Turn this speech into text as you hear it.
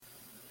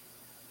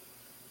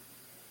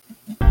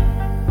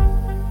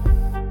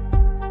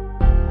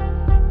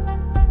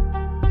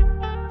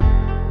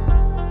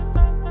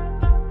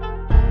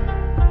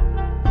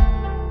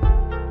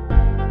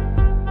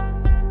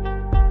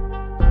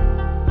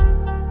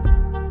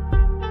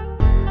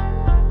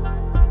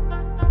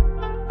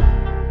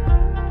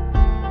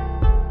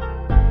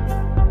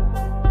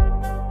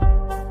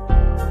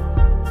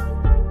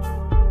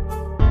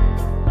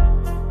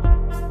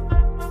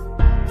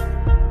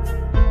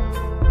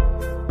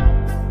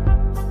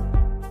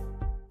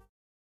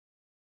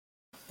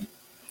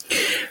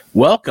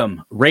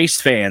Welcome,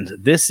 race fans.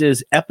 This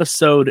is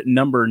episode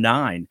number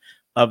 9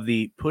 of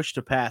the Push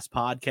to Pass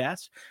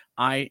podcast.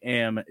 I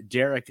am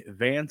Derik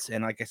Vance,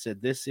 and like I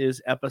said, this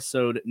is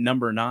episode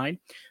number 9.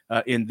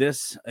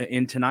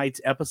 In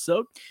tonight's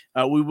episode,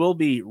 we will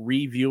be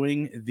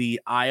reviewing the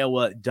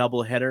Iowa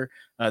doubleheader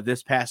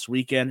this past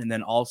weekend, and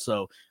then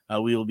also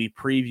we will be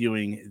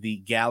previewing the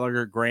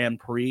Gallagher Grand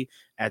Prix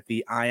at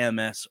the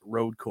IMS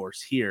road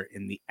course here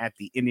at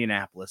the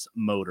Indianapolis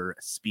Motor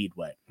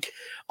Speedway.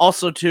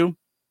 Also, too,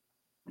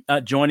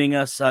 joining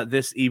us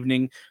this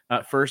evening,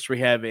 first we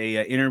have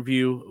a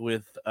interview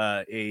with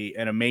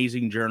an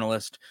amazing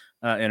journalist,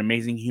 an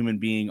amazing human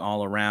being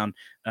all around,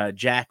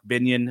 Jack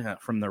Benyon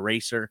from The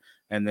Racer,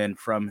 and then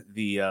from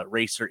the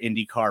Racer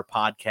IndyCar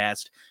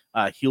podcast.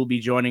 He'll be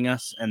joining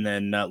us, and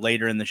then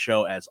later in the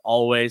show, as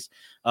always,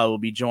 we'll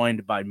be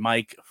joined by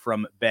Mike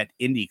from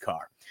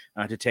BetIndyCar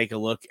to take a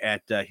look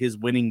at his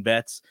winning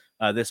bets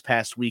this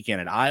past weekend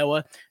at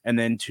Iowa, and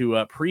then to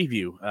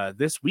preview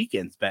this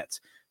weekend's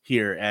bets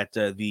here at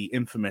the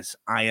infamous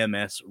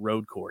IMS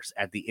road course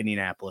at the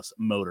Indianapolis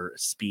Motor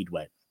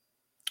Speedway.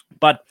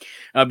 But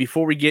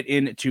before we get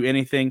into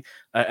anything,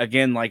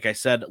 again, like I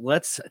said,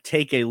 let's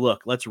take a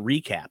look. Let's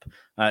recap,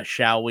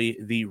 shall we,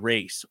 the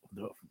race,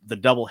 the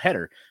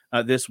doubleheader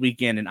this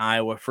weekend in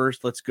Iowa.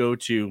 First, let's go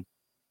to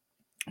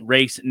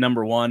race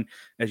number 1,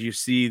 as you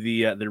see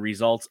the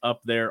results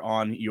up there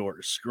on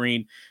your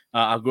screen.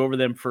 I'll go over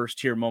them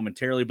first here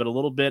momentarily, but a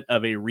little bit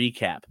of a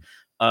recap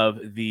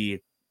of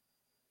the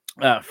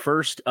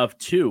first of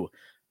 2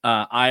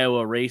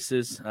 Iowa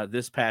races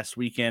this past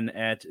weekend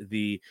at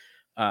the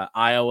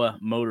Iowa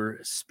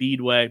Motor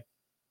Speedway.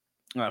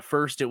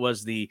 First, it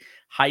was the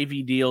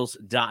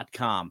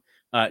HyVeeDeals.com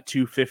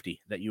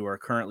 250 that you are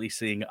currently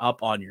seeing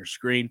up on your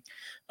screen.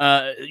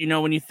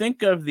 When you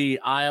think of the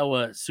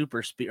Iowa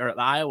the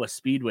Iowa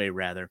Speedway,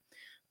 rather,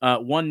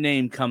 one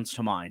name comes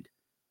to mind: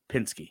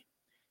 Penske.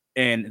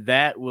 And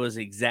that was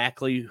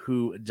exactly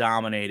who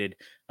dominated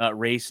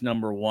race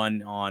number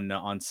 1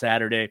 on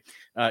Saturday.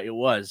 It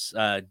was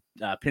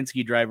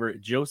Penske driver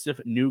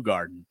Josef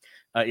Newgarden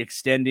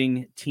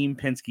extending Team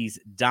Penske's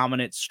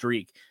dominant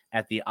streak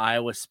at the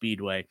Iowa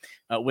Speedway,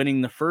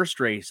 winning the first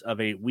race of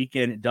a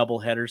weekend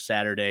doubleheader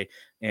Saturday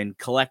and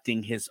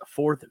collecting his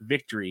 4th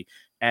victory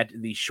at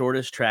the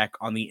shortest track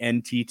on the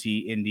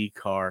NTT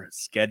IndyCar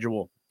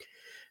schedule.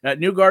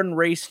 Newgarden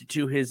raced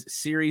to his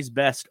series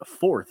best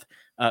 4th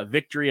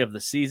victory of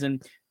the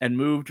season and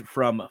moved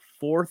from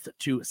 4th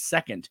to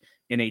 2nd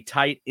in a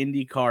tight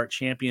IndyCar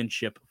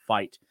championship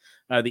fight.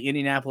 The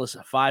Indianapolis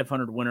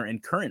 500 winner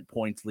and current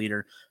points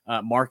leader,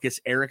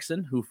 Marcus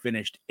Ericsson, who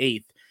finished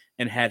 8th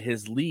and had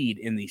his lead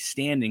in the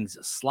standings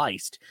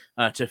sliced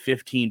to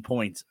 15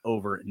 points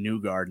over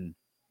Newgarden.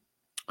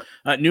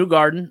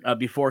 Newgarden,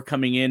 before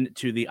coming in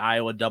to the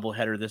Iowa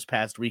doubleheader this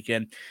past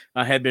weekend,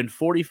 had been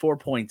 44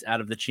 points out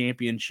of the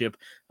championship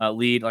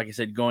lead, like I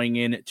said, going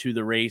into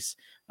the race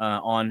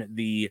on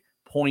the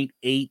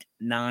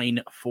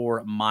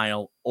 0.894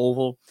 mile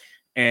oval.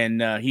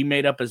 And he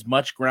made up as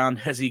much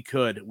ground as he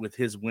could with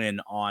his win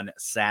on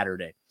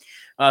Saturday.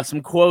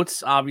 Some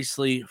quotes,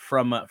 obviously,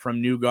 from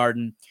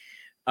Newgarden.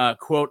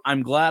 Quote,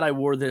 "I'm glad I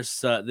wore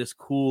this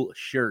cool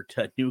shirt,"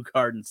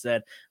 Newgarden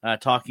said,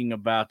 talking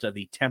about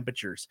the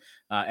temperatures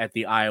at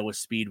the Iowa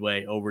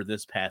Speedway over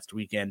this past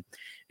weekend.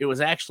 "It was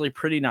actually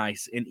pretty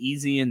nice and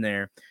easy in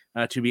there,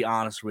 to be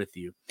honest with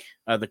you.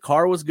 The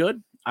car was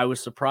good. I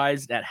was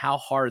surprised at how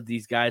hard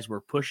these guys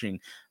were pushing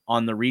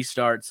on the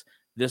restarts.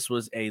 This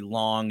was a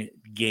long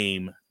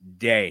game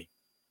day."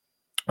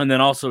 And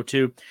then also,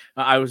 too,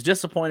 I was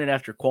disappointed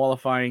after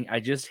qualifying. I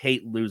just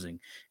hate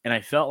losing. And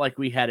I felt like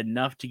we had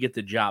enough to get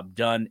the job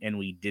done, and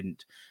we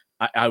didn't.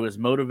 I was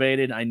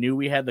motivated. I knew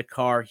we had the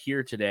car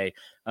here today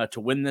to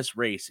win this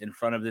race in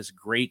front of this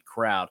great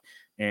crowd.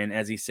 And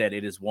as he said,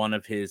 it is one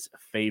of his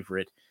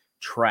favorite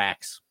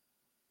tracks.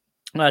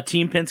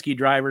 Team Penske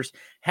drivers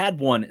had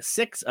won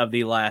 6 of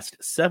the last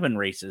 7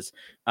 races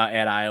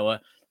at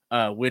Iowa,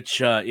 which,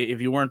 if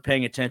you weren't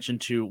paying attention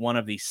to one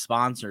of the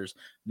sponsors,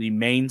 the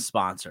main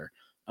sponsor,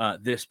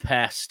 this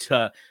past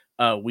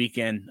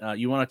weekend,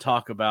 you want to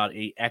talk about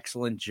an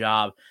excellent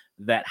job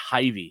that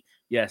Hy-Vee,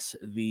 yes,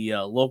 the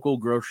local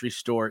grocery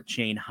store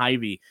chain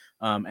Hy-Vee,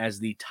 as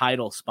the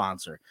title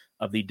sponsor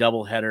of the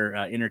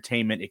doubleheader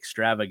entertainment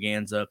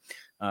extravaganza,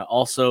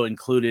 also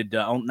included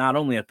not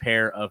only a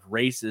pair of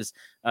races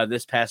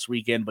this past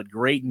weekend, but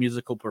great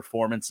musical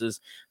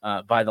performances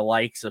by the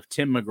likes of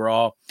Tim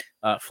McGraw,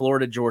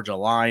 Florida Georgia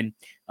Line,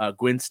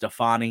 Gwen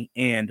Stefani,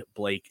 and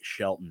Blake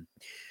Shelton.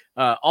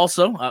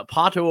 Also,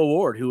 Pato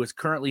O'Ward, who is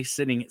currently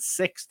sitting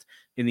 6th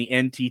in the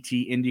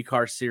NTT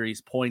IndyCar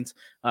Series points,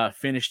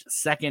 finished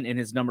 2nd in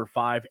his number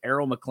 5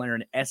 Arrow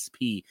McLaren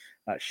SP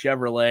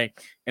Chevrolet,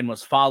 and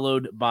was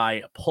followed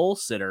by pole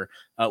sitter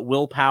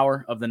Will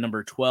Power of the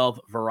number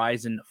 12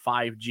 Verizon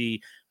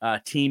 5G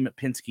Team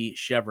Penske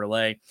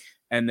Chevrolet,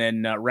 and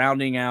then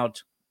rounding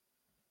out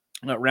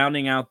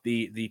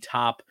the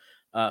top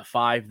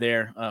 5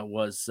 there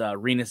was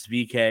Rinus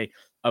VeeKay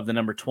of the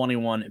number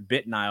 21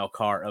 BitNile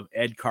car of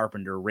Ed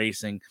Carpenter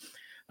Racing.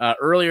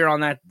 Earlier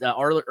on that,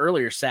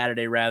 earlier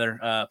Saturday,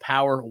 rather,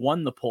 Power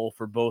won the pole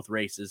for both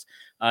races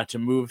to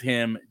move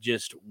him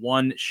just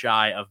one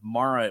shy of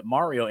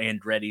Mario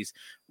Andretti's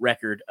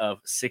record of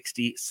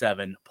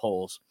 67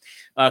 poles.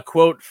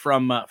 Quote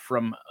from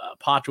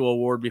Pato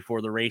O'Ward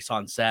before the race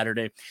on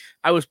Saturday: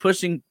 "I was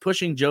pushing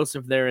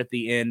Joseph there at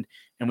the end,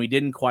 and we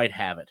didn't quite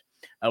have it.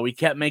 We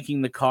kept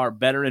making the car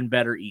better and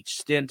better each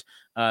stint.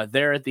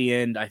 There at the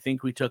end, I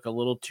think we took a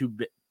little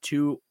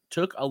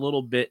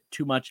bit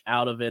too much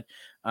out of it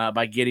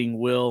by getting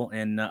Will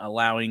and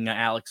allowing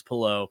Alex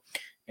Palou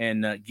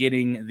and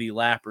getting the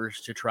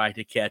lappers to try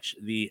to catch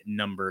the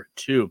number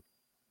 2.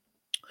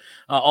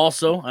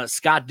 Also,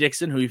 Scott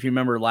Dixon, who, if you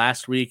remember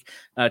last week,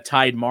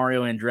 tied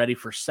Mario Andretti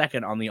for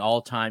second on the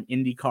all-time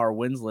IndyCar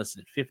wins list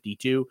at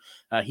 52.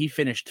 He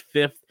finished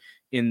 5th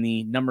in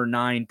the number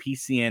 9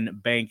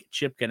 PCN Bank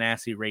Chip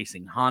Ganassi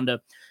Racing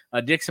Honda.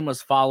 Dixon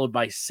was followed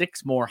by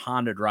 6 more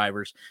Honda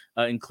drivers,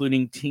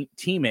 including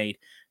teammate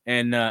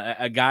and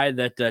a guy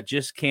that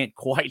just can't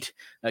quite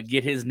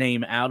get his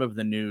name out of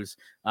the news,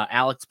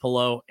 Alex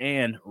Palou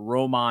and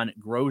Roman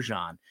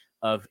Grosjean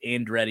of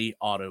Andretti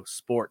Auto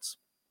Sports.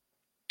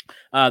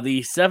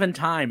 The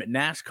 7-time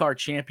NASCAR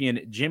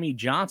champion Jimmy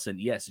Johnson,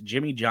 yes,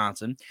 Jimmy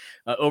Johnson,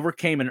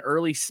 overcame an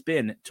early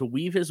spin to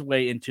weave his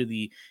way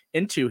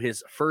into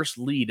his first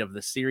lead of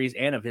the series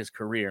and of his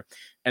career,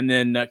 and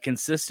then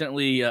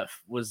consistently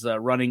was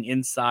running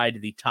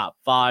inside the top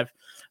 5.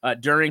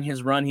 During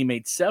his run, he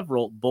made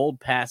several bold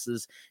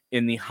passes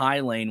in the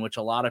high lane, which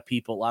a lot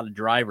of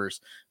drivers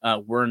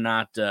were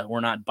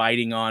not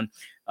biting on,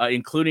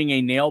 including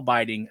a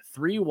nail-biting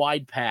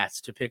 3-wide pass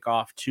to pick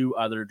off 2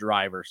 other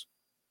drivers.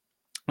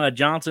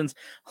 Johnson's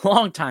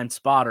longtime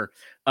spotter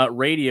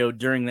radioed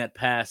during that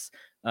pass,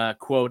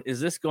 quote, "Is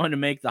this going to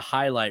make the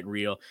highlight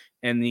reel?"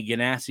 And the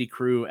Ganassi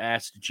crew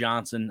asked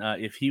Johnson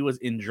if he was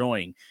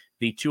enjoying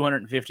the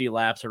 250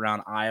 laps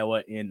around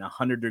Iowa in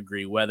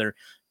 100-degree weather.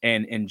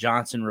 And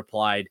Johnson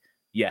replied,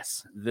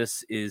 "Yes,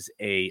 this is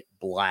a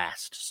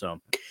blast." So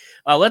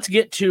let's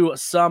get to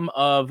some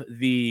of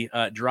the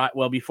drive.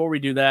 Well, before we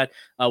do that,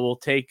 we'll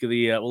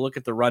look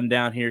at the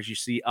rundown here, as you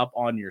see up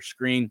on your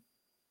screen.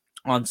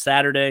 On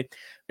Saturday,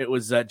 it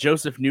was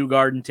Joseph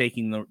Newgarden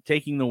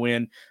taking the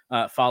win,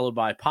 followed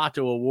by Pato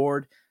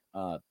O'Ward,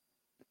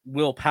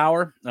 Will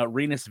Power,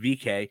 Rinus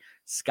VeeKay,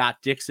 Scott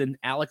Dixon,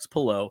 Alex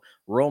Palou,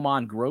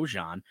 Roman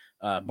Grosjean,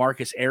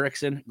 Marcus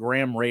Ericsson,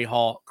 Graham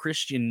Rahal,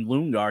 Christian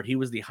Lundgaard. He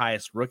was the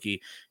highest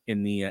rookie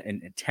in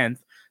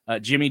 10th.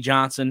 Jimmy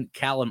Johnson,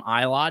 Callum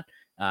Ilott,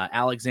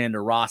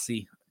 Alexander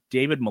Rossi,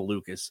 David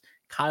Malukas,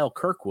 Kyle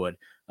Kirkwood,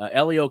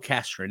 Elio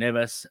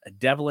Castroneves,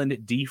 Devlin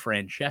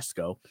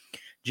DeFrancesco,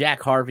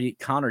 Jack Harvey,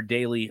 Connor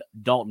Daly,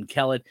 Dalton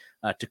Kellett,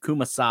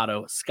 Takuma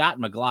Sato,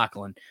 Scott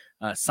McLaughlin,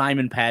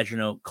 Simon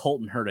Pagenaud,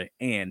 Colton Herta,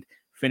 and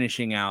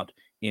finishing out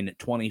in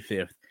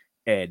 25th,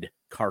 Ed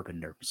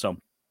Carpenter. So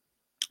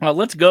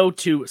let's go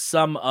to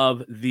some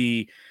of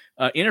the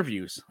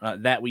interviews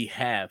that we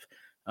have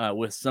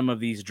with some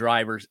of these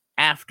drivers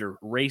after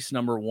race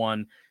number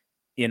 1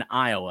 in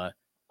Iowa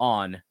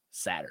on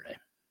Saturday.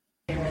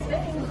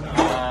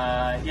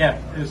 Yeah,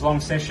 it was a long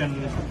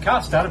session.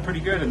 Car started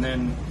pretty good, and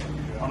then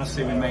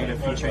honestly we made a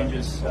few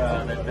changes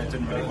that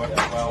didn't really work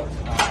that well.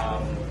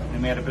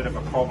 And we had a bit of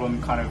a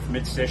problem kind of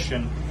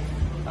mid-session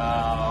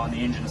on the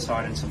engine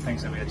side and some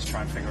things that we had to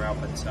try and figure out.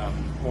 But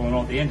all in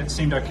all, at the end it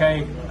seemed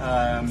okay.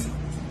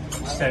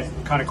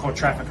 Kind of caught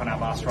traffic on our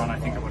last run. I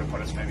think it would have put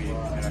us maybe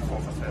 4th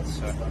or 5th.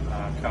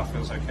 So car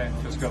feels okay.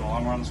 Feels good in the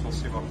long runs. We'll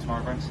see what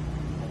tomorrow brings.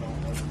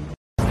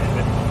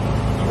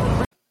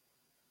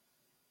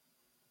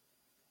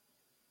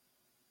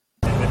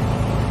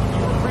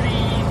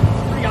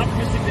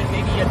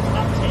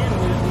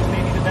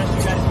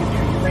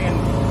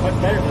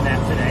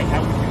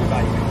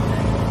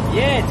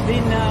 Yeah, it's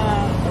been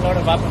a lot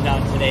of up and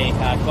down today.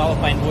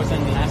 Qualifying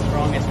wasn't as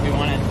strong as we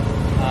wanted,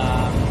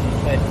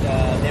 but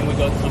then we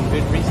got some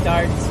good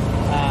restarts,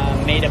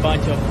 made a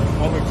bunch of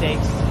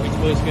overtakes, which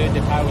was good.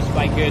 The car was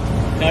quite good,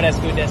 not as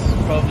good as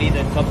probably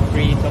the top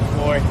 3, top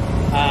 4,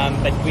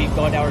 but we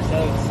got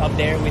ourselves up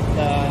there with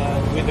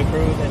the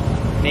crew that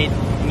made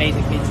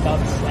amazing pit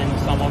stops and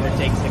some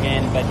overtakes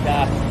again. But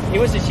it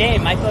was a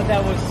shame. I thought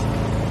that was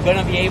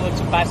gonna be able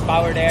to pass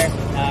Power there,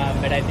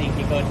 but I think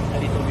he got a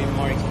little bit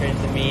more experience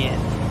than me,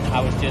 and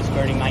I was just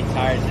burning my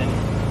tires and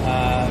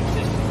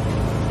just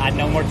had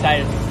no more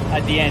tires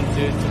at the end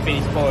to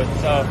finish 4th.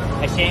 So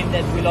a shame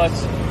that we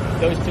lost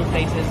those 2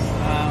 places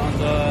on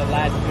the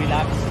last 3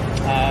 laps,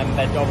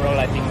 but overall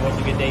I think it was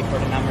a good day for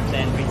the number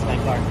 10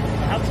 Ricstein car.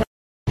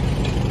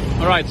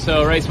 Alright,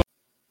 so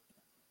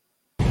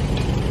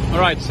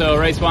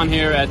race 1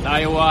 here at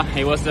Iowa.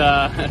 It was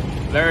a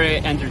very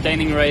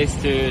entertaining race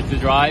to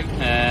drive.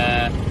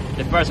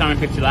 The first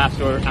 150 laps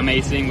were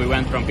amazing. We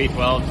went from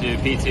P12 to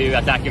P2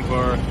 attacking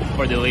for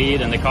the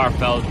lead, and the car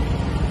felt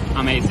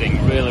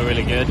amazing, really,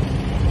 really good.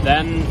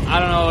 Then, I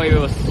don't know, it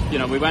was,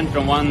 we went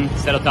from one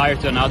set of tires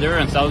to another,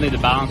 and suddenly the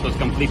balance was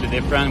completely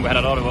different. We had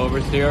a lot of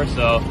oversteer,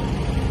 so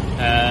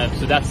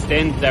So that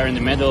stint there in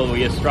the middle, we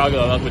just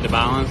struggled a lot with the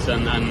balance,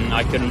 and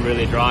I couldn't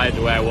really drive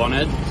the way I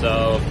wanted.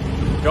 So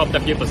dropped a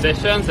few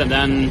positions, and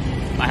then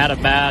I had a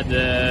bad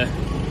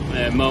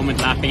moment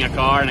lapping a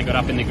car, and I got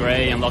up in the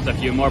gray and lost a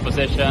few more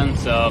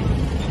positions. So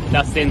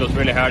that stint was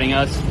really hurting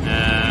us. So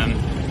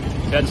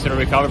I had to sort of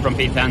recover from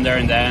P10 there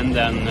in the end,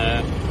 and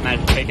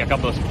managed to take a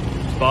couple of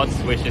spots,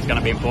 which is going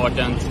to be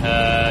important.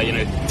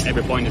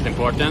 Every point is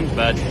important,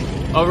 but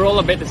overall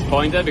a bit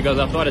disappointed, because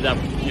I thought that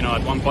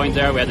at one point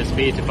there we had the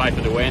speed to fight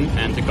for the win,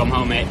 and to come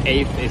home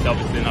 8th is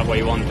obviously not what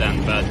you want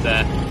then. But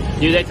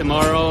new day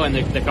tomorrow, and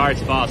the car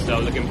is fast, so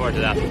looking forward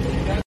to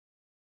that.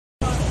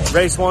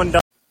 Race one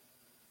done.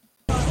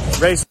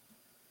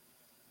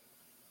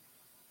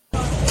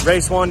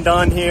 Race one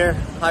done here.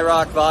 High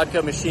Rock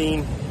Vodka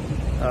Machine.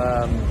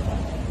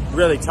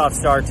 Really tough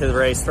start to the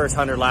race. First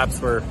 100 laps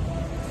were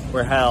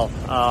hell.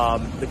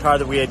 The car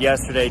that we had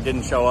yesterday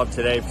didn't show up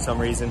today for some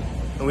reason,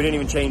 and we didn't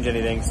even change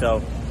anything. So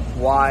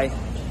why?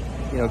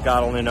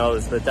 God only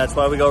knows. But that's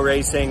why we go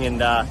racing,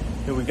 and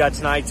we've got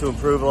tonight to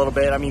improve a little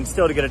bit. I mean,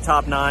 still to get a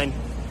top 9,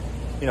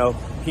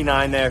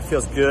 P9 there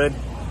feels good.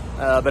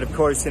 But of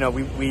course,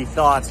 we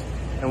thought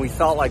and we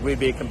felt like we'd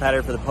be a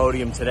competitor for the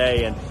podium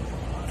today. And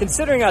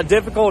considering how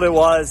difficult it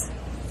was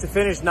to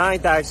finish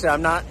 9th, actually,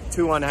 I'm not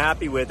too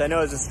unhappy with. I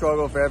know it's a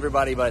struggle for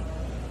everybody, but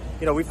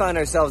we find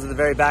ourselves at the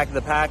very back of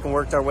the pack and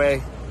worked our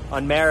way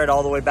on merit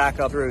all the way back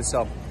up through.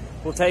 So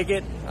we'll take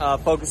it,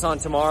 focus on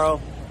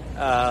tomorrow,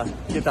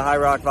 get the High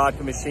Rock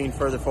Vodka Machine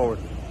further forward.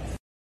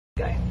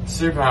 Okay.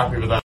 Super happy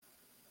with that.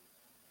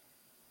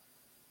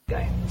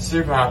 Okay.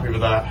 Super happy with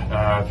that.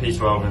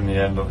 P12 in the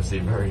end, obviously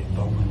a very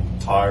long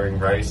and tiring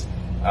race.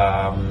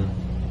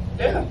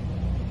 It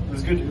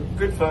was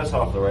good first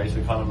half of the race.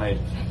 We kind of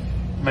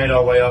made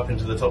our way up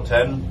into the top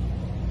 10.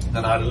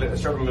 Then I had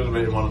struggled a little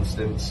bit in one of the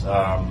stints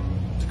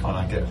to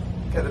kind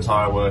of get the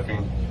tyre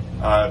working.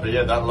 But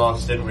yeah, that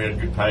last stint we had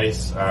good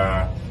pace.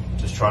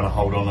 Just trying to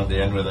hold on at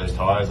the end with those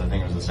tyres. I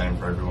think it was the same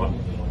for everyone.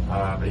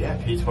 But yeah,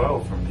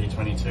 P12 from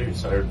P22.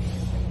 So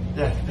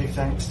yeah, big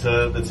thanks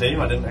to the team.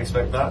 I didn't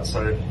expect that.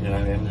 So the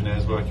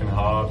engineers working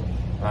hard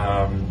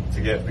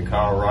to get the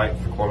car right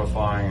for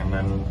qualifying and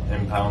then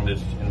impounded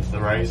into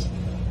the race.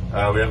 We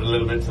have a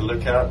little bit to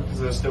look at because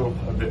there's still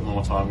a bit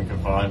more time we can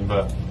find.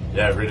 But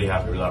yeah, really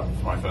happy with that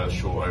for my first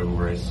short oval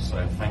race.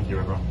 So thank you,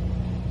 everyone.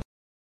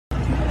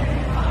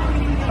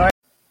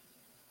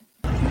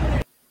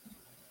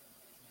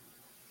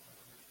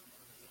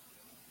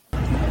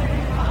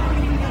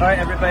 All right,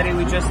 everybody,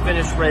 we just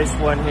finished race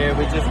one here.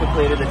 We just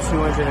completed the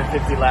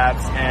 250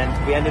 laps,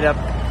 and we ended up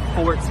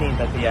 14th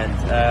at the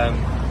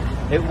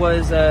end. It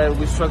was,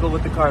 we struggled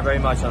with the car very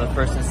much on the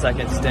first and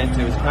second stint.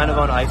 It was kind of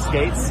on ice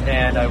skates,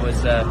 and I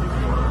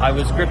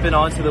was gripping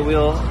onto the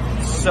wheel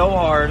so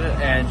hard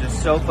and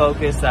just so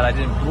focused that I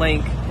didn't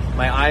blink.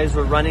 My eyes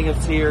were running of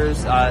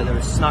tears. There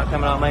was snot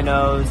coming out my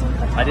nose.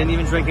 I didn't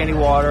even drink any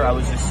water. I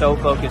was just so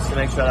focused to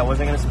make sure that I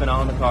wasn't going to spin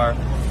out on the car.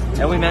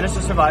 And we managed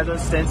to survive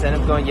those stints,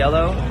 ended up going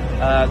yellow.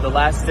 The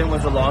last stint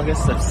was the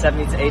longest of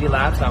 70 to 80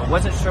 laps. I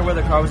wasn't sure where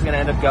the car was going to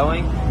end up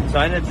going, so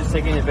I ended up just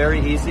taking it very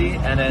easy.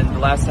 And then the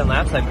last 10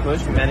 laps I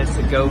pushed. We managed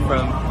to go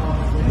from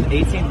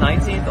 18th,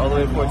 19th, all the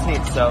way to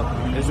 14th. So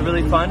it was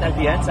really fun at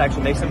the end to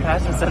actually make some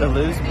passes instead of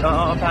lose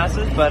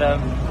passes. But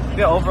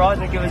yeah, overall, I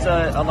think it was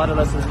a lot of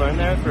lessons learned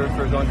there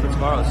for going for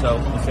tomorrow. So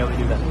we'll see how we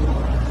do that.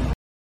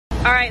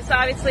 All right, so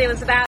obviously it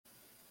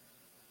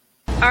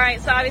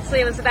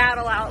was a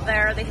battle out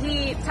there. The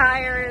heat,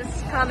 tires,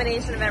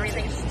 combination of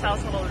everything. Just tell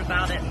us a little bit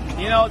about it.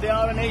 The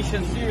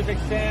AutoNation Sirius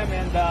XM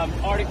and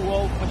Arctic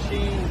Wolf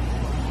machine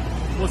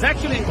was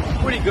actually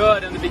pretty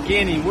good in the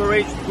beginning. We were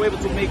able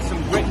to make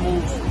some great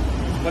moves,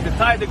 but the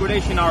tire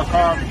degradation in our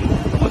car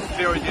was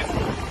very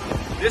difficult.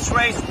 This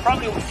race,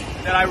 probably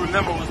that I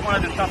remember, was one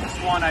of the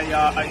toughest one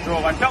I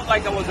drove. I felt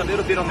like I was a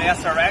little bit on the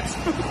SRX,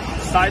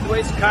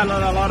 sideways, kind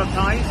of a lot of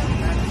times.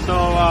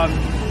 So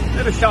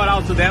little shout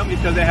out to them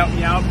because they helped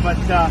me out. But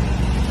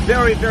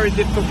very, very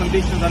difficult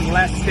conditions on the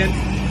last stint.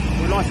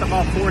 We lost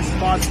about 5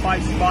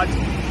 spots,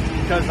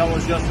 because I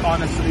was just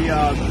honestly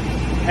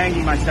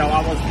hanging myself.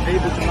 I was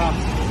able to not.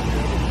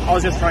 I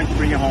was just trying to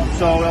bring it home.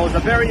 So it was a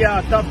very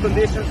tough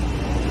conditions.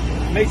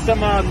 Make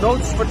some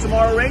notes for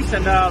tomorrow's race,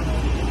 and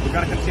we're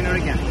gonna continue it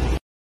again.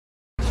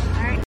 All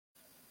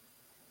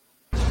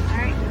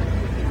right.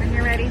 When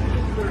you're ready.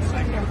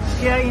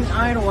 Here in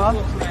Iowa,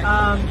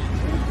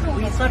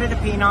 we started a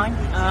P9,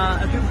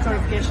 a good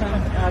qualification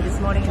this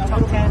morning in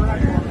top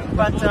 10,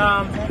 but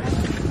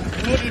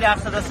immediately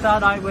after the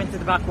start I went to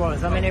the back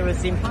rows. I mean, it was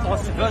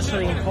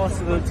virtually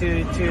impossible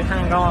to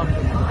hang on.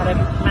 Had a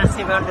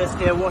massive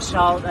understeer, wash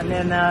out, and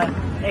then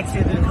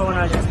exited the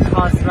corner, just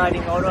cars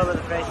riding all over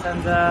the place,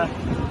 and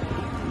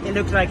it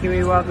looked like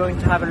we were going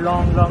to have a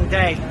long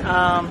day.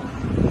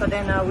 But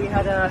then we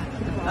had a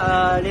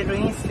little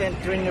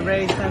incident during the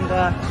race, and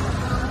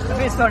I'm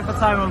very sorry for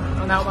Simon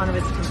on that one.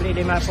 It was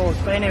completely my fault.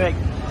 But anyway,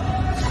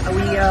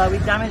 we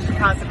damaged the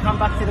car to come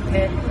back to the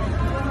pit,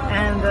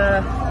 and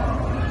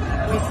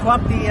we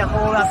swapped the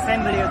whole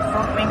assembly of the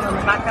front wing and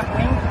the backup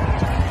wing,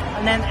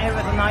 and then it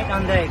was a night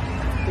and day.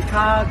 the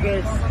car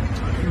gets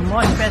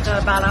much better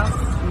balance,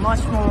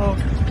 much more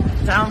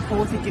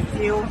downforce to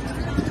fuel,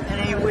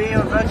 and we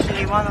are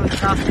virtually one of the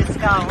fastest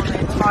cars on the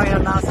entire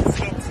last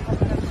stint.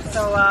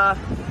 So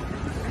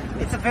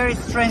it's a very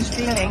strange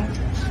feeling.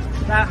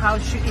 That's how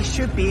it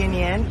should be in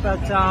the end, but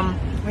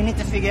we need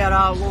to figure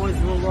out what was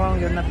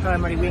wrong on the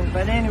primary wing.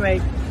 But anyway,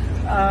 so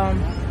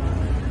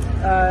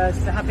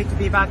happy to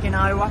be back in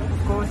Iowa,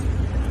 of course,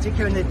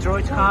 particularly in the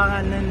Droid car,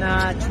 and then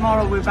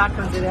tomorrow we're back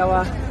onto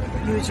our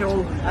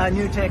usual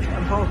new tech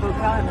and powerful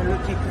car, and I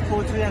look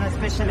forward to it, and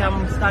especially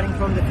I'm starting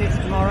from the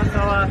 5th tomorrow, so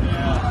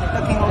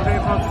looking all very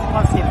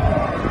positive.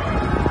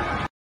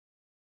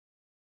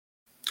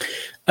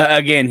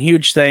 Again,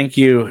 huge thank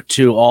you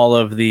to all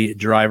of the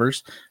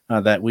drivers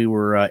that we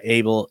were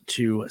able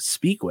to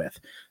speak with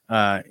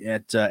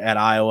at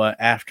Iowa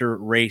after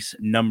race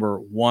number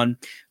 1.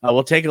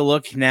 We'll take a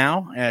look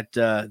now at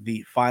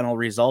the final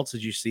results,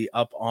 as you see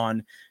up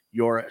on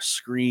your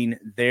screen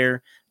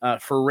there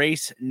for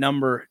race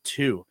number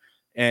 2.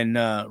 And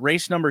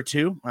race number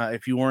 2,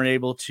 if you weren't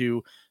able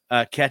to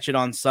catch it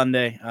on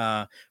Sunday,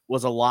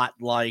 was a lot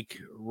like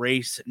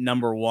race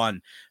number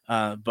 1,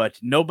 but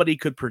nobody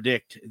could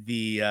predict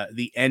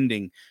the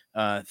ending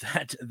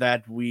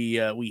that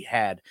we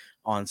had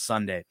on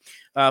Sunday.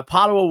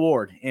 Pato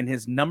O'Ward in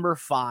his number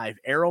 5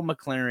 Arrow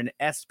McLaren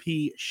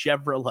SP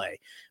Chevrolet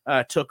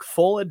took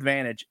full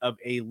advantage of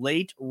a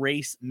late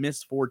race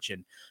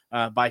misfortune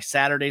by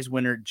Saturday's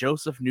winner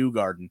Joseph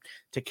Newgarden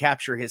to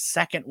capture his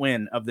second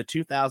win of the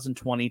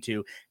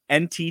 2022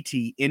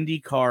 NTT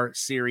IndyCar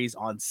Series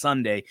on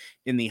Sunday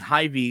in the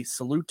Hy-Vee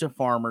Salute to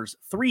Farmers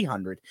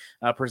 300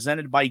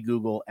 presented by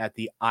Google at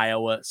the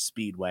Iowa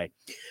Speedway.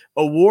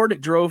 O'Ward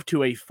drove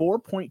to a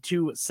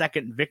 4.2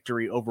 second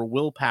victory over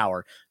Will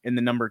Power in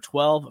the number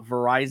 12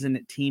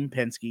 Verizon Team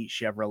Penske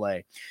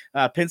Chevrolet.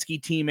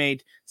 Penske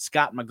teammate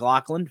Scott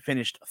McLaughlin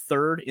finished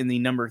third in the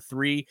number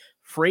 3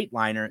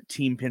 Freightliner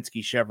Team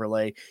Penske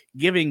Chevrolet,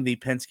 giving the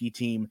Penske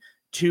team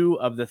 2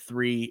 of the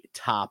 3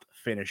 top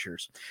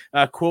finishers.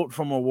 Quote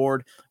from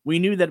O'Ward: "We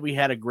knew that we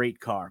had a great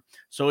car,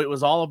 so it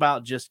was all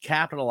about just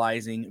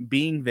capitalizing,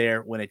 being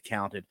there when it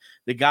counted.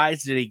 The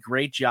guys did a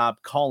great job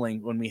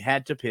calling when we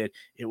had to pit.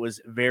 It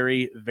was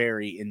very,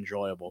 very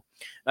enjoyable."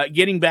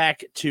 Getting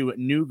back to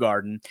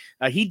Newgarden,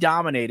 he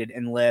dominated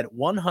and led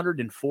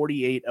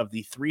 148 of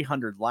the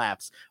 300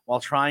 laps while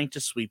trying to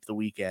sweep the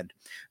weekend.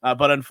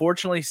 But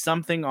unfortunately,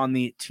 something on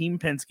the Team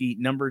Penske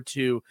number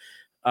 2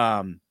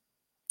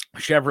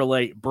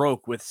 Chevrolet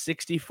broke with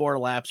 64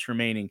 laps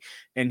remaining,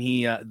 and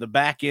the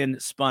back end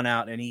spun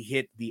out and he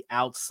hit the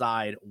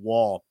outside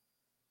wall.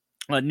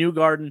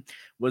 Newgarden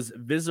was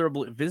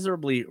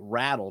visibly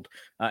rattled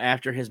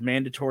after his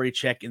mandatory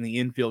check in the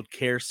infield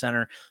care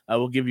center.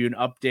 We'll give you an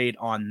update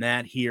on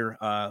that here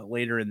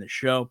later in the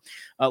show.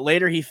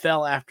 Later, he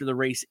fell after the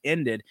race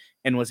ended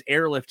and was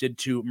airlifted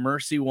to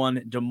Mercy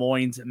One Des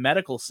Moines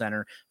Medical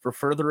Center for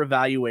further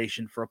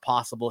evaluation for a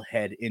possible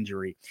head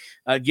injury.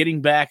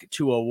 Getting back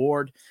to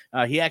O'Ward,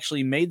 he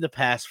actually made the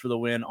pass for the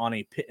win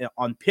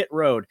on pit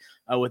road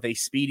with a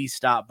speedy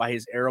stop by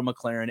his Arrow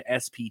McLaren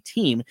SP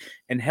team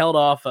and held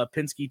off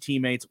Penske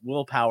teammates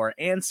Will Power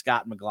and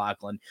Scott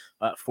McLaughlin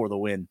for the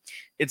win.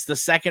 It's the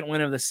second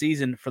win of the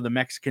season for the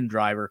Mexican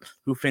driver,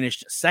 who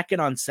finished second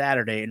on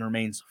Saturday and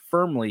remains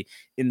firmly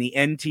in the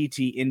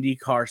NTT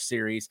IndyCar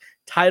Series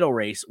title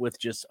race with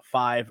just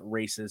 5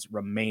 races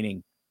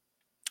remaining.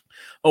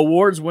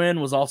 O'Ward's win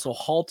was also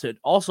halted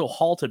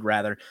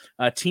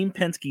Team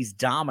Penske's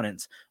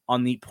dominance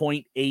on the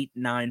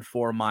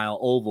 0.894 mile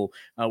oval,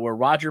 where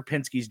Roger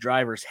Penske's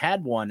drivers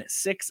had won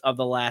 6 of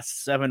the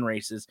last 7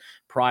 races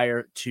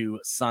prior to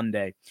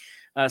Sunday.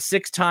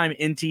 6-time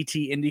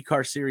NTT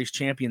IndyCar Series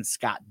champion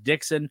Scott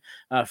Dixon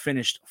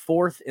finished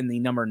 4th in the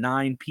number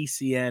 9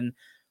 PNC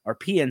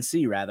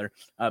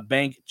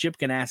Bank Chip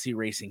Ganassi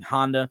Racing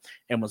Honda,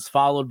 and was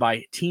followed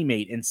by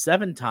teammate and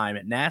 7-time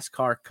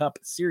NASCAR Cup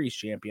Series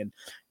champion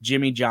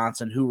Jimmy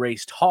Johnson, who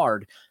raced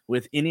hard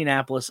with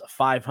Indianapolis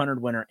 500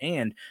 winner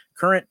and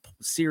current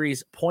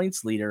series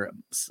points leader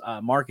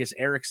Marcus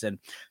Ericsson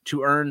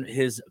to earn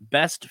his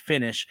best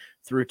finish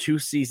through 2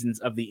 seasons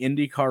of the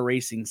IndyCar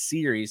Racing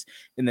Series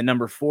in the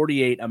number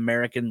 48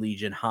 American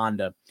Legion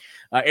Honda.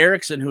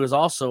 Ericsson, who is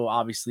also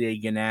obviously a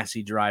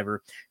Ganassi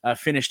driver,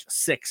 finished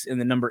 6th in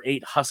the number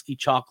 8 Husky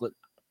Chocolate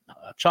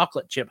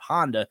Chip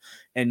Honda,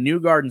 and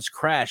Newgarden's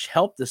crash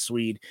helped the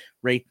Swede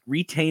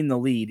retain the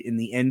lead in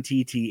the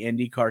NTT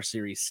IndyCar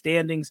Series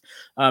standings,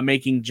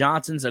 making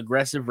Johnson's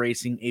aggressive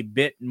racing a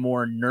bit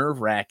more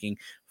nerve-wracking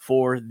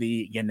for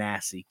the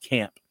Ganassi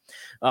camp.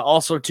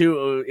 Also,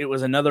 too, it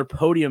was another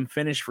podium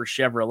finish for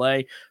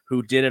Chevrolet,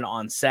 who did it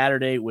on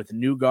Saturday with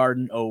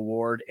Newgarden,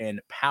 O'Ward,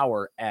 and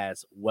Power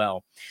as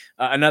well.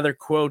 Another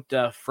quote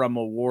from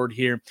O'Ward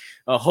here: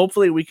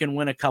 "Hopefully we can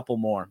win a couple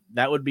more.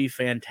 That would be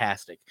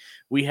fantastic.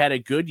 We had a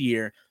good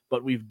year,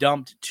 but we've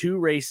dumped 2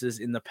 races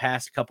in the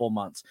past couple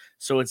months,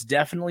 so it's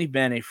definitely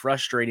been a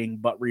frustrating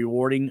but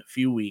rewarding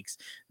few weeks.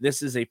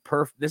 This is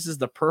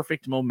the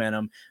perfect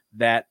momentum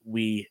that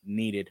we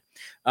needed."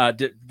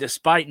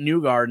 Despite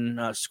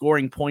Newgarden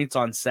scoring points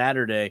on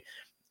Saturday,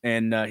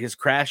 and his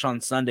crash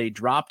on Sunday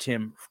dropped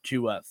him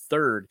to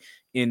third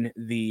in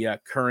the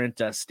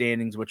current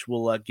standings, which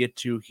we'll get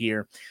to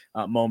here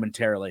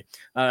momentarily.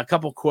 A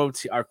couple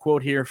quotes. Our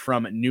quote here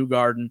from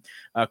Newgarden,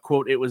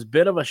 quote, "It was a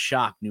bit of a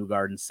shock,"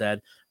 Newgarden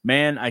said.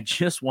 "Man, I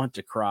just want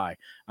to cry.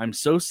 I'm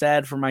so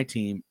sad for my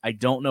team. I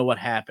don't know what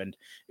happened.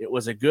 It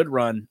was a good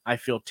run. I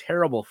feel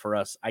terrible for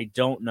us. I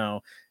don't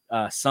know.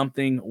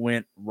 Something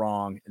went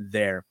wrong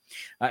there."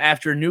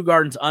 After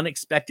Newgarden's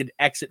unexpected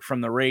exit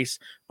from the race,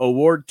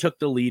 O'Ward took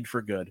the lead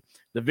for good.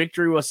 The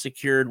victory was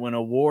secured when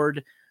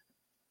O'Ward,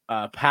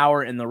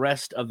 Power, and the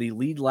rest of the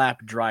lead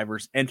lap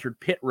drivers entered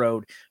pit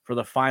road for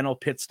the final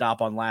pit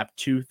stop on lap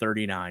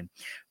 239.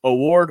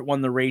 O'Ward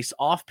won the race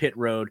off pit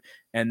road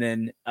and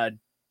then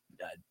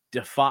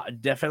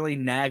definitely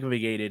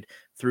navigated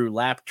through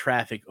lap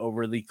traffic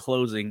over the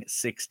closing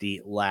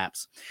 60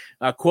 laps.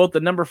 Quote, "The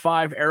number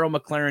 5 Arrow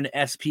McLaren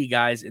SP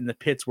guys in the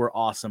pits were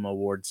awesome,"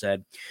 O'Ward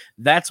said.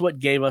 "That's what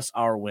gave us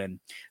our win.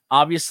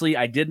 Obviously,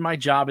 I did my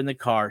job in the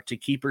car to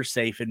keep her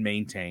safe and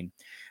maintain.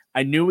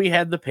 I knew we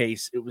had the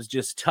pace. It was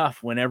just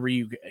tough whenever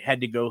you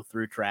had to go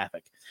through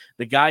traffic.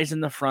 The guys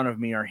in the front of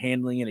me are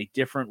handling it a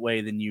different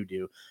way than you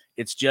do.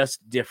 It's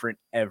just different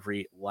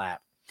every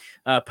lap."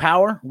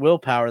 Will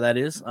Power, that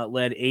is,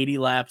 led 80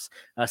 laps,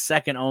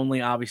 second only,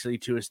 obviously,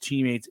 to his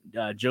teammates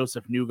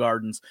Joseph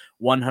Newgarden's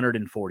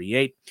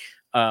 148.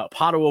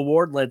 Pato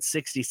O'Ward led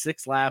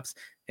 66 laps,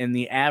 and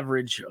the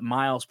average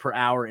miles per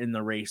hour in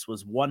the race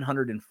was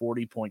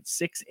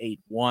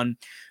 140.681,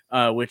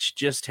 which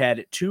just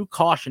had 2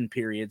 caution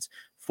periods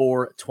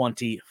for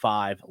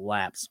 25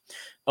 laps.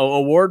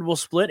 O'Ward will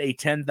split a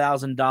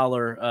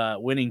 $10,000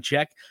 winning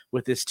check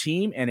with his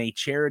team and a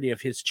charity of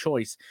his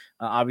choice,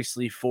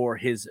 obviously for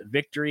his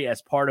victory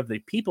as part of the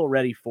People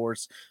Ready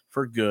Force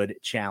for Good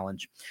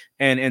challenge.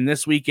 And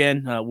this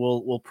weekend,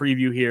 we'll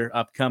preview here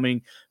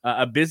upcoming.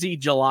 A busy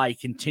July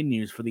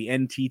continues for the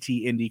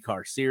NTT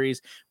IndyCar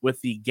Series with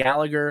the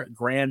Gallagher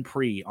Grand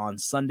Prix on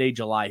Sunday,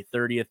 July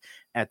 30th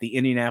at the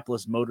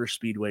Indianapolis Motor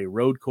Speedway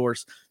Road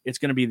Course. It's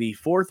going to be the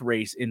 4th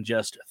race in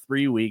just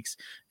 3 weeks.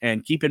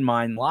 And keep in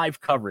mind, live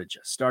coverage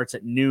starts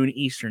at noon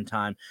Eastern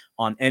time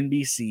on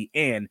NBC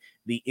and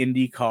the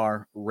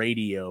IndyCar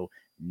Radio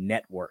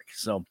Network.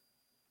 So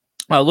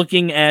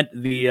looking at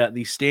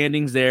the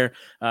standings there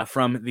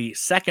from the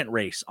second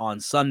race on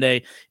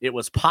Sunday, it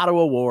was Pato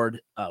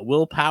O'Ward,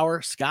 Will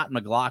Power, Scott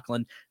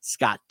McLaughlin,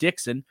 Scott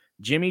Dixon,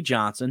 Jimmy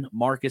Johnson,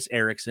 Marcus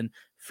Ericsson,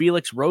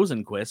 Felix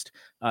Rosenquist,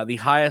 the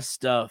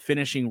highest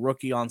finishing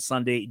rookie on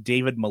Sunday,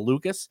 David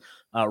Malukas,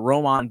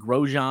 Roman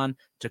Grosjean,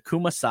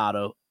 Takuma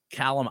Sato,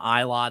 Callum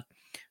Ilott,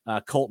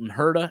 Colton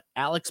Herta,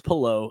 Alex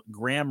Palou,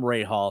 Graham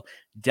Rahal,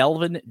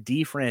 Delvin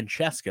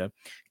DeFrancesca,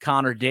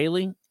 Connor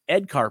Daly,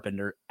 Ed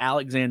Carpenter,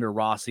 Alexander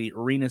Rossi,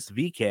 Rinus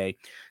VK,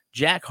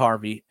 Jack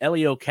Harvey,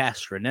 Elio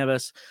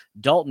Castroneves,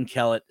 Dalton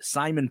Kellett,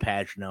 Simon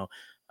Pagenaud,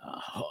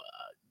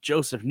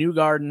 Joseph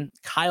Newgarden,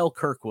 Kyle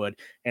Kirkwood,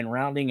 and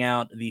rounding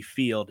out the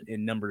field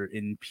in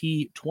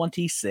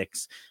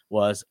P26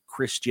 was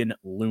Christian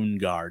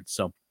Lundgaard.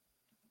 So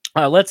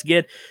let's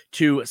get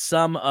to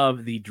some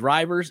of the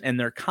drivers and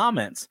their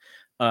comments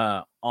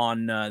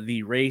on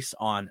the race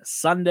on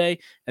Sunday,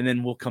 and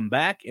then we'll come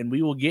back and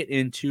we will get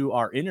into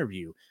our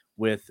interview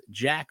with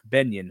Jack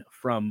Benyon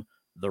from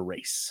the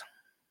race.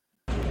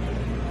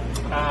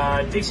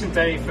 Decent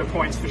day for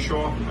points for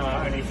sure,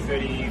 only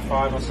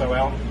 35 or so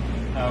out,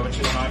 which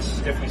is nice.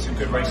 Definitely some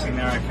good racing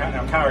there.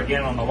 Our car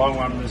again on the long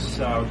one was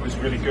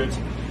really good.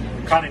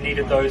 Kind of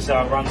needed those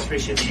runs,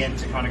 especially at the end,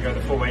 to kind of go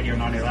the full 80 or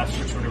 90 laps,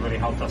 which would have really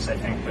helped us, I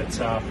think. But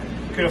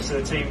kudos to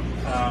the team.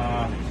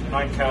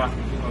 9 car,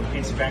 the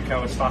Penske Van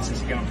car was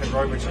fastest to get on pit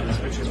road, which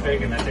was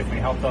big, and that definitely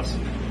helped us.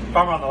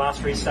 Bummer on the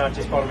last restart,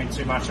 just bothered me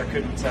too much. I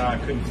couldn't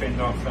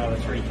fend off the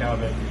 3 car,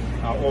 but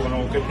all in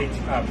all, good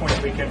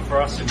points weekend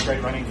for us, and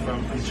great running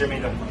from Jimmy,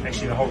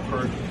 actually the whole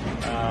crew,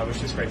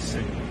 which is great to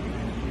see.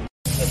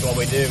 That's what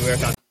we do.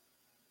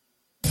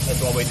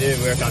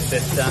 We're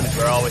consistent.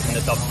 We're always in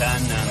the top 10,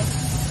 and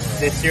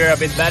this year a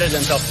bit better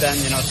than top 10.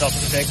 Top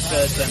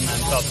 6s and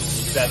top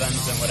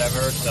 7s and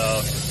whatever.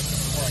 So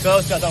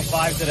close to top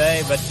 5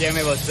 today, but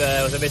Jimmy was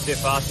a bit too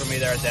fast for me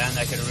there at the end.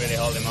 I couldn't really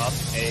hold him up.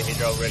 He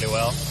drove really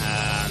well.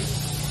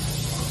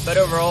 But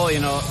overall,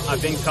 I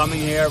think coming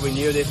here, we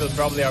knew this was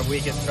probably our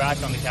weakest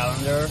track on the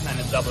calendar, and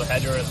it's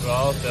doubleheader as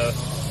well. So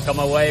come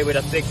away with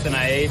a 6th and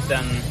an 8th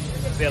and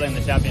still in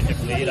the championship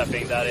lead, I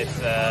think that is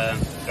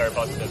very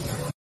positive.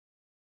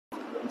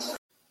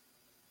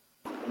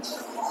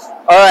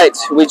 All right,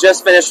 we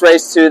just finished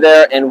race 2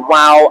 there, and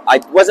wow, I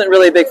wasn't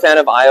really a big fan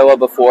of Iowa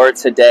before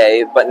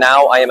today, but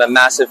now I am a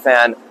massive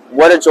fan.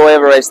 What a joy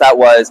of a race that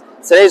was.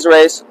 Today's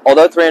race,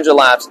 although 300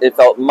 laps, it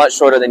felt much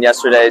shorter than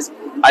yesterday's.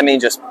 I mean,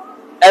 just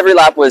every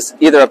lap was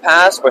either a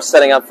pass or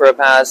setting up for a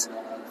pass.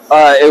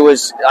 It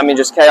was,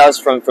 just chaos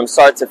from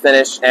start to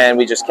finish, and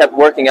we just kept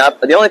working up.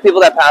 The only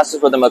people that passed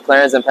us were the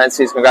McLarens and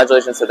Penske's.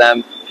 Congratulations to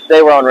them.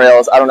 They were on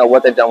rails. I don't know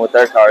what they've done with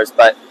their cars,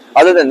 but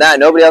other than that,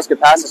 nobody else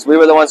could pass us. We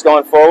were the ones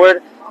going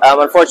forward.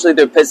 Unfortunately,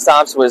 the pit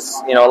stops was,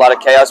 a lot of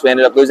chaos. We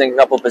ended up losing a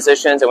couple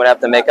positions and would have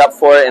to make up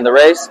for it in the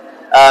race.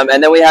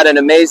 And then we had an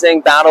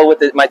amazing battle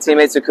with my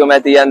teammate Takuma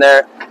at the end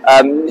there.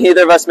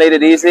 Neither of us made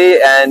it easy,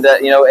 and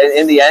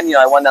in the end,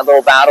 I won that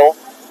little battle.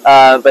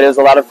 But it was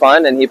a lot of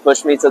fun, and he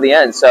pushed me to the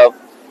end. So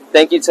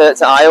thank you to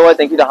Iowa,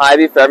 thank you to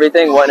Hy-Vee for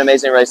everything. What an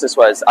amazing race this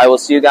was. I will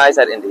see you guys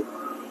at Indy.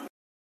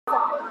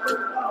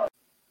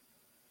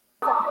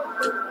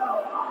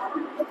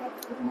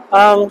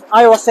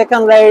 Iowa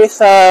second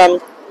race,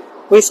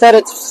 we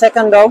started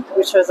second though,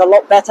 which was a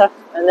lot better.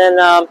 And then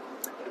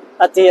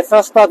at the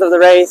first part of the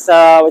race,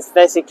 we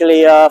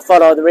basically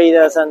followed the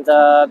leaders and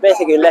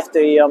basically left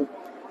the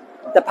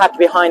pack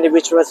behind it,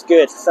 which was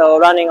good. So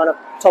running on a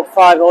top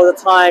 5 all the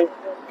time.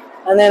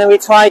 And then we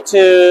tried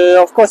to,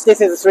 of course,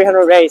 this is a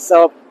 300 race,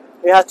 so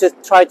we had to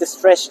try to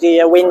stretch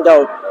the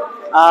window.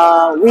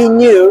 We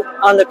knew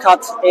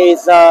undercut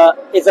is a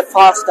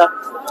faster,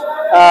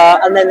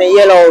 and then the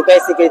yellow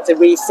basically to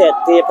reset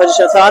the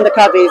position. So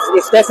undercut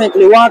is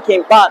definitely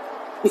working, but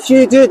if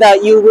you do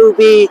that, you will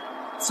be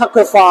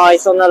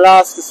sacrificed on the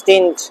last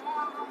stint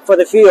for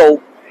the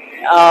fuel.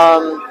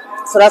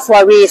 So that's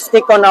why we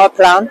stick on our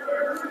plan.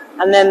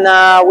 And then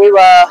we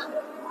were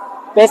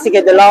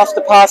basically the last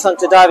person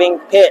to dive in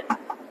pit.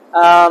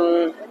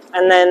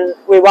 And then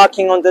we're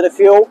working onto the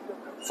fuel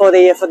for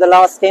the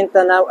last stint,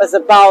 and I was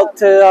about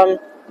to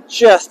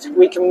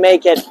we can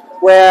make it.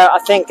 Where I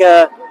think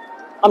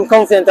I'm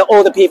confident that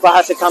all the people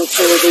have to come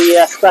to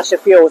the splash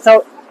of fuel.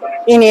 So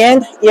in the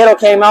end, yellow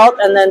came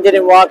out and then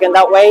didn't work in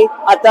that way.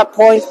 At that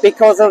point,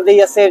 because of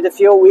the save the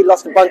fuel, we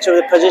lost a bunch of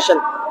the position.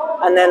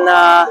 And then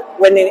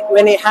when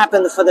it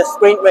happened for the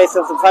sprint race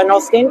of the final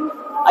stint,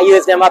 I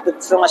used them up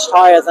with so much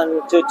tires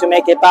and to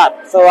make it back.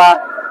 So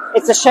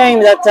it's a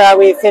shame that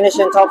we finished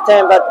in top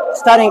 10, but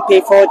starting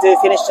P4 to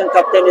finish in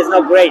top 10 is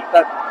not great.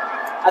 But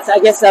I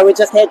guess we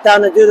just head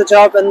down and do the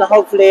job, and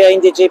hopefully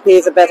Indy GP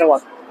is a better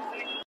one.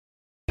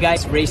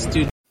 Guys, race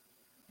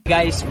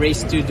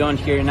two done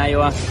here in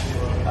Iowa.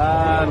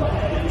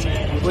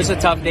 It was a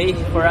tough day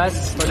for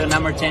us, for the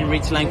number 10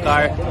 Ridgeline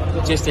car.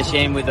 Just a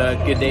shame with the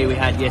good day we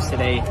had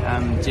yesterday.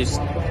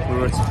 We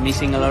were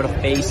missing a lot of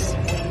pace.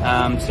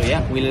 So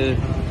yeah, we'll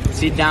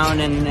sit down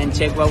and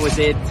check what was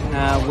it,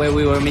 where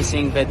we were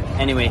missing. But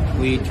anyway,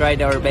 we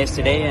tried our best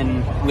today,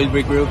 and we'll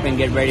regroup and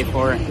get ready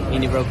for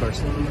Indy Pro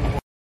Course.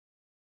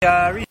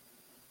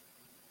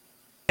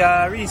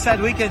 Really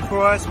sad weekend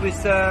for us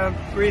with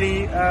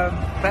really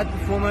bad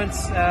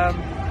performance,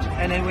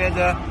 and then we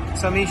had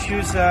some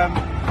issues.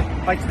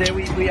 Like today,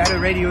 we had a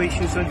radio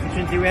issue, so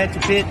unfortunately we had to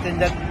pit,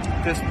 and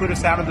that just put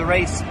us out of the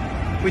race.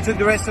 We took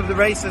the rest of the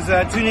race as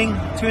tuning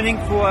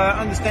for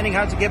understanding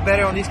how to get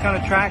better on these kind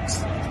of tracks.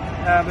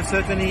 But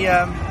certainly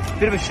a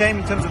bit of a shame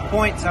in terms of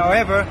points.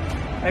 However,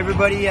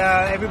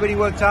 everybody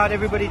worked hard.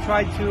 Everybody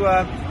tried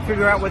to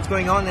figure out what's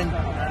going on, and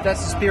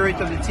that's the spirit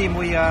of the team.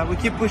 We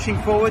keep pushing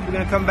forward. We're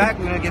going to come back.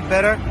 We're going to get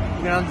better.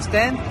 We're going to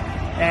understand,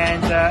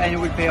 and it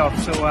will pay off.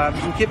 So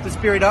we'll keep the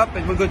spirit up,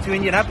 and we'll go to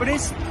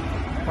Indianapolis,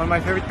 one of my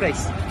favorite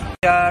places.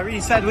 Really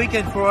sad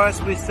weekend for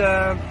us with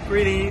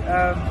really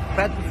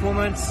bad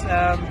performance,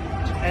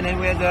 and then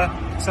we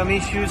had some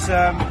issues.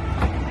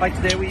 Like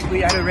today, we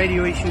had a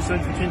radio issue, so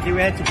unfortunately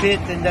we had to pit,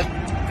 and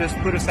that just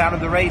put us out of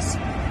the race.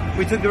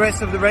 We took the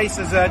rest of the race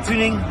as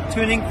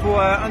tuning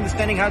for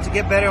understanding how to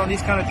get better on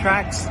these kind of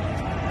tracks.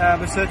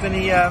 But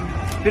certainly a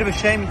bit of a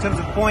shame in terms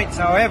of points.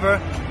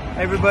 However,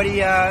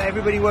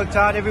 everybody worked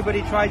hard.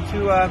 Everybody tried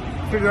to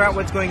figure out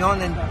what's going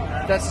on, and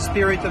that's the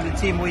spirit of the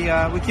team.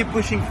 We keep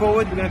pushing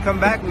forward. We're going to come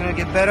back. We're going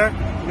to get better.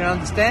 We're going to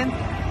understand,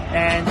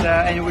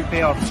 and it will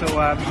pay off. So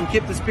we'll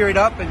keep the spirit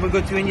up, and we'll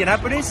go to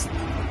Indianapolis,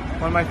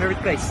 one of my favorite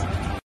places.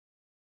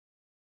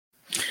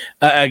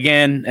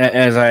 Again,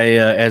 as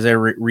I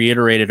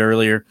reiterated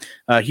earlier,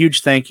 a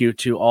huge thank you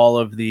to all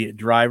of the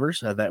drivers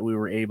that we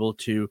were able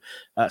to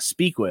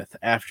speak with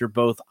after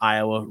both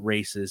Iowa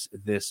races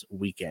this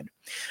weekend.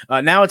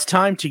 Now it's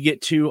time to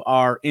get to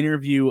our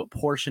interview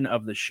portion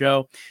of the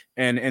show.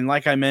 And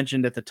like I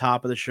mentioned at the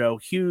top of the show,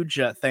 huge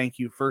thank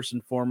you first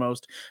and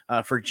foremost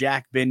for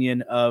Jack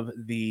Benyon of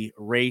the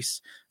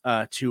race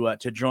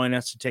to join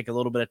us, to take a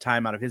little bit of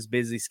time out of his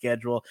busy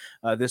schedule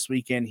this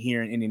weekend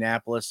here in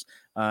Indianapolis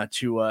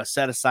to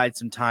set aside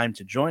some time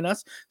to join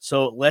us.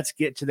 So let's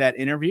get to that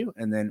interview,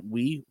 and then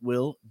we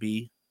will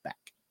be back.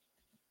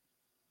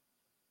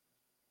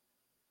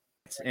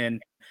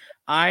 And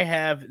I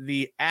have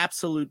the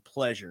absolute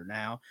pleasure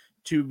now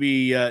to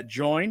be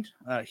joined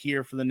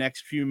here for the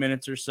next few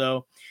minutes or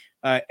so,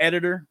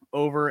 editor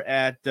over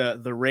at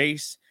The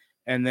Race,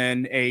 and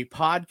then a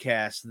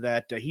podcast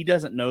that he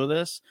doesn't know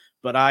this,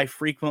 but I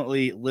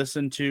frequently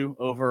listen to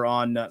over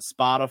on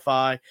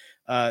Spotify,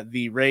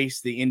 The Race,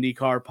 the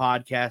IndyCar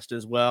podcast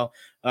as well.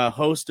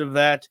 Host of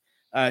that,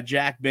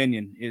 Jack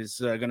Benyon, is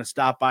going to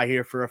stop by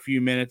here for a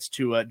few minutes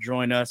to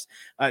join us.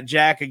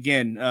 Jack,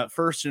 again,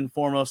 first and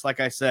foremost, like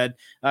I said,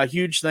 a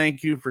huge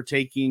thank you for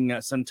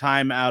taking some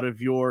time out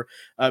of your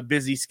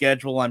busy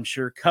schedule, I'm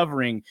sure,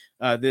 covering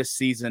this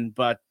season.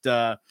 But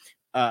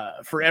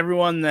for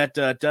everyone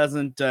that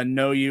doesn't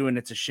know you, and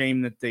it's a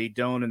shame that they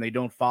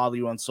don't follow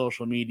you on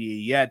social media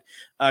yet,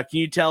 can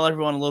you tell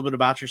everyone a little bit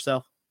about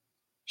yourself?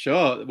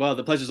 Sure. Well,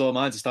 the pleasure's all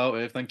mine to start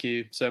with. Thank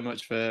you so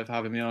much for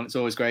having me on. It's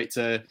always great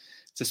to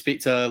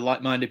speak to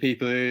like-minded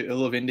people who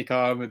love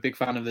IndyCar. I'm a big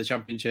fan of the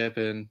championship,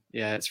 and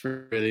yeah, it's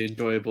really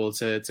enjoyable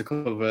to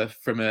cover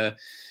from a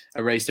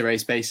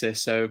race-to-race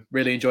basis. So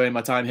really enjoying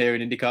my time here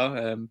in IndyCar.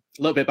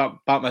 A little bit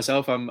about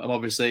myself. I'm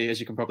obviously, as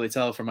you can probably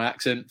tell from my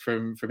accent,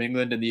 from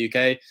England and the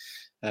UK.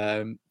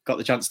 Got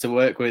the chance to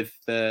work with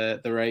the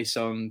race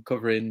on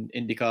covering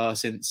IndyCar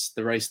since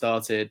the race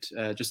started,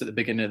 just at the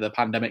beginning of the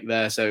pandemic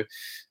there. So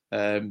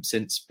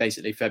since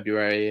basically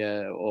February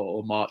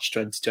or March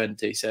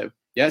 2020. So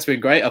yeah, it's been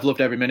great. I've loved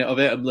every minute of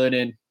it.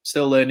 I'm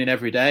still learning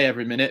every day,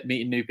 every minute,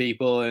 meeting new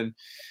people and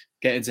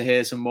getting to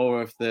hear some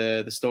more of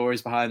the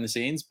stories behind the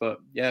scenes. But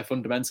yeah,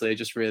 fundamentally,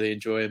 just really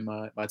enjoying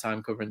my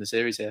time covering the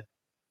series here.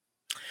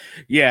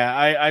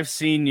 Yeah, I've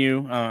seen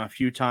you a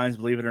few times,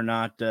 believe it or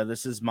not.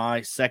 This is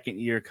my second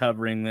year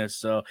covering this.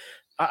 So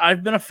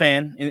I've been a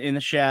fan in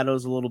the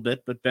shadows a little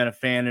bit, but been a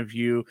fan of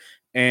you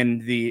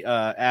and the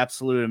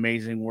absolute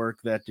amazing work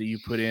that you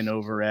put in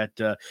over at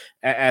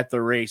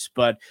the race.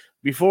 But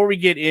before we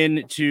get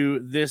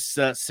into this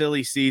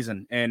silly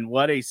season, and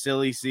what a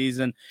silly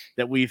season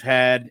that we've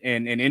had,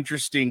 and an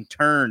interesting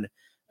turn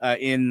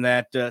in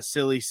that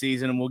silly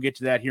season, and we'll get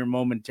to that here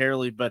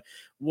momentarily. But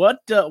what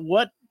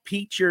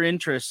piqued your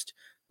interest,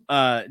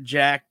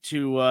 Jack,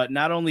 to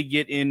not only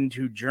get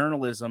into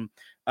journalism,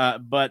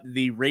 but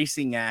the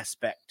racing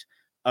aspect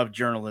of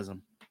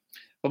journalism?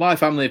 Well, my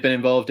family have been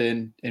involved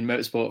in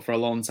motorsport for a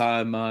long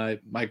time.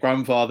 My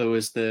grandfather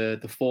was the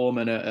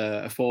foreman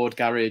at a Ford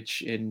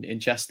garage in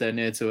Chester,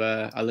 near to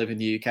where I live in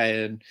the UK,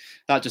 and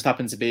that just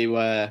happened to be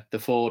where the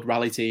Ford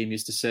rally team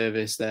used to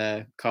service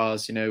their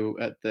cars. You know,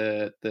 at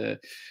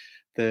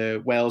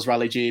the Wales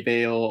Rally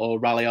GB or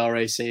Rally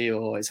RAC,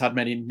 or it's had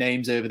many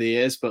names over the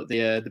years, but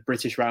the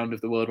British round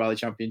of the World Rally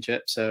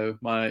Championship. So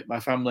my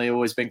family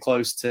always been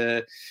close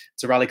to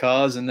rally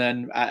cars, and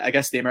then I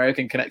guess the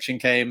American connection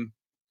came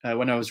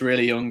when I was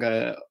really young.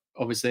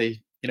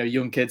 Obviously, you know,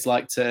 young kids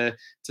like to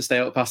stay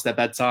up past their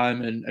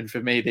bedtime, and for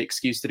me, the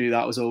excuse to do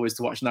that was always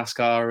to watch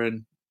NASCAR.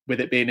 And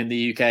with it being in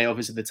the UK,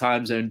 obviously the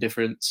time zone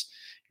difference,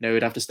 you know,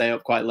 we'd have to stay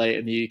up quite late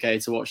in the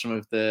UK to watch some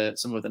of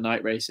the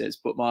night races.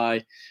 But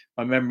my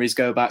memories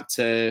go back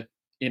to,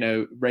 you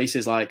know,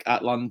 races like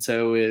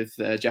Atlanta with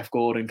Jeff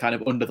Gordon kind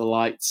of under the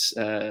lights.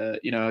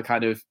 You know, I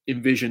kind of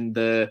envisioned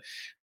the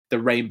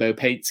rainbow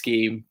paint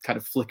scheme kind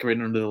of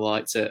flickering under the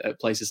lights at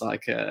places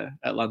like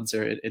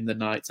Atlanta in the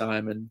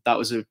nighttime. And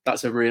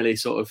that's a really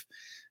sort of,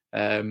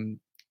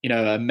 you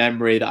know, a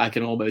memory that I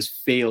can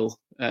almost feel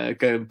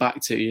going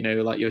back to, you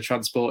know, like you're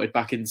transported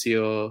back into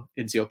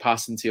your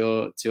past,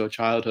 into your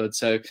childhood.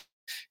 So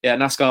yeah,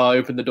 NASCAR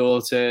opened the door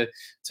to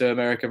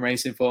American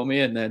racing for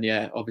me. And then,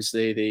 yeah,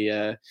 obviously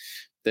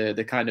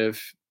the kind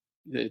of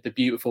the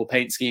beautiful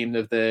paint scheme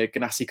of the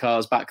Ganassi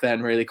cars back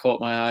then really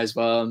caught my eye as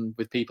well. And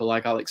with people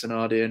like Alex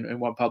Zanardi and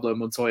Juan Pablo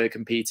Montoya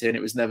competing,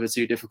 it was never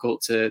too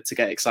difficult to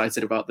get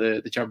excited about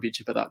the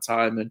championship at that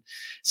time. And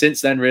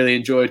since then, really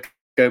enjoyed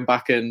going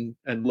back and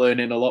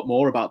learning a lot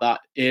more about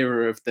that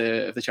era of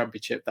the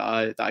championship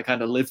that I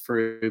kind of lived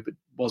through, but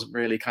wasn't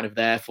really kind of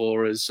there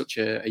for as such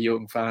a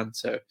young fan.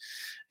 So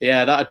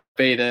yeah, that'd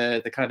be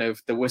the kind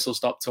of the whistle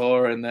stop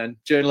tour. And then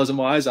journalism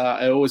wise,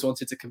 I always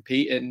wanted to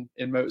compete in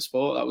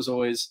motorsport. That was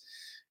always,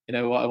 you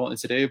know, what I wanted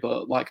to do.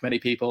 But like many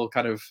people,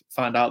 kind of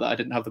found out that I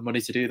didn't have the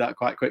money to do that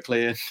quite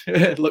quickly,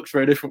 and looked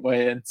for a different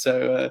way. And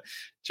so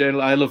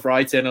I love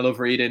writing, I love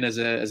reading as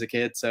a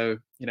kid. So,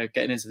 you know,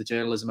 getting into the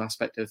journalism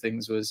aspect of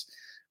things was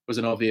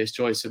an obvious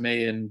choice for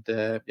me. And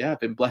yeah,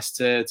 I've been blessed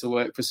to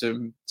work for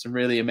some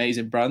really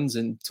amazing brands,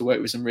 and to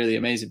work with some really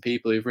amazing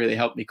people who've really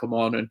helped me come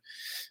on and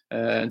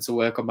to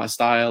work on my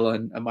style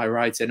and my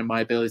writing and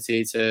my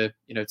ability to,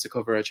 you know, to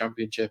cover a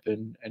championship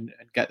and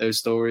get those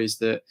stories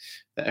that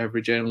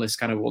every journalist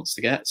kind of wants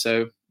to get.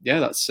 So yeah,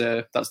 that's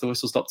the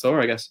whistle stop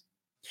tour, I guess.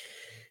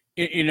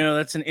 You know,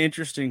 that's an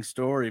interesting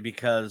story,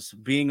 because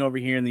being over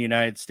here in the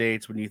United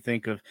States, when you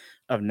think of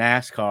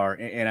NASCAR,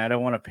 and I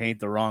don't want to paint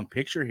the wrong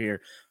picture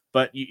here,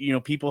 but you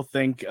know, people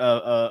think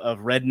of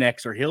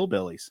rednecks or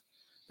hillbillies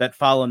that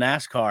follow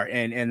NASCAR,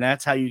 and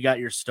that's how you got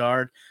your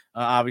start.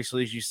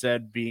 Obviously, as you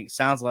said,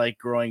 sounds like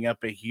growing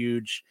up a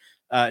huge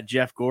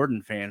Jeff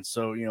Gordon fan.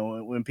 So, you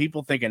know, when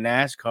people think of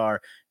NASCAR,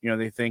 you know,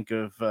 they think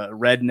of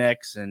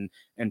rednecks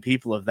and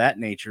people of that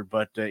nature.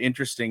 But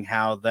interesting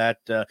how that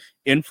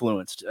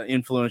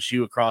influenced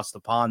you across the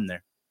pond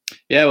there.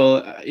 Yeah,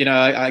 well, you know,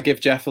 I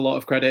give Jeff a lot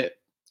of credit,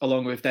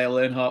 along with Dale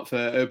Earnhardt, for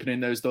opening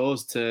those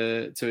doors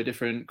to a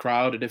different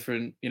crowd, a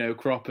different, you know,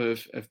 crop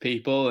of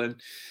people. And,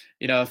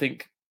 you know, I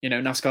think, you know,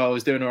 NASCAR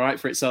was doing all right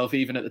for itself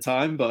even at the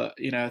time, but,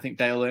 you know, I think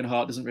Dale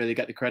Earnhardt doesn't really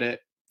get the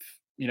credit,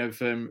 you know,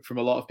 from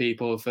a lot of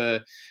people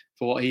for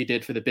what he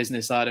did for the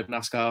business side of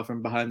NASCAR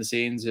from behind the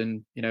scenes.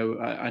 And, you know,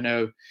 I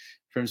know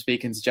from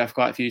speaking to Jeff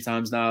quite a few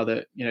times now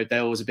that, you know,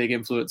 Dale was a big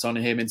influence on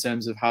him in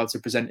terms of how to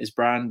present his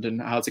brand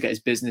and how to get his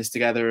business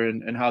together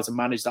and how to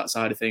manage that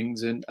side of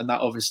things. And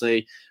that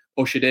obviously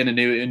ushered in a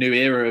new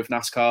era of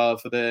NASCAR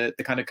for the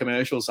kind of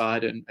commercial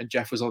side. And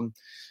Jeff was on,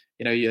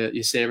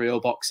 your cereal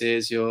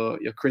boxes, your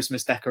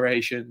Christmas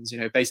decorations,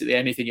 basically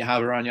anything you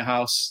have around your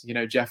house,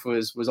 Jeff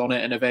was on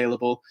it and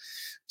available.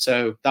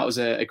 So that was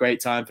a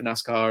great time for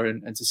NASCAR,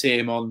 and to see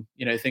him on,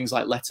 things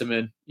like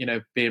Letterman,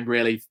 being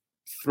really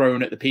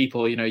thrown at the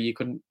people. You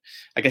couldn't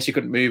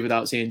move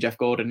without seeing Jeff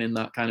Gordon in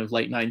that kind of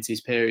late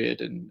 90s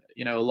period. And,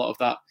 a lot of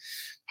that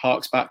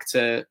harks back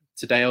to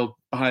Dale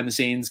behind the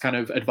scenes kind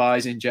of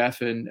advising Jeff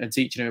and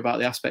teaching him about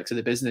the aspects of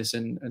the business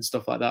and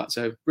stuff like that.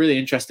 So really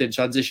interesting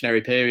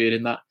transitionary period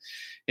in that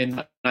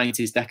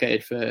 90s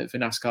decade for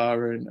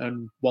NASCAR,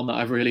 and one that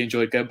I've really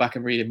enjoyed going back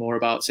and reading more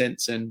about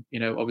since. And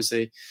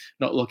obviously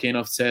not lucky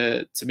enough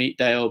to meet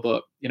Dale,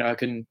 but I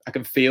can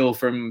feel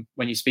from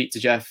when you speak to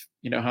Jeff,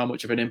 how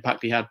much of an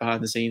impact he had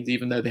behind the scenes,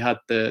 even though they had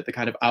the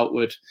kind of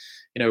outward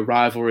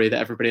rivalry that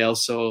everybody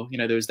else saw.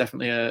 There was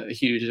definitely a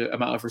huge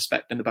amount of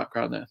respect in the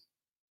background there.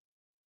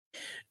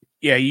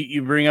 Yeah,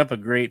 you bring up a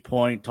great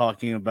point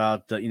talking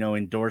about,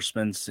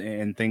 endorsements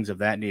and things of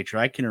that nature.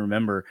 I can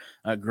remember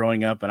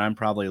growing up, and I'm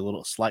probably a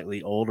little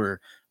slightly older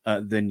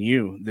than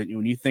you, that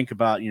when you think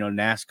about,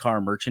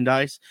 NASCAR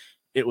merchandise,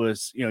 it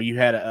was, you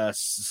had a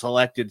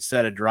selected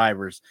set of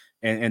drivers,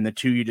 and the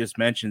two you just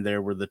mentioned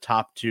there were the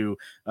top two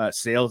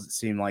sales, it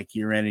seemed like,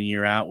 year in and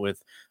year out,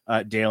 with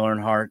Dale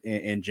Earnhardt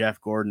and Jeff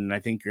Gordon. And I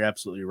think you're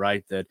absolutely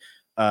right that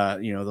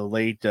the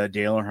late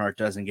Dale Earnhardt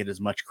doesn't get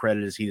as much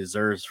credit as he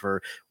deserves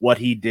for what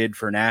he did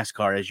for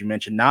NASCAR, as you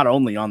mentioned, not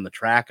only on the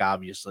track,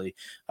 obviously,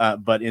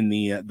 but in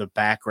the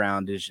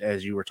background,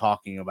 as you were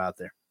talking about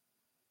there.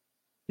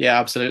 Yeah,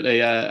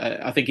 absolutely.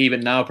 I think even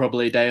now,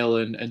 probably Dale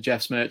and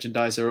Jeff's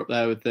merchandise are up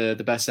there with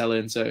the best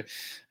selling. So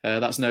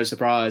that's no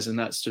surprise. And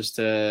that's just,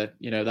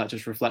 that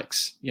just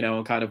reflects,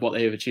 on kind of what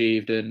they've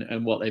achieved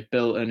and what they've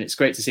built. And it's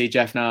great to see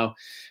Jeff now,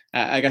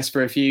 I guess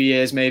for a few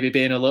years, maybe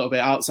being a little bit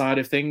outside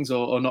of things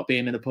or not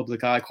being in the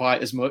public eye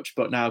quite as much,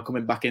 but now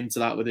coming back into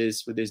that with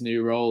his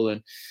new role.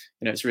 And,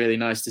 it's really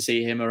nice to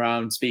see him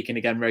around, speaking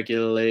again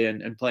regularly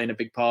and playing a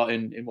big part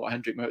in what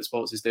Hendrick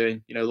Motorsports is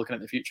doing, looking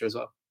at the future as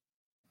well.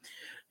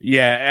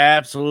 Yeah,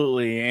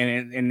 absolutely.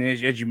 And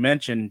as you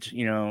mentioned,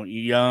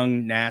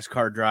 young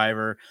NASCAR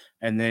driver,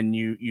 and then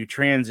you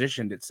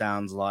transitioned, it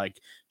sounds like,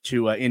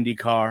 to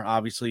IndyCar,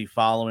 obviously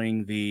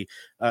following the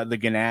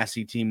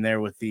Ganassi team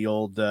there with the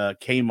old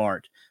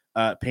Kmart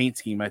paint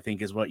scheme, I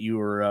think is what you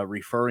were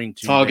referring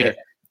to. Target, there.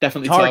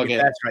 Definitely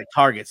Target. That's right,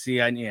 Target. See,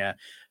 yeah.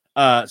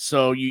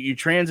 So you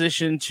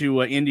transitioned to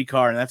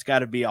IndyCar, and that's got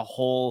to be a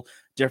whole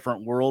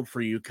different world for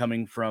you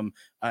coming from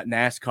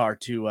NASCAR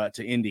to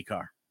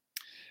IndyCar.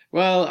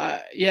 Well,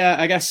 yeah,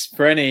 I guess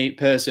for any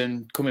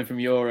person coming from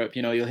Europe,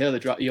 you'll hear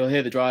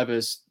the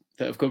drivers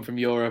that have come from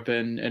Europe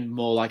and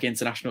more like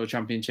international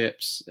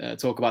championships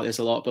talk about this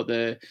a lot. But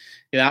the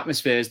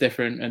atmosphere is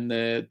different, and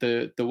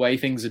the way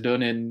things are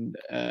done in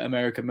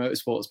American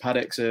motorsports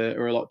paddocks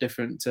are a lot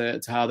different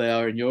to how they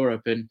are in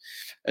Europe. And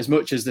as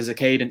much as there's a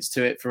cadence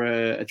to it for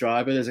a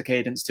driver, there's a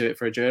cadence to it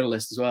for a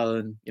journalist as well.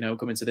 And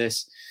coming to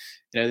this,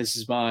 this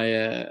is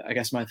my I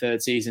guess my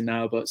third season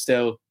now, but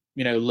still,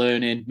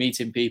 learning,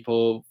 meeting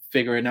people,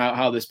 figuring out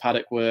how this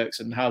paddock works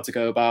and how to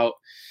go about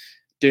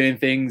doing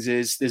things.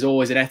 There's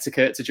always an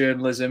etiquette to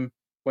journalism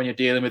when you're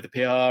dealing with the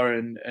PR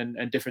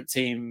and different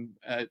team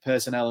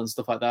personnel and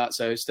stuff like that.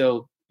 So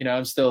still,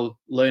 I'm still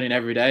learning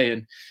every day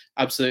and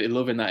absolutely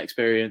loving that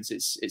experience.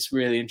 It's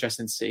really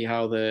interesting to see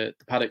how the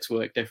paddocks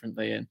work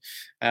differently. And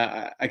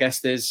I guess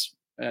there's,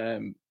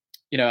 I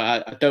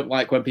don't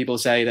like when people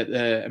say that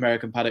the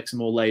American paddocks are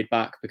more laid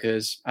back,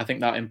 because I think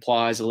that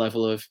implies a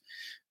level of,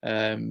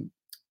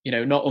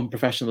 not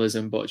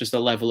unprofessionalism, but just a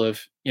level of,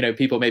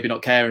 people maybe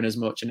not caring as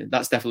much. And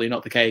that's definitely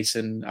not the case.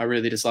 And I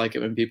really dislike it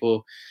when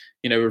people,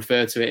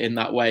 refer to it in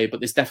that way. But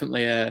there's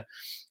definitely a,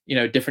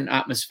 different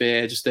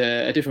atmosphere, just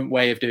a different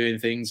way of doing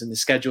things. And the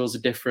schedules are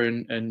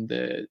different. And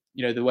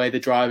the way the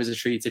drivers are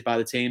treated by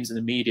the teams and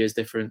the media is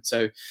different.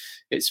 So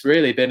it's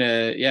really been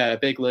a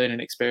big learning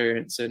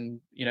experience,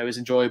 and, it's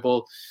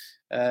enjoyable.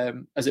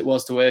 As it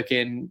was to work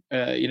in,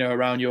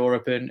 around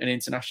Europe and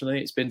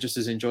internationally. It's been just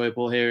as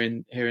enjoyable here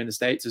in the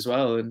States as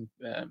well. And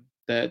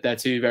they're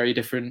two very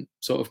different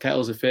sort of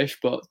kettles of fish,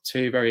 but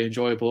two very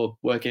enjoyable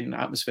working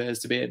atmospheres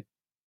to be in.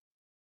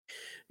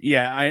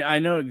 Yeah, I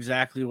know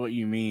exactly what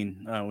you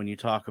mean when you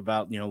talk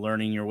about,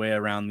 learning your way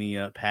around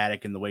the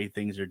paddock and the way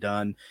things are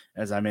done.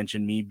 As I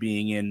mentioned, me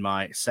being in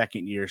my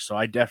second year, so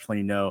I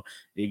definitely know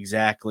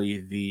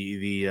exactly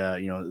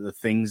the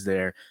things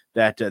there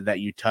that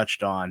you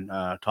touched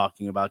on,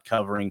 talking about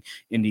covering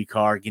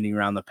IndyCar, getting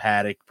around the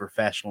paddock,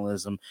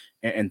 professionalism,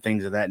 and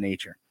things of that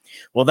nature.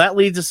 Well, that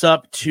leads us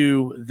up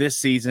to this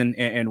season,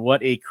 and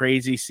what a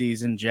crazy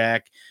season,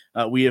 Jack,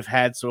 we have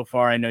had so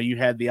far. I know you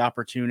had the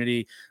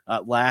opportunity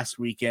last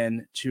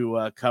weekend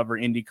to cover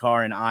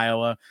IndyCar in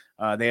Iowa.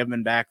 They have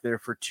been back there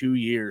for 2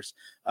 years.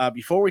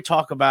 Before we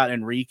talk about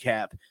and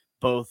recap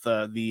both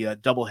the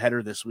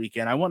doubleheader this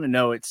weekend, I want to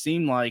know, it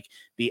seemed like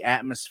the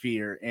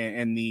atmosphere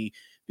and the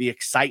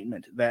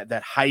excitement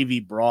that Hy-Vee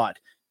brought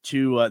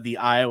to the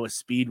Iowa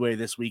Speedway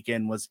this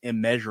weekend was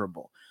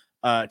immeasurable.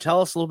 Tell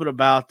us a little bit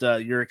about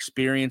your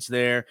experience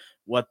there,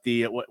 what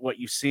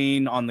you've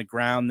seen on the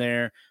ground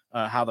there,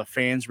 how the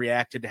fans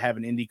reacted to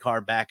having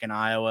IndyCar back in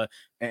Iowa,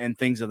 and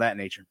things of that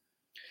nature.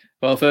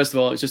 Well, first of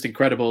all, it's just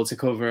incredible to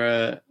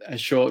cover a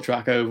short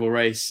track oval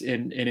race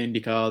in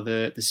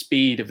IndyCar. The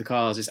speed of the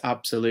cars is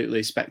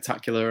absolutely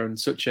spectacular, and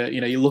such a,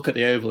 you look at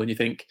the oval and you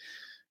think,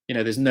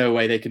 there's no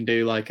way they can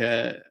do like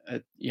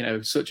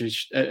such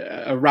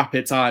a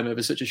rapid time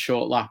over such a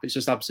short lap. It's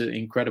just absolutely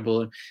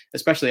incredible, and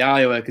especially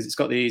Iowa, because it's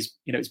got these,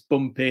 it's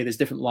bumpy. There's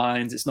different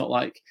lines. It's not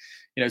like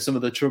some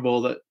of the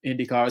trouble that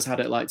IndyCar has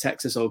had at like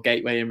Texas or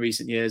Gateway in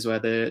recent years, where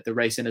the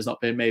racing has not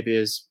been maybe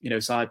as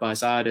side by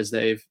side as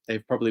they've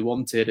probably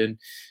wanted. And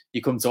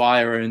you come to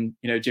Iowa, and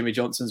Jimmy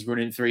Johnson's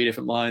running 3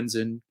 different lines,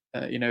 and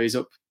he's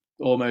up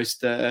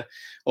almost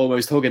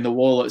hugging the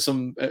wall at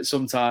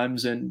some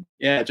times. And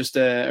yeah, just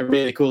a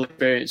really cool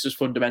experience, just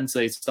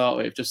fundamentally to start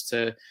with, just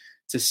to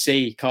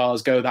see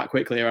cars go that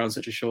quickly around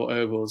such a short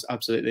oval is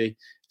absolutely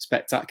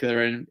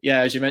spectacular. And yeah,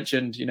 as you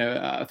mentioned,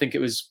 I think it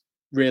was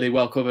really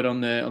well covered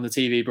on the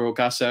TV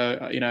broadcast, so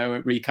I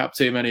won't recap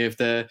too many of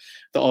the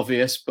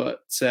obvious, but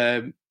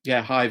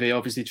yeah, Hy-Vee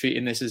obviously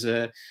treating this as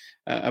a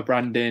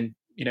branding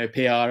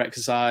PR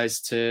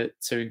exercise to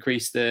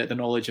increase the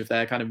knowledge of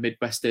their kind of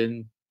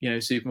Midwestern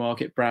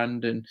supermarket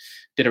brand, and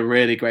did a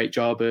really great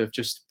job of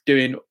just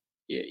doing,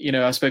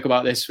 I spoke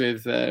about this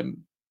with on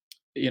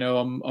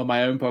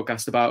my own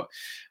podcast about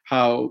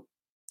how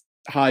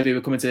Hy-Vee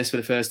were coming to this for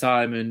the first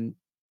time, and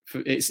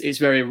it's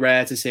very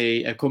rare to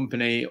see a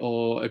company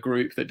or a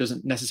group that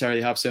doesn't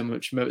necessarily have so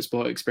much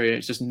motorsport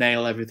experience just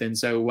nail everything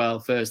so well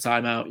first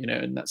time out,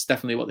 and that's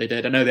definitely what they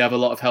did. I know they have a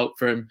lot of help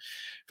from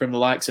the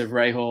likes of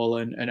Ray Hall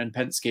and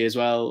Penske as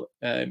well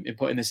in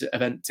putting this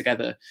event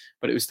together,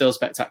 but it was still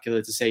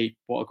spectacular to see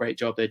what a great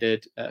job they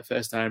did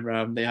first time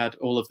around. They had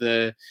all of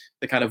the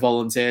kind of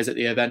volunteers at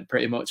the event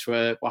pretty much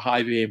were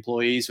Hy-Vee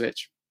employees,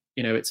 which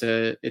it's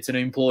an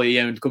employee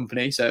owned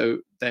company, so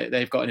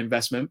they've got an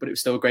investment, but it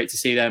was still great to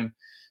see them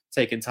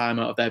taking time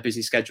out of their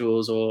busy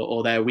schedules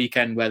or their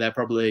weekend where they're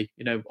probably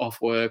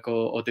off work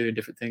or doing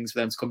different things for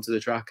them to come to the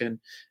track and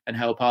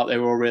help out. They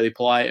were all really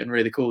polite and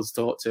really cool to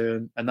talk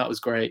to, and that was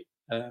great.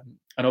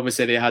 And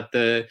obviously they had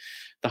the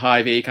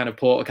Hy-Vee kind of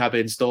porta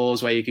cabin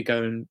stores where you could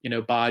go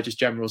and buy just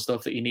general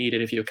stuff that you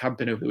needed if you were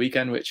camping over the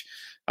weekend, which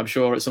I'm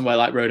sure at somewhere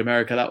like Road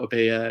America that would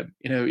be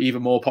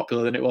even more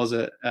popular than it was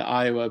at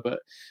Iowa. But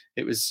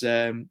it was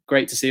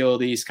great to see all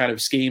these kind of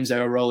schemes they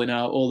were rolling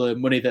out, all the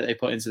money that they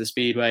put into the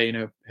speedway.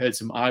 Heard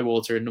some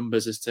eye-watering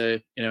numbers as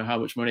to how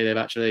much money they've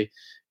actually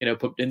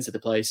pumped into the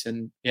place.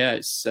 And yeah,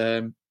 it's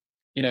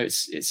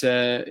it's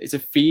a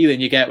feeling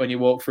you get when you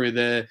walk through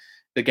the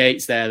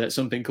gates there that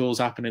something cool's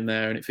happening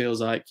there, and it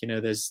feels like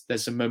there's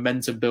some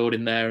momentum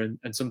building there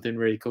and something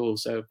really cool.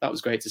 So that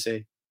was great to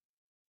see.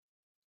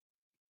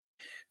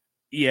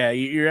 Yeah,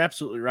 you're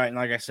absolutely right. And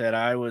like I said,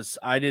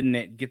 I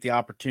didn't get the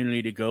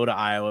opportunity to go to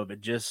Iowa, but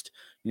just,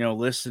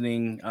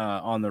 listening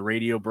on the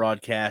radio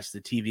broadcast,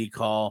 the TV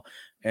call,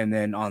 and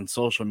then on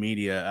social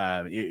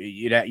media,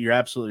 you're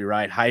absolutely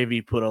right.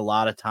 Hy-Vee put a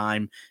lot of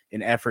time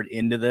and effort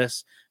into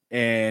this.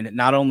 And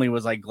not only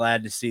was I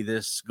glad to see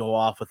this go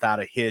off without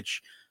a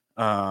hitch,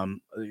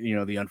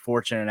 the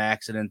unfortunate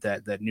accident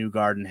that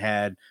Newgarden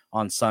had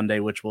on Sunday,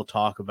 which we'll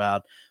talk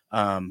about.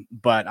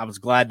 But I was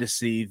glad to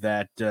see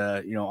that,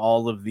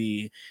 all of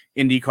the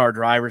IndyCar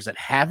drivers that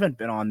haven't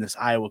been on this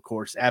Iowa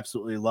course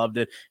absolutely loved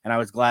it. And I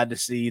was glad to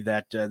see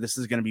that this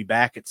is going to be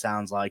back, it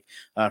sounds like,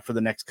 for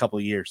the next couple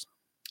of years.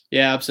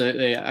 Yeah,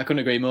 absolutely. I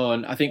couldn't agree more.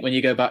 And I think when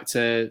you go back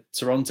to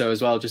Toronto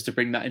as well, just to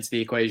bring that into the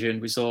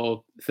equation, we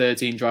saw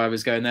 13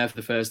 drivers going there for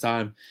the first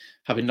time,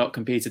 having not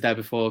competed there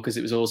before, because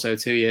it was also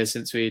 2 years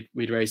since we'd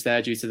raced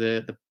there due to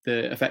the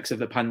effects of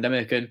the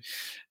pandemic. And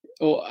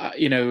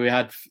we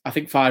had, I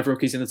think, 5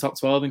 rookies in the top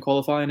 12 in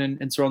qualifying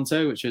in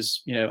Toronto, which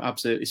is,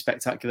 absolutely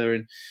spectacular.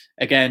 And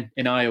again,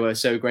 in Iowa,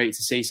 so great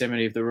to see so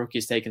many of the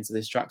rookies taken to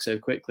this track so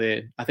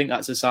quickly. I think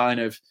that's a sign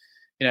of,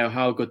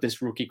 how good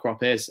this rookie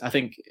crop is. I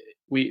think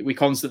we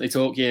constantly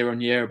talk year on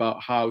year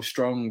about how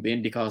strong the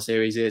IndyCar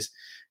series is,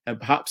 and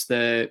perhaps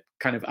the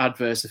kind of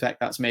adverse effect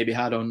that's maybe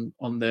had on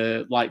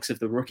the likes of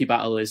the rookie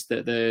battle is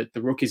that the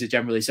rookies are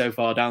generally so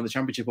far down the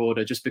championship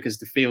order just because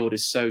the field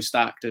is so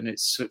stacked and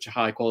it's such a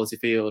high quality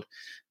field.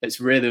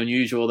 It's really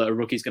unusual that a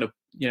rookie's going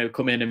to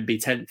come in and be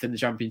 10th in the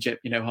championship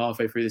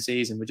halfway through the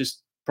season. We're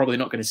just probably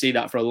not going to see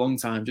that for a long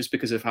time, just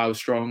because of how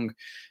strong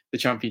the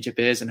championship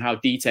is and how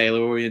detail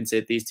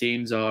oriented these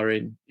teams are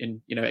in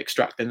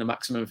extracting the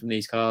maximum from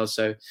these cars.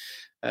 So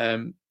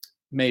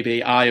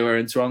maybe Iowa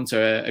and Toronto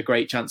are a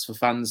great chance for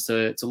fans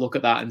to look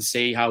at that and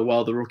see how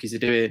well the rookies are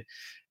doing.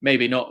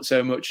 Maybe not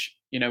so much,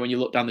 when you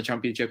look down the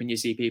championship and you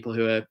see people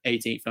who are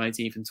 18th,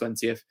 19th and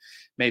 20th,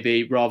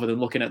 maybe rather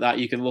than looking at that,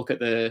 you can look at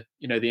the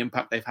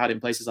impact they've had in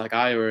places like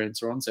Iowa and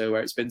Toronto,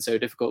 where it's been so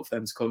difficult for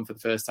them to come for the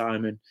first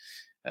time. And,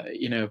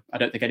 I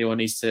don't think anyone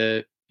needs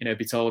to,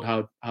 be told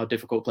how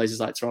difficult places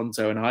like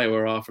Toronto and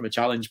Iowa are from a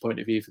challenge point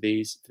of view for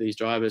these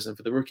drivers, and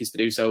for the rookies to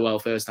do so well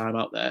first time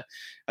out there.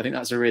 I think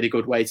that's a really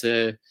good way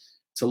to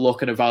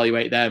look and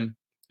evaluate them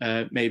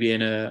maybe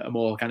in a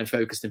more kind of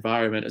focused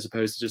environment as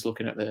opposed to just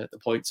looking at the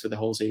points for the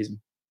whole season.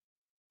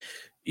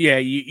 Yeah,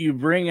 you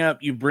bring up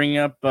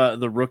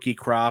the rookie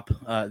crop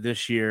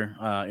this year,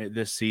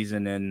 this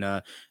season,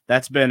 and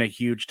that's been a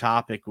huge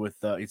topic with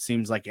it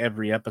seems like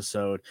every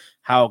episode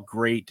how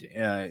great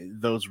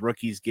those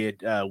rookies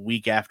get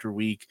week after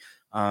week.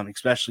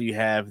 Especially you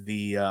have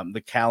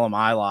the Callum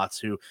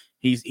Ilots, who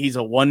he's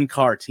a one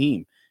car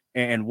team,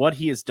 and what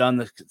he has done,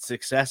 the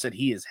success that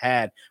he has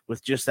had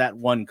with just that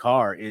one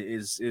car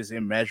is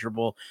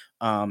immeasurable.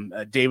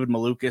 David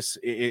Malukas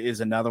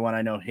is another one.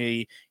 I know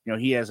he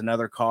has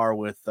another car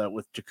with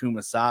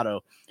Takuma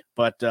Sato,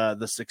 but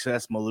the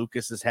success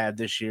Malukas has had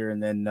this year,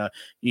 and then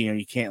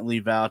you can't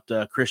leave out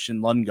Christian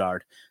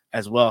Lundgaard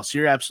as well. So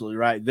you're absolutely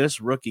right. This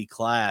rookie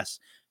class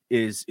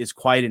is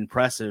quite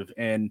impressive,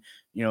 and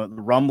the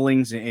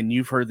rumblings, and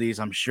you've heard these,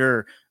 I'm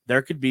sure.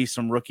 There could be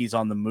some rookies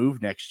on the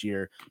move next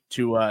year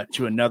to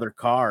another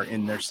car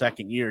in their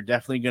second year.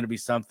 Definitely going to be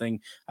something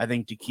I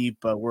think to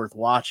keep worth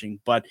watching.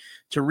 But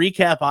to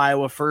recap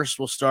Iowa, first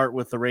we'll start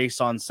with the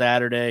race on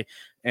Saturday,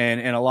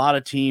 and a lot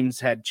of teams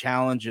had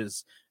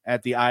challenges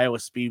at the Iowa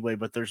Speedway,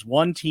 but there's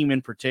one team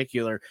in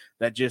particular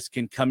that just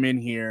can come in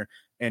here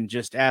and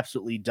just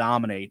absolutely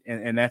dominate,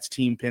 and that's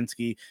Team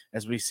Penske,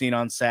 as we've seen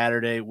on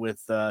Saturday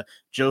with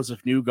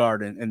Joseph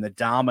Newgarden and the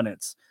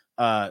dominance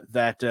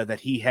that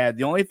he had.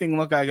 The only thing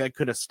looked like I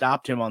could have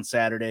stopped him on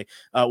Saturday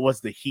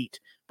was the heat.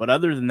 But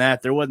other than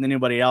that, there wasn't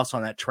anybody else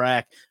on that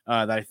track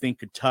that I think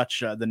could touch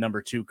the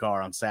number 2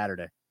 car on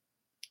Saturday.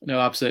 No,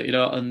 absolutely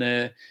not.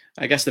 And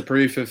I guess the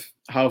proof of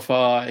how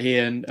far he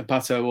and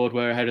Pato O'Ward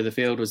were ahead of the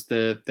field was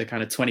the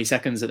kind of 20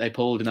 seconds that they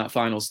pulled in that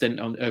final stint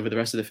over the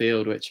rest of the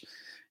field, which,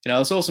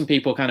 I saw some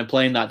people kind of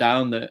playing that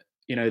down, that,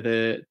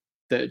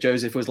 that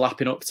Joseph was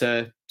lapping up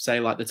to, say,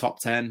 like the top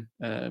 10.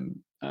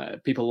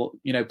 People,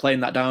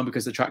 playing that down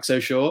because the track's so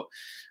short.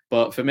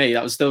 But for me,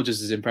 that was still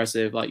just as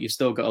impressive. Like, you've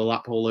still got to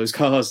lap all those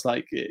cars.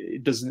 Like,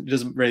 it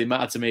doesn't really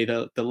matter to me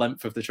the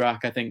length of the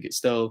track. I think it's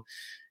still,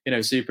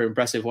 super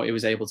impressive what he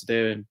was able to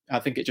do. And I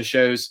think it just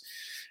shows,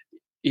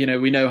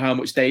 we know how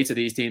much data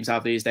these teams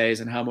have these days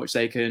and how much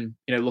they can,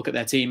 look at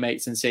their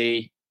teammates and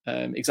see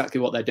exactly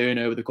what they're doing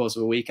over the course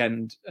of a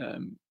weekend,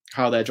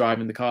 how they're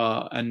driving the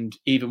car. And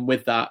even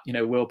with that,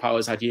 Will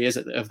Power's had years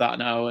of that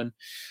now. And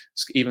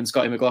even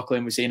Scotty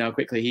McLaughlin, we've seen how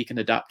quickly he can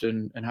adapt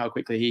and how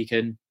quickly he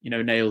can,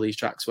 nail these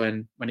tracks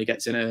when he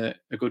gets in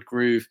a good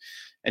groove.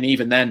 And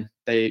even then,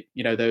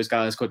 those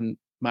guys couldn't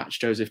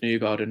match Joseph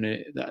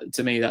Newgarden. And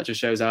to me, that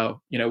just shows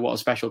how, what a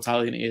special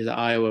talent he is at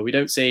Iowa. We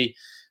don't see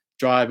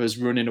drivers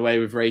running away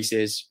with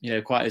races,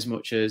 quite as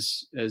much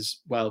as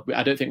well.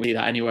 I don't think we see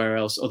that anywhere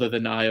else other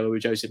than Iowa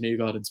with Joseph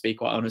Newgarden, to be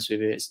quite honest with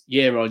you. It's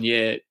year on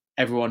year,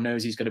 everyone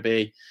knows he's going to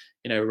be,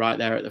 right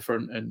there at the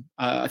front. And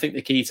I think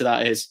the key to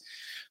that is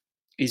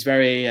he's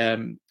very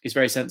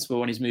sensible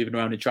when he's moving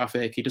around in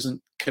traffic. He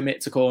doesn't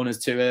commit to corners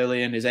too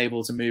early and is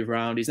able to move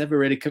around. He's never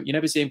really, you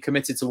never see him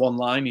committed to one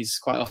line. He's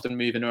quite often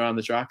moving around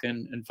the track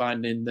and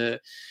finding the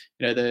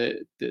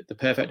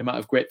perfect amount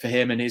of grip for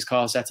him and his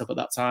car setup at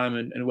that time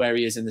and where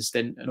he is in the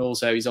stint. And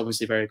also, he's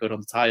obviously very good on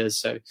the tyres.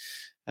 So,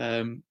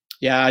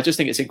 I just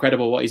think it's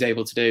incredible what he's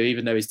able to do,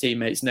 even though his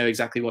teammates know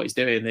exactly what he's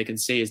doing. They can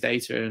see his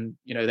data, and,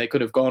 they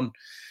could have gone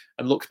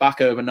and looked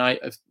back overnight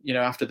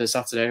after the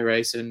Saturday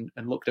race and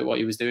looked at what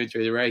he was doing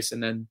through the race.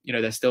 And then,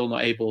 they're still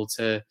not able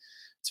to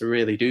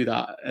really do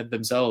that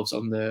themselves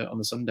on the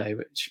Sunday,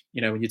 which,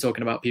 when you're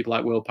talking about people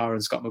like Will Power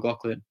and Scott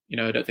McLaughlin,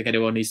 I don't think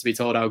anyone needs to be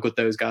told how good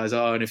those guys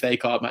are. And if they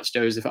can't match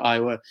Joseph at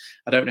Iowa,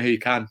 I don't know who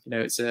can.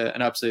 It's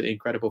an absolutely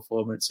incredible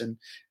performance, and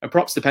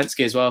props to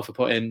Penske as well for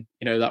putting,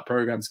 that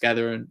program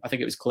together. And I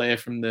think it was clear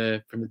from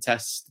the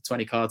test, the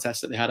 20 car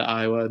test that they had at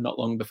Iowa not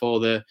long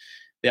before the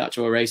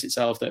actual race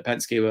itself, that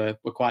Penske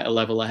were quite a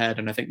level ahead.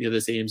 And I think the other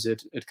teams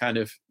had kind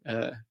of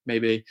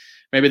maybe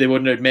they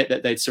wouldn't admit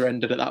that they'd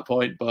surrendered at that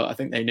point, but I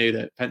think they knew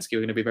that Penske were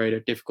going to be very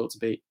difficult to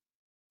beat.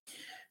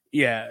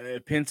 Yeah,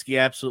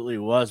 Penske absolutely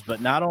was. But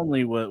not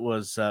only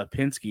was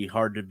Penske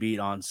hard to beat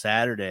on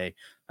Saturday,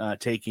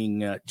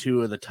 taking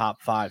 2 of the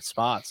top 5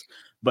 spots,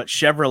 but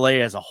Chevrolet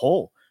as a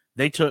whole.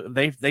 They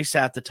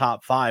sat the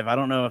top 5. I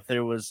don't know if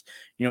there was,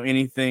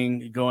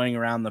 anything going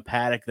around the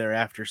paddock there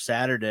after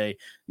Saturday.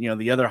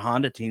 The other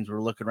Honda teams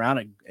were looking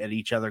around at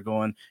each other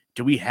going,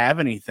 do we have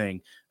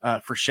anything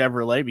for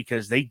Chevrolet?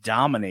 Because they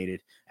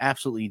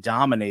absolutely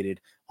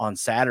dominated on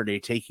Saturday,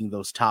 taking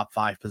those top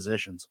 5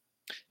 positions.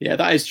 Yeah,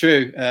 that is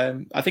true.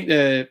 I think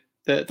the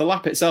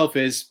lap itself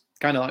is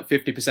kind of like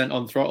 50%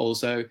 on throttle.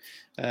 So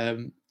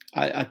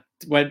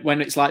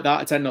when it's like that,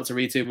 I tend not to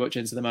read too much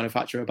into the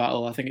manufacturer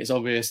battle. I think it's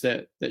obvious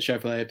that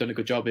Chevrolet have done a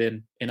good job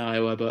in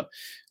Iowa, but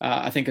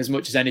I think as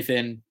much as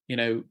anything,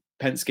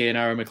 Penske and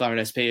Arrow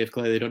McLaren SP have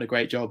clearly done a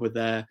great job with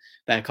their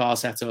car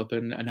setup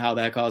and how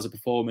their cars are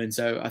performing.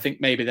 So I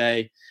think maybe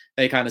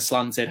they kind of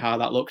slanted how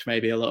that looked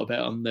maybe a little bit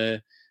on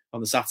the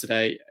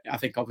Saturday. I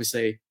think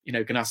obviously,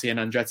 Ganassi and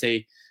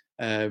Andretti,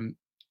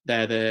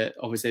 they're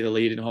obviously the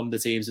leading Honda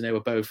teams, and they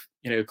were both,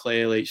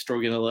 clearly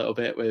struggling a little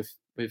bit with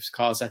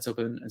car setup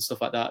and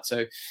stuff like that.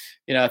 So,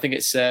 I think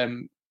it's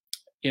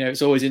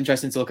it's always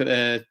interesting to look at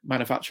the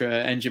manufacturer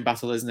engine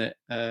battle, isn't it?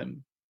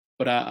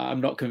 But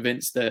I'm not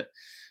convinced that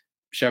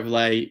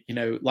Chevrolet,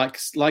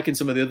 like in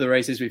some of the other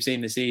races we've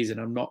seen this season,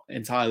 I'm not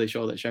entirely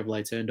sure that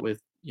Chevrolet turned up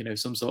with,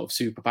 some sort of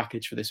super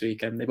package for this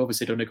weekend. They've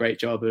obviously done a great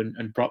job,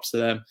 and props to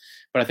them.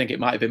 But I think it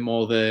might have been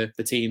more the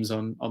teams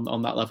on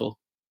that level.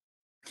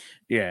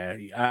 Yeah,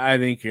 I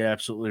think you're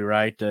absolutely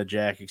right,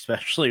 Jack,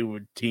 especially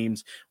with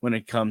teams when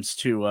it comes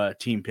to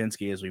Team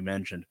Penske, as we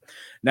mentioned.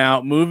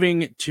 Now,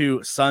 moving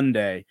to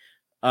Sunday,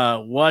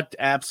 what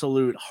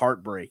absolute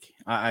heartbreak,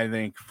 I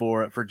think,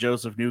 for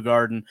Joseph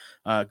Newgarden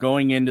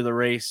going into the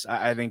race.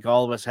 I think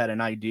all of us had an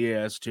idea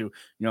as to,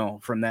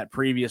 from that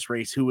previous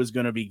race, who was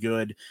going to be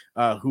good,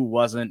 who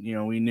wasn't.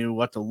 We knew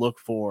what to look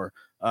for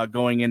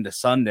going into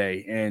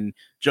Sunday. And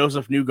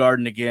Joseph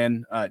Newgarden,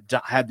 again,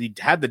 had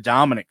the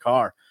dominant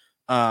car.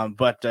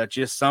 But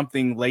just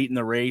something late in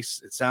the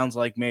race, it sounds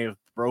like may have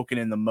broken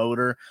in the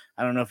motor.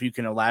 I don't know if you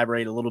can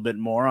elaborate a little bit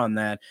more on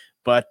that,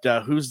 but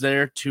who's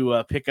there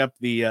to pick up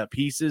the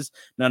pieces?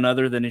 None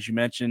other than, as you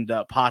mentioned,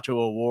 Pato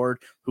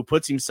O'Ward, who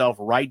puts himself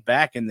right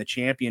back in the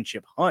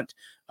championship hunt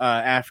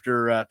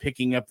after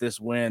picking up this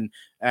win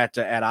at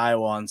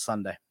Iowa on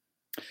Sunday.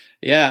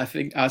 Yeah, I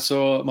think I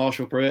saw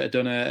Marshall Pruitt had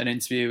done an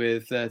interview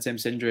with Tim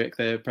Cindric,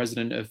 the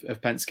president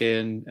of Penske,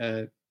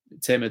 and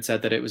Tim had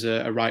said that it was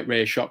a right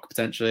rear shock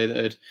potentially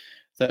that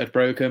had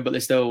broken, but they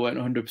still weren't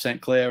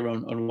 100% clear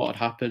on what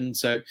had happened.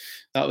 So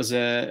that was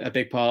a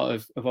big part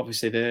of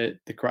obviously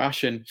the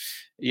crash. And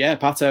yeah,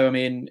 Pato, I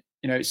mean,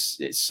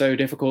 it's so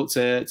difficult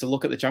to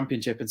look at the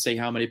championship and see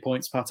how many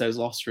points Pato's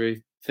lost through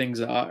things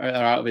that are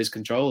out of his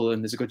control.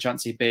 And there's a good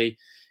chance he'd be,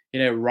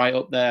 right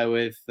up there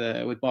with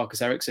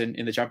Marcus Ericsson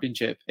in the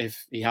championship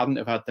if he hadn't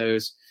have had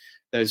those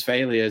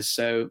failures.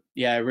 So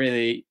yeah,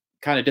 really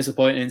kind of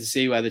disappointing to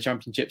see where the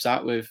championship's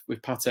at with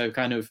Pato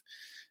kind of,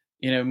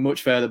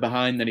 much further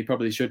behind than he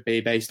probably should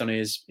be based on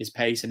his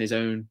pace and his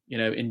own,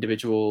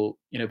 individual,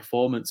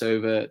 performance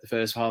over the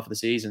first half of the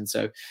season.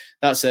 So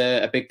that's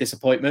a big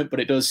disappointment,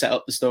 but it does set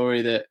up the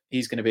story that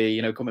he's going to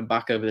be, coming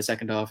back over the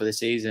second half of the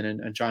season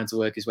and trying to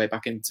work his way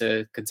back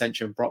into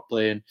contention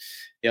properly. And,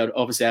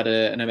 obviously had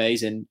an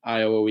amazing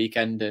Iowa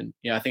weekend. And,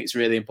 I think it's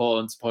really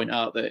important to point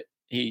out that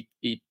he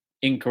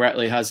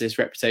incorrectly has this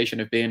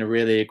reputation of being a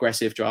really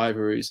aggressive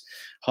driver who's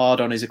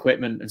hard on his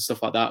equipment and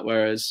stuff like that.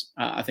 Whereas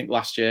I think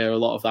last year, a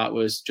lot of that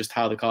was just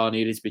how the car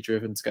needed to be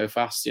driven to go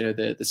fast.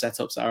 The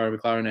setups that our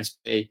McLaren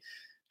SP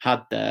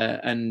had there.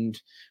 And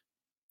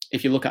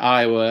if you look at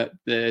Iowa,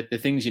 the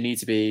things you need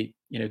to be,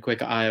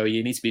 quick at Iowa,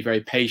 you need to be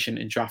very patient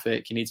in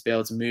traffic. You need to be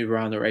able to move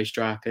around the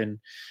racetrack and,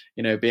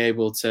 be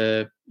able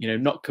to,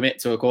 not commit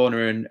to a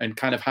corner and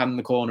kind of hand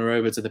the corner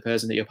over to the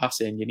person that you're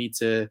passing. You need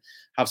to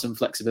have some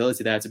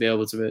flexibility there to be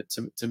able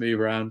to move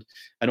around.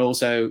 And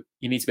also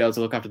you need to be able to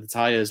look after the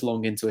tyres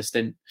long into a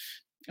stint.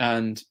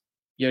 And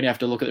you only have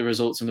to look at the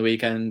results from the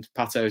weekend.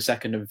 Pato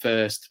second and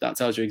first. That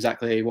tells you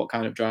exactly what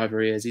kind of driver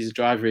he is. He's a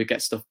driver who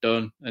gets stuff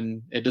done,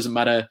 and it doesn't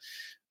matter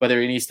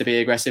whether he needs to be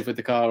aggressive with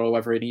the car or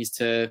whether he needs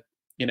to,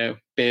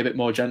 be a bit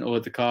more gentle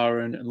with the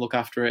car and look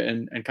after it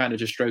and kind of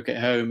just stroke it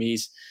home.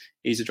 He's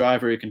a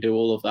driver who can do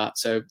all of that.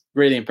 So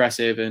really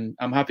impressive. And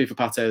I'm happy for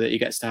Pato that he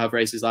gets to have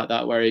races like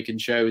that where he can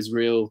show his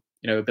real,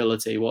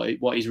 ability,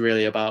 what he's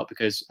really about,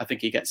 because I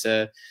think he gets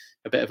a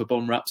bit of a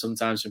bum rap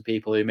sometimes from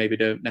people who maybe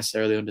don't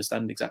necessarily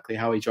understand exactly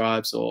how he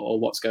drives or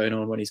what's going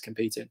on when he's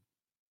competing.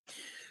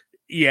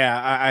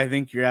 Yeah, I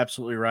think you're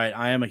absolutely right.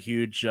 I am a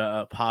huge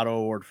Pato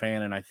O'Ward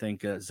fan, and I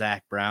think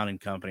Zach Brown and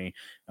company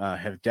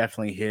have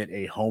definitely hit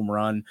a home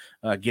run,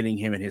 getting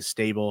him in his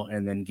stable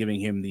and then giving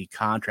him the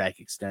contract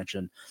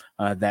extension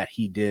that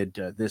he did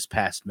this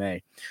past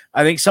May.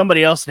 I think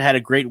somebody else that had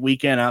a great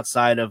weekend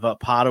outside of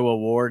Pato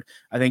O'Ward,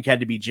 I think, had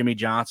to be Jimmy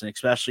Johnson,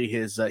 especially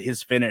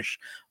his finish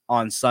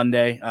on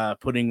Sunday,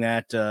 putting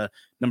that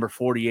number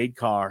 48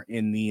 car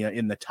in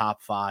the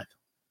top 5.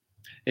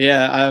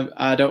 Yeah,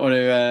 I don't want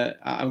to.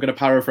 I'm going to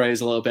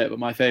paraphrase a little bit, but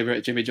my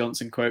favorite Jimmy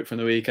Johnson quote from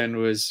the weekend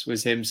was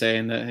him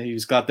saying that he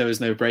was glad there was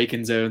no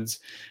braking zones,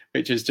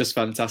 which is just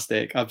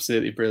fantastic,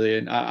 absolutely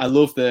brilliant. I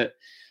love that.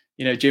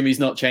 Jimmy's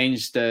not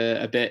changed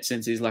a bit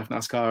since he's left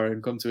NASCAR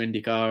and come to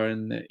IndyCar,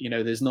 and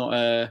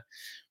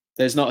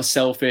there's not a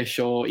selfish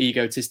or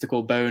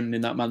egotistical bone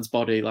in that man's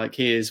body. Like,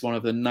 he is one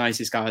of the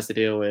nicest guys to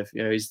deal with.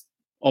 He's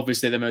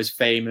obviously the most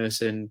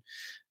famous and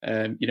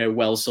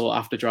well sought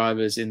after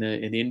drivers in the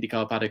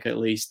IndyCar paddock, at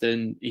least,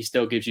 and he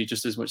still gives you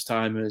just as much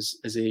time as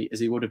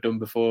he would have done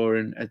before,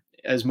 and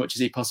as much as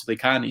he possibly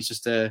can. He's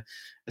just a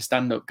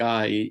stand-up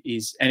guy.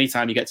 He's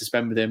anytime you get to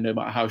spend with him, no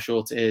matter how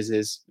short it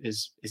is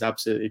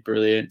absolutely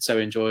brilliant, so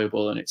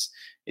enjoyable, and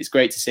it's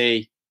great to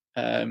see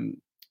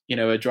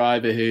a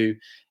driver who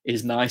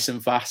is nice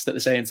and fast at the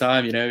same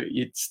time.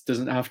 It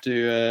doesn't have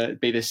to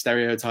be this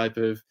stereotype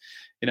of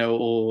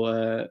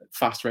all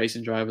fast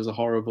racing drivers are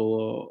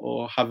horrible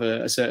or have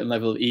a certain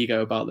level of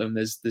ego about them.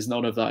 There's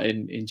none of that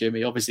in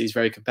Jimmy. Obviously, he's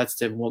very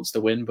competitive and wants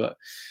to win, but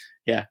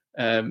yeah,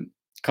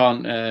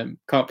 can't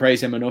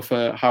praise him enough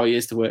for how he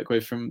is to work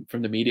with from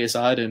the media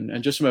side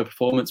and just from a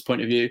performance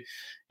point of view.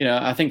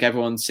 I think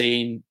everyone's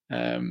seen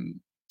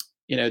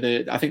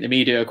I think the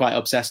media are quite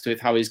obsessed with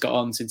how he's got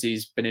on since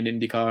he's been in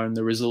IndyCar and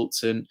the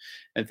results and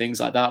things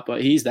like that.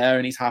 But he's there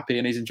and he's happy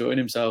and he's enjoying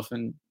himself.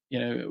 And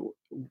who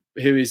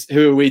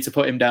are we to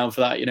put him down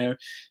for that?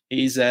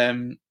 He's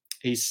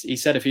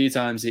said a few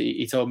times.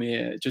 He told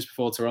me just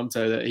before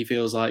Toronto that he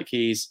feels like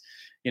he's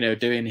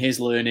doing his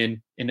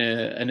learning in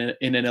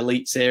an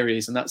elite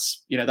series, and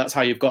that's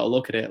how you've got to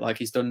look at it. Like,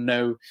 he's done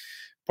no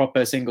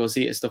proper single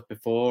seater stuff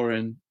before,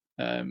 and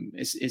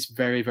it's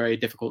very, very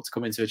difficult to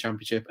come into a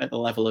championship at the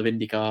level of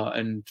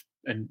IndyCar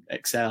and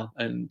excel.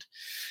 And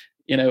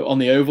on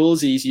the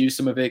ovals, he's used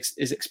some of his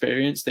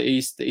experience that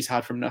he's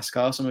had from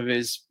NASCAR, some of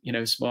his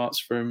smarts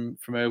from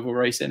oval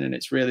racing, and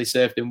it's really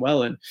served him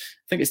well. And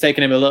I think it's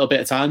taken him a little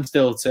bit of time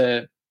still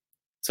to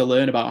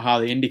learn about how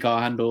the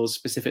IndyCar handles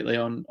specifically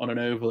on an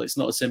oval. It's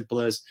not as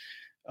simple as,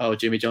 oh,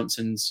 Jimmy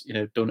Johnson's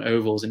done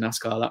ovals in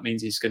NASCAR, that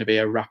means he's going to be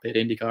a rapid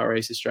IndyCar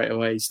racer straight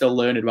away. He's still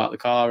learning about the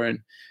car and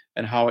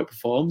how it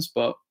performs.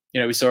 But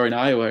we saw in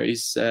Iowa,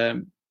 he's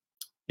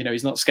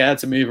not scared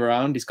to move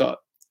around. He's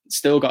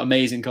still got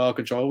amazing car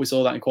control. We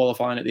saw that in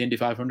qualifying at the Indy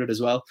 500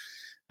 as well.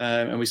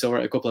 And we saw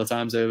it a couple of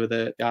times over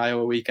the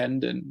Iowa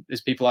weekend. And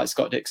there's people like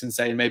Scott Dixon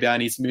saying, maybe I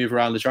need to move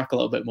around the track a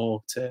little bit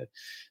more to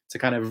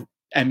kind of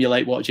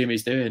emulate what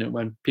Jimmy's doing. And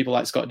when people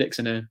like Scott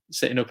Dixon are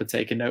sitting up and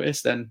taking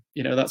notice, then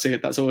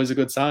that's always a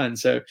good sign.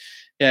 So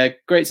yeah,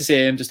 great to see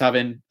him just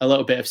having a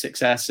little bit of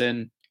success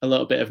and a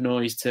little bit of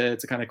noise to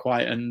kind of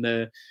quieten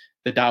the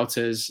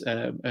doubters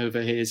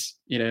over his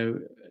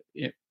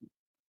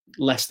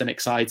less than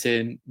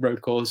exciting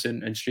road course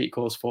and street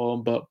course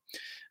form. But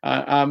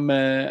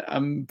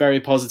I'm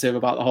very positive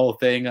about the whole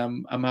thing.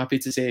 I'm happy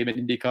to see him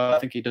in IndyCar. I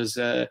think he does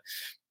a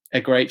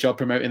great job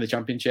promoting the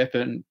championship,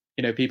 and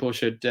people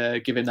should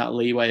give him that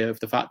leeway of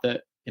the fact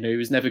that he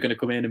was never going to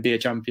come in and be a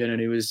champion,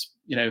 and he was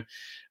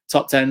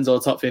top 10s or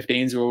top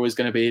 15s were always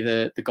going to be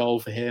the goal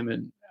for him.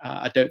 And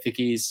I don't think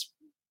he's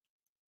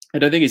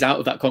out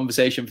of that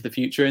conversation for the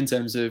future in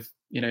terms of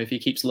if he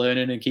keeps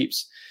learning and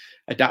keeps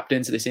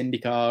adapting to this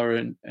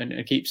IndyCar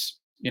and keeps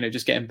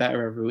just getting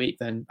better every week,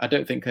 then I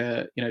don't think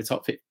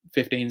top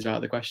 15s are out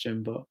of the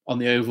question. But on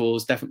the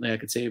ovals, definitely I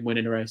could see him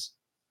winning a race.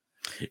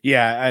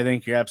 Yeah, I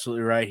think you're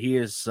absolutely right. He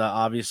is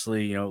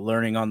obviously,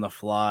 learning on the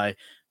fly,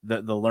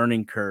 the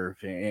learning curve.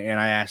 And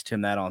I asked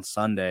him that on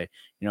Sunday,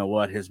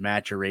 what his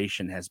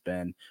maturation has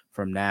been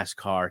from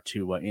NASCAR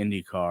to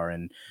IndyCar.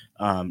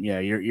 And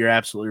you're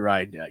absolutely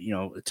right.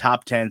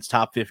 Top 10s,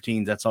 top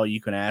 15s, that's all you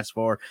can ask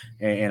for.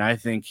 And I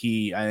think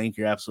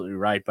you're absolutely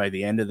right. By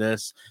the end of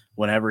this,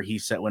 whenever he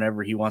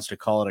wants to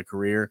call it a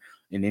career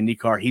in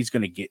IndyCar, he's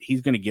going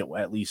to get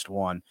at least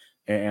one.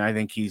 And I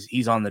think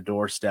he's on the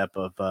doorstep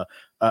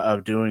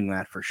of doing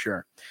that for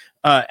sure.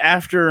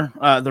 After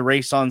the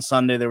race on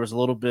Sunday, there was a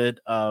little bit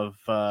of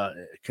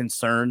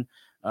concern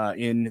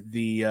in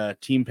the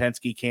Team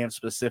Penske camp,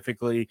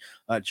 specifically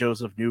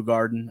Joseph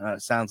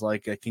Newgarden. Sounds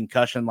like a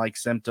concussion-like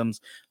symptoms.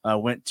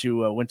 Went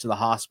to the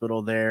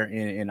hospital there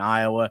in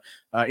Iowa.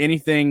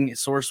 Anything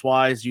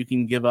source-wise you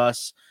can give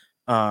us?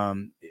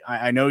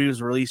 I know he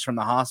was released from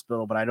the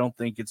hospital, but I don't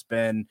think it's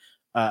been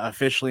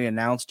officially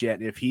announced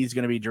yet if he's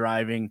going to be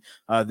driving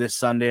this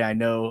Sunday. I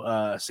know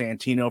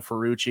Santino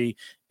Ferrucci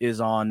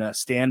is on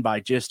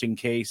standby just in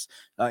case.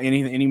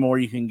 Any more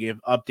you can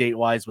give update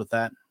wise with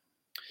that?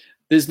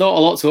 There's not a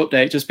lot to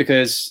update, just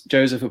because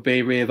Joseph will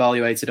be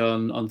reevaluated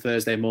on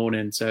Thursday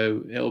morning.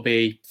 So it'll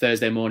be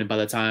Thursday morning by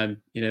the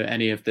time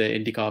any of the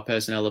IndyCar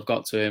personnel have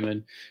got to him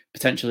and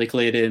potentially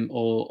cleared him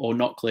or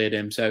not cleared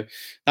him. So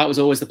that was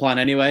always the plan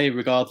anyway,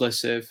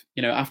 regardless of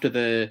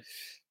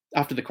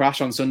after the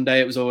crash on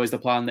Sunday, it was always the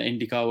plan that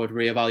IndyCar would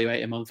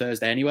reevaluate him on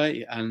Thursday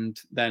anyway. And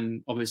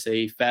then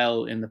obviously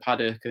fell in the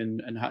paddock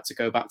and had to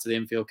go back to the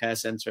infield care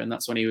centre. And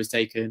that's when he was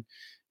taken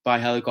by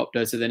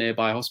helicopter to the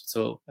nearby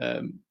hospital.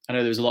 I know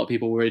there was a lot of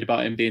people worried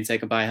about him being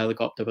taken by a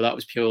helicopter, but that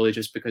was purely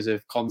just because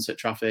of concert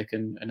traffic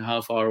and how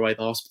far away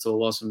the hospital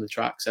was from the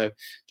track. So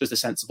just a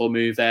sensible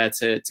move there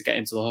to get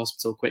into the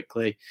hospital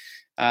quickly.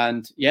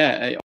 And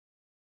yeah.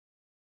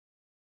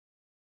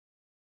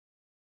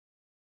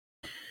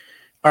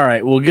 All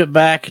right, we'll get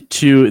back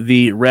to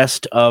the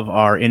rest of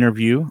our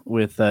interview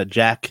with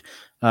Jack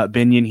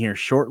Benyon here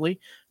shortly.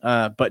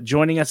 But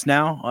joining us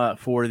now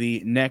for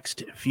the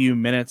next few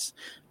minutes,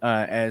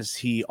 as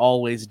he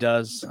always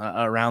does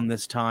around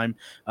this time,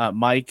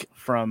 Mike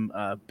from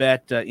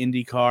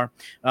BetIndyCar.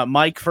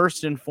 Mike,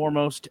 first and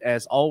foremost,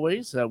 as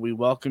always, we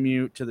welcome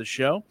you to the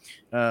show.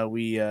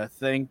 We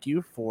thank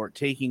you for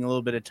taking a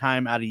little bit of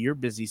time out of your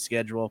busy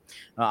schedule,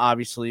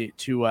 obviously,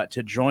 to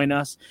join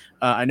us.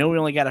 I know we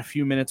only got a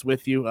few minutes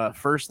with you.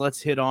 First, let's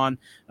hit on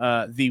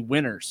the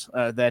winners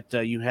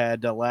that you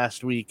had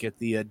last week at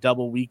the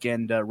double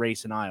weekend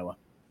race in Iowa.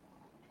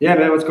 Yeah,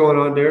 man, what's going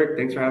on, Derik?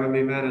 Thanks for having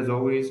me, man. As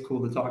always,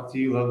 cool to talk to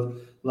you.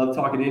 Love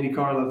talking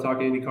IndyCar. Love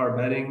talking IndyCar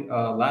betting.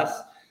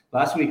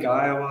 Last week,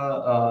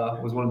 Iowa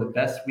was one of the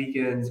best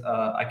weekends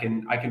I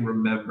can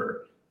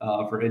remember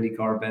for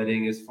IndyCar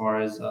betting. As far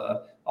as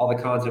all the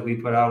content we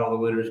put out, all the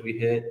winners we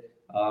hit,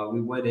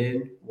 we went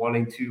in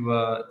wanting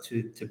to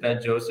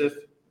bet Joseph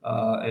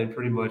and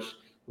pretty much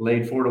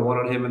laid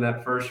 4-1 on him in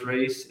that first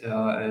race,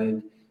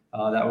 and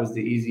that was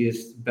the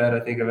easiest bet I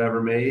think I've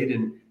ever made.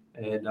 And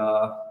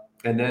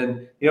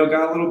then,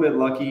 got a little bit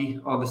lucky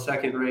on the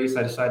second race.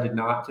 I decided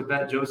not to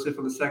bet Joseph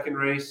on the second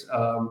race,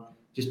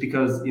 just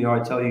because, I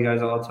tell you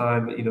guys all the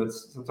time, but,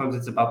 sometimes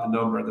it's about the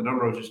number. The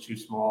number was just too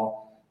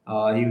small.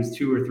 He was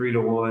 2 or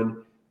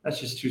 3-1. That's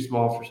just too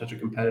small for such a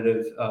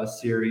competitive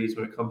series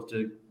when it comes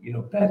to,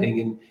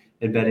 betting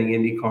and betting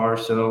IndyCar.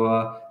 So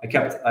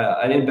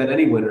I didn't bet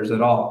any winners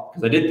at all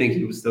because I did think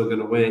he was still going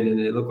to win, and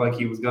it looked like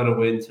he was going to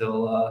win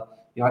till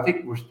I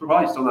think we're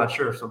probably still not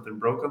sure if something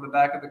broke on the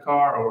back of the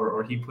car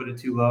or he put it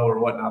too low or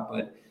whatnot.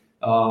 But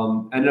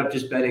ended up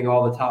just betting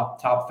all the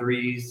top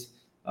threes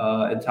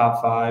and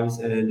top fives,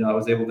 and I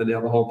was able to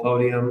nail the whole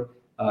podium.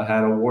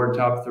 Had Award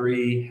top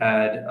three,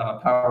 had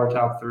Power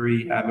top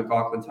three, had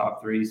McLaughlin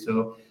top three.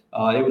 So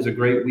it was a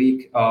great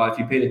week. If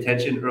you paid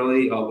attention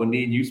early, when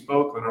me and you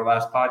spoke on our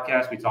last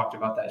podcast, we talked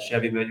about that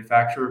Chevy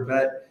manufacturer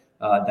bet.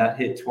 That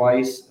hit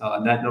twice,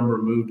 and that number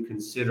moved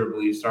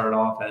considerably. You started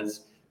off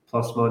as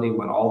plus money,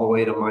 went all the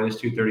way to minus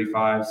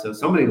 235. So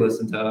somebody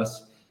listened to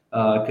us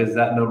because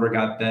that number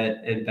got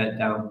bet and bet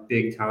down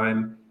big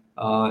time.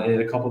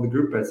 And a couple of the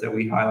group bets that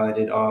we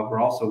highlighted were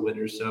also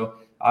winners. So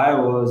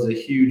Iowa was a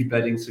huge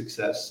betting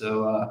success.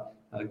 So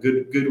a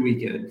good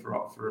weekend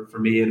for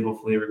me and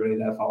hopefully everybody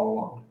that followed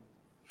along.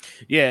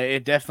 Yeah,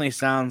 it definitely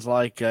sounds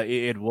like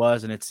it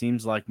was, and it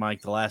seems like,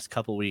 Mike, the last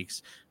couple of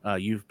weeks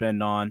you've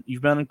been on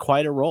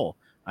quite a roll,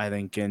 I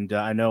think, and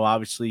I know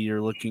obviously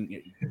you're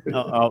looking.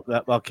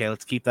 Okay,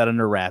 let's keep that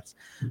under wraps.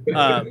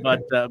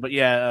 But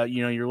yeah,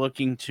 you're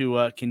looking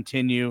to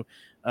continue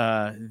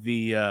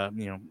the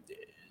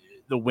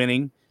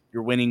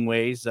winning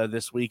ways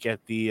this week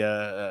at the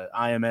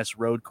IMS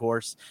road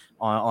course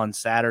on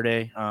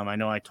Saturday. I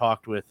know I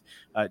talked with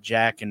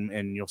Jack,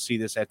 and you'll see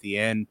this at the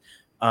end.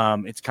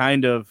 It's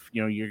kind of,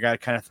 you got to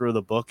kind of throw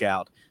the book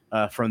out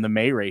from the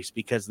May race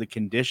because the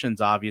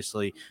conditions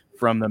obviously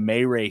from the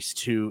May race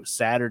to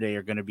Saturday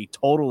are going to be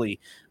totally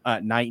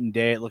night and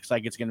day. It looks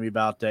like it's going to be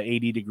about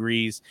 80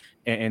 degrees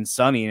and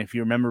sunny. And if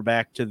you remember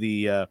back to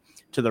the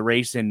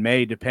race in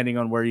May, depending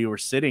on where you were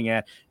sitting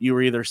at, you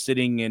were either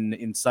sitting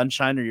in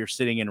sunshine or you're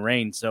sitting in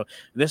rain. So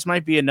this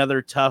might be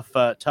another tough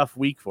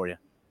week for you.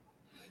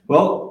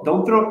 Well,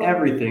 don't throw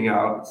everything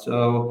out.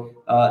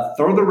 So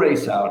throw the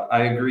race out.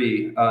 I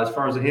agree. As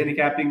far as a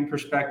handicapping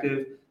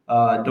perspective,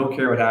 don't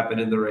care what happened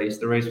in the race.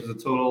 The race was a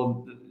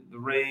total the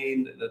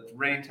rain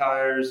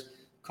tires,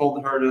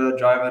 cold Herta,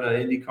 driving an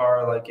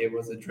IndyCar like it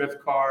was a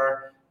drift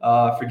car.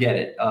 Forget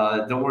it.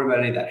 Don't worry about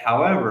any of that.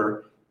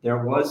 However, there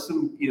was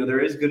there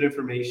is good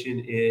information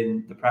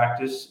in the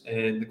practice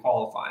and the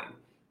qualifying.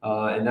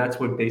 And that's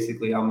what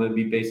basically I'm going to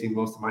be basing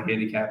most of my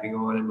handicapping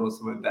on and most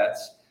of my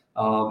bets.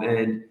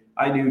 And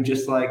I knew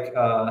just like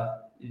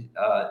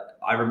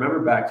I remember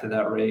back to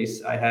that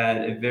race, I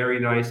had a very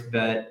nice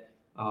bet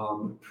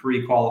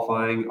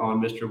pre-qualifying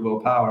on Mr. Will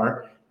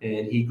Power,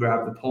 and he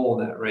grabbed the pole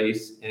in that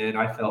race, and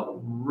I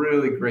felt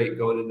really great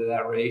going into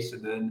that race.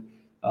 And then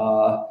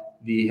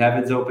the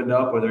heavens opened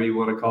up, whether you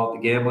want to call it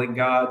the gambling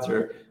gods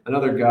or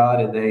another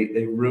god, and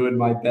they ruined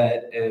my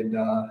bet. And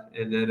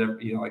then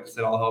like I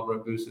said, all hell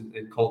broke loose,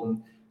 and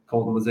Colton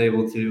was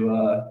able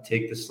to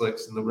take the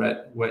slicks in the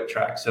wet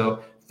track.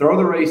 So throw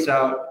the race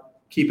out.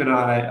 Keep an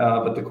eye,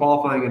 but the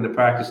qualifying and the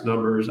practice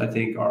numbers, I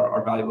think,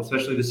 are valuable,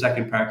 especially the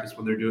second practice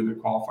when they're doing their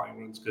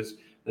qualifying runs, because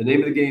the name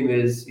of the game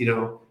is,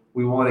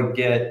 we want to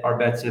get our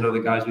bets in on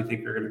the guys we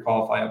think are going to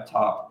qualify up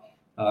top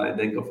and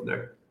then go from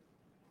there.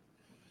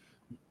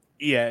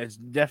 Yeah, it's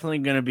definitely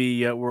going to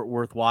be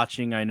worth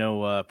watching. I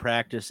know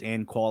practice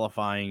and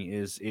qualifying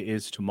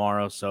is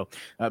tomorrow, so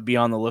be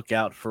on the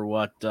lookout for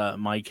what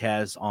Mike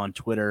has on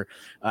Twitter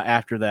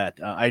after that.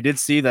 I did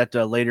see that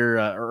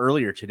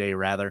earlier today,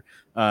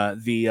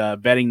 the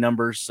betting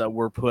numbers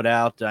were put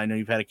out. I know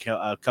you've had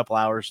a couple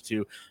hours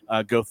to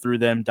go through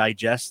them,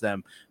 digest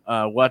them.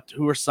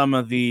 Who are some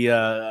of the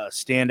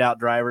standout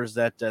drivers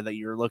that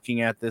you're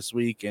looking at this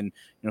week, and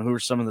who are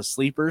some of the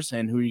sleepers,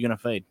 and who are you going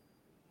to fade?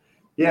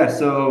 Yeah,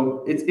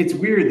 so it's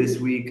weird this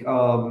week.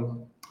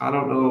 I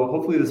don't know.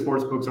 Hopefully the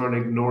sports books aren't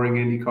ignoring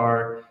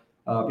IndyCar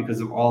because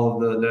of all of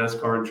the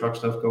NASCAR and truck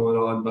stuff going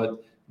on.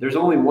 But there's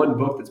only one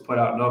book that's put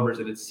out numbers,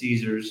 and it's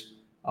Caesars.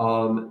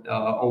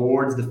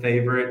 Award's the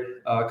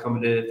favorite,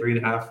 coming in at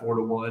 3.5,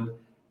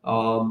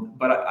 4-1.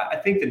 But I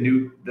think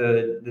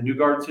the New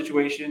Garden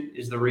situation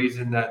is the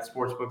reason that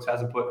sports books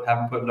haven't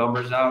put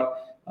numbers out.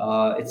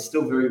 It's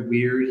still very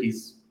weird.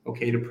 He's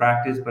okay to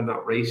practice, but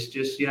not race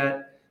just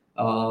yet.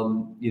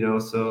 So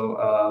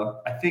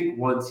I think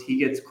once he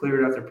gets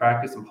cleared after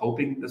practice, I'm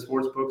hoping the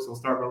sports books will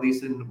start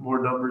releasing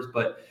more numbers.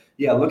 But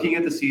yeah, looking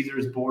at the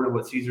Caesars board and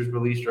what Caesars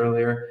released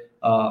earlier,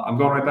 I'm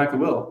going right back to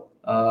Will.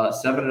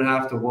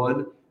 7.5 to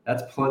 1.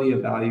 That's plenty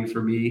of value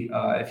for me.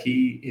 If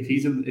he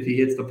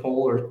hits the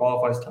pole or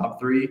qualifies top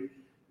three,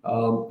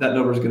 that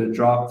number is going to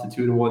drop to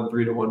 2 to 1,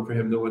 3 to 1 for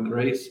him to win the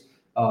race.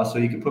 So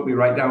you can put me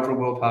right down for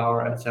Will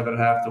Power at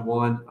 7.5 to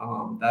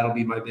 1. That'll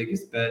be my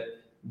biggest bet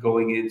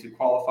going into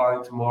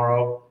qualifying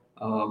tomorrow.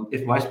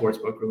 if my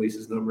sportsbook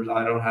releases numbers.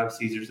 I don't have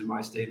Caesars in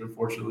my state,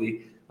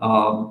 unfortunately.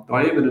 Though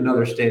I am in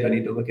another state. I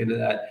need to look into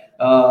that.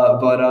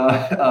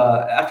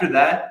 After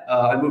that,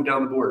 I moved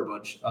down the board a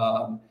bunch.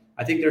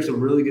 I think there's some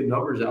really good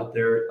numbers out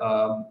there.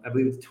 I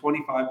believe it's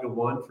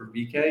 25-1 for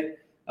VK.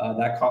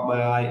 That caught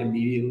my eye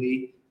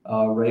immediately.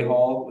 Ray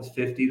Hall was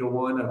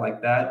 50-1. I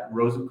like that.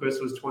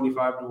 Rosenquist was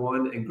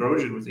 25-1, and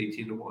Grosjean was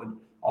 18-1.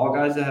 All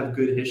guys that have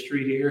good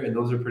history here, and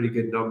those are pretty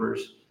good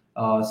numbers.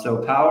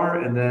 So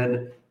power, and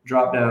then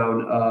drop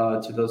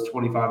down to those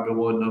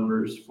 25-1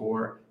 numbers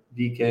for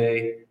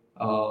VK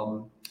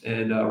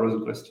and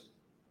Rosenquist.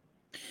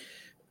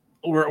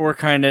 We're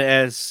kind of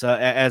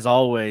as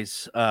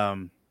always,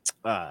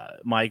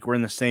 Mike. We're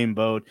in the same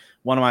boat.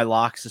 One of my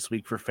locks this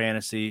week for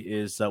fantasy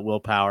is Will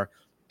Power.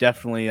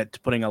 Definitely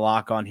putting a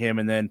lock on him.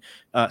 And then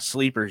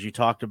sleepers. You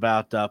talked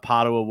about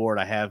Pato Award.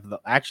 I have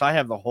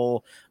the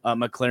whole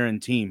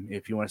McLaren team,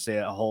 if you want to say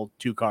a whole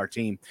 2-car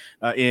team,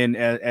 in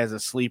as a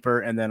sleeper.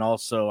 And then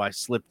also I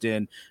slipped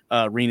in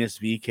Renus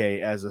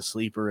VK as a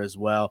sleeper as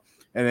well.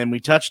 And then we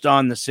touched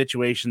on the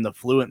situation, the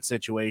Fluent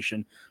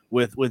situation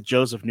with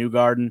Joseph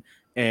Newgarden.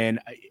 And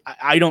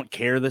I don't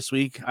care this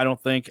week. I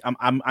don't think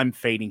I'm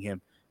fading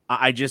him.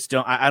 I just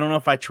don't. I don't know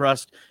if I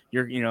trust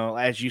your.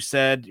 As you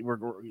said,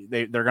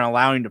 they're going to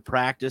allow him to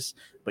practice,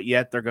 but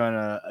yet they're going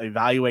to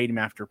evaluate him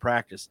after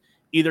practice.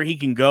 Either he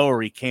can go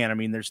or he can't. I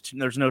mean,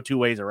 there's no two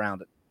ways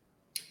around it.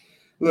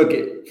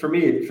 Look, for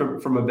me,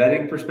 from a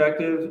betting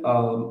perspective,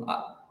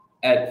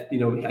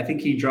 I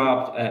think he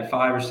dropped at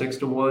 5 or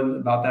 6-1,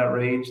 about that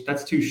range.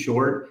 That's too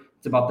short.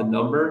 It's about the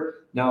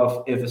number.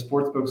 Now, if a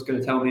sportsbook's going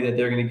to tell me that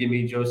they're going to give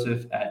me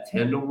Joseph at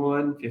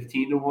 10-1,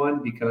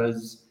 15-1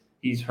 because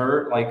he's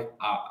hurt, like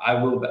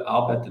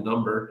I'll bet the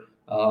number.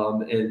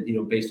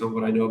 And based on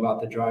what I know about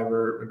the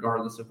driver,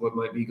 regardless of what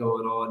might be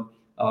going on.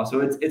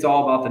 So it's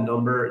all about the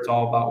number. It's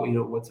all about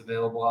what's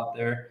available out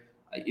there.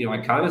 I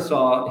kind of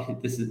saw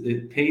this.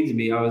 It pains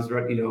me. I've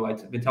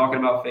been talking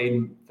about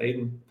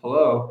fading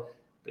Palou,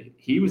 but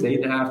he was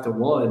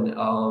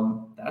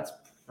 8.5-1.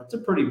 That's a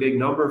pretty big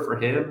number for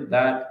him.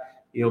 That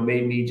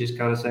made me just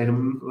kind of say a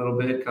little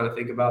bit, kind of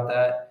think about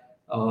that.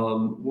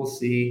 We'll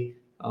see.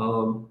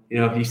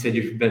 You said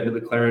you've been to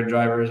McLaren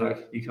drivers,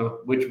 like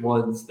which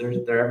ones?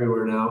 They're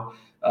everywhere now.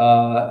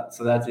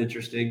 So that's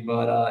interesting.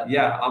 But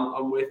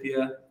I'm with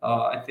you.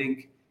 I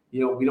think we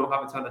don't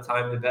have a ton of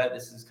time to bet.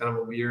 This is kind of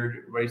a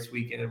weird race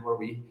weekend where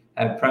we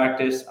have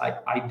practice.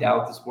 I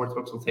doubt the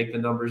sportsbooks will take the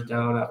numbers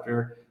down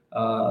after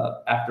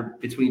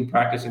between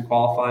practice and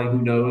qualifying.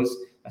 Who knows?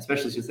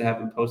 Especially since they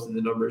haven't posted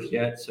the numbers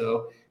yet.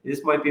 So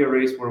this might be a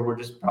race where we're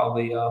just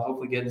probably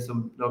hopefully getting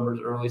some numbers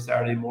early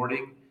Saturday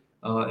morning.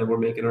 And we're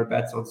making our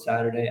bets on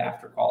Saturday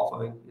after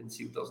qualifying and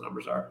see what those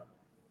numbers are.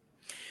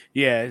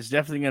 Yeah, it's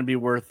definitely going to be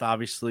worth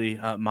obviously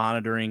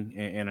monitoring.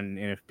 And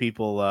if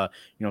people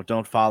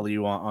don't follow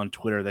you on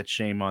Twitter, that's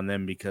shame on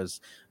them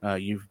because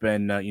you've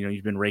been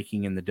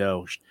raking in the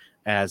dough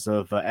as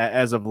of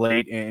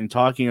late. And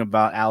talking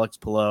about Alex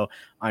Palou,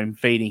 I'm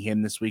fading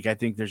him this week. I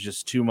think there's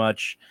just too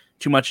much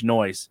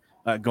noise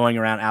going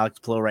around Alex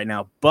Palou right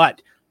now,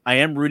 but I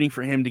am rooting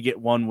for him to get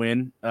one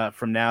win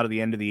from now to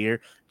the end of the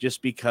year,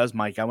 just because,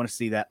 Mike, I want to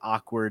see that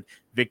awkward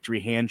victory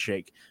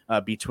handshake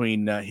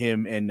between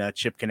him and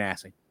Chip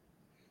Ganassi.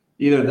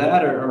 Either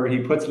that or he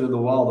puts it in the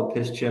wall to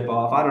piss Chip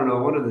off. I don't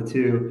know, one of the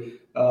two.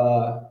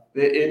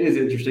 It is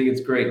interesting.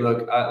 It's great.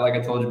 Look, like I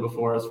told you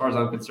before, as far as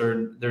I'm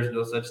concerned, there's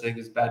no such thing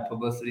as bad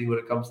publicity when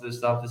it comes to this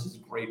stuff. This is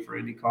great for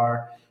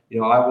IndyCar.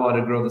 I want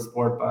to grow the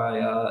sport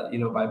by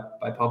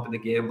pumping the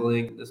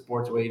gambling, the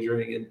sports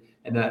wagering,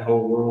 and that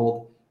whole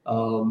world.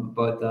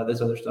 But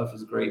this other stuff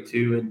is great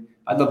too, and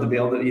I'd love to be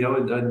able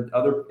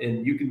to,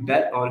 and you can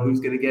bet on who's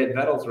going to get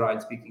Vettel's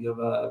ride. Speaking of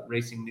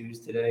racing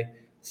news today,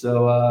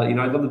 so I'd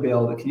love to be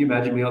able to. Can you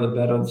imagine me on the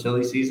bet on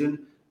silly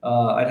season?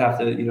 I'd have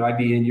to, I'd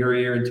be in your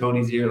ear and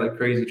Tony's ear like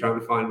crazy trying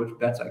to find which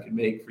bets I could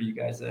make for you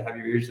guys that have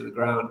your ears to the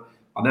ground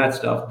on that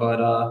stuff. But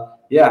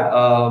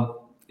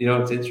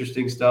it's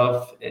interesting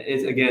stuff.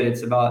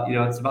 It's about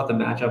the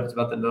matchup. It's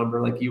about the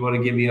number. Like you want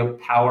to give me a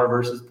Power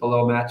versus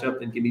Palou matchup,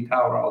 then give me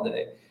Power all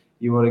day.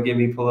 You want to give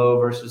me Palou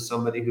versus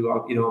somebody who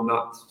I'm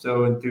not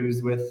so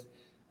enthused with,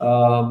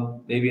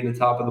 maybe in the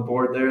top of the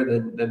board there,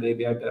 then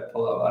maybe I bet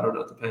Palou. I don't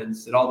know. It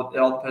depends. It all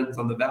depends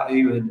on the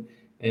value and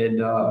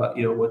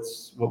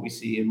what we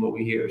see and what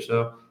we hear.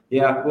 So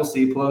yeah, we'll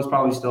see. Palou's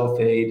probably still a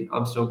fade.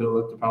 I'm still going to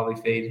look to probably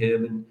fade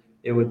him, and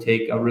it would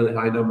take a really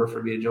high number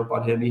for me to jump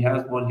on him. He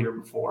has won here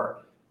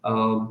before,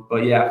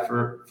 but yeah,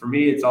 for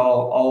me, it's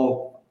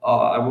all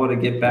I want to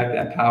get back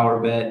that Power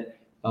bet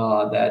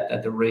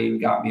that the rain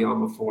got me on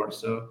before.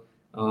 So.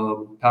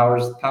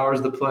 Power's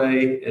the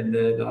play, and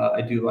then I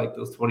do like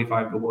those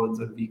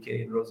 25-1s on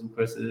VK and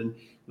Rosenquist. And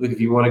look,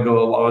 if you want to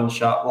go a long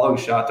shot,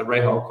 the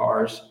Rahal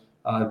cars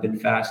have been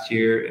fast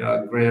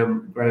here.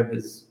 Graham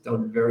has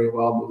done very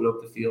well moving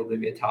up the field,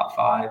 maybe a top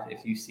 5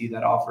 if you see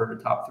that offer, or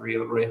top 3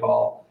 on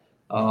Rahal.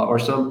 Or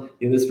some,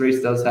 this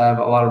race does have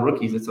a lot of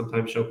rookies that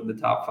sometimes show up in the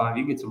top 5.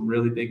 You get some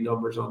really big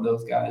numbers on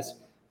those guys.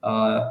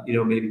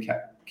 Maybe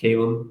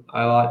Caleb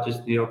Eilot,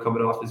 just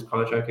coming off his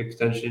contract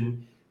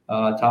extension,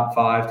 top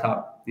 5,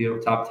 top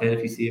 10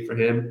 if you see it for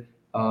him.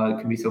 It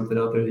can be something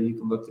out there that you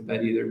can look to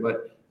bet either.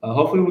 But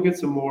hopefully we'll get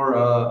some more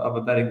of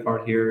a betting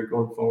card here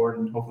going forward,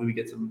 and hopefully we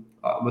get some.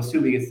 I'm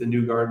assuming it's the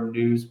New Garden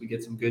news. We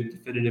get some good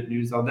definitive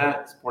news on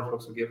that.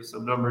 Sportsbooks will give us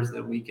some numbers,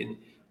 then we can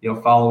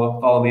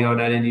follow me on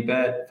at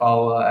IndyBet,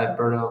 follow at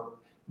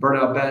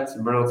Burnout Bets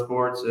and Burnout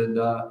Sports, and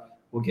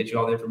we'll get you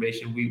all the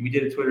information. We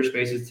did a Twitter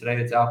Spaces today.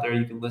 It's out there.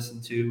 You can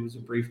listen to. It was a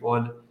brief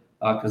one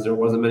because there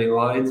wasn't many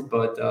lines,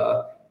 but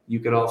you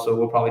can also.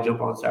 We'll probably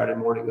jump on Saturday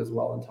morning as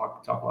well and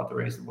talk about the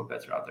race and what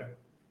bets are out there.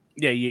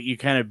 Yeah, you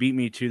kind of beat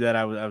me to that.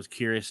 I was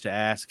curious to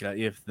ask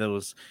if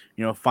those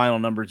final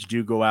numbers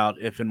do go out,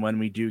 if and when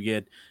we do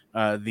get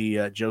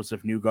the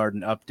Joseph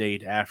Newgarden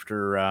update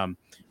after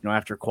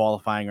after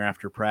qualifying or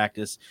after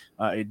practice.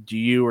 Do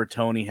you or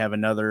Tony have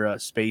another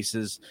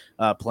Spaces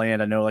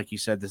planned? I know, like you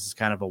said, this is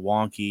kind of a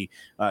wonky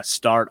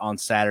start on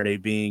Saturday,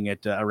 being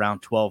at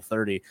around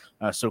 12:30.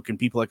 So can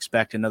people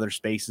expect another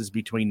Spaces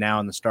between now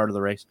and the start of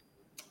the race?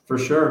 For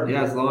sure,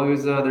 yeah. As long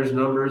as there's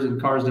numbers and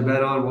cars to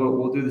bet on,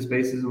 we'll do the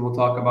Spaces and we'll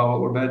talk about what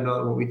we're betting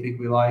on, what we think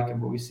we like,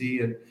 and what we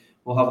see, and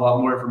we'll have a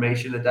lot more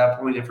information at that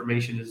point.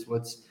 Information is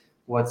what's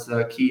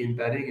key in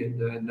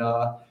betting, and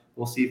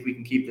we'll see if we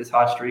can keep this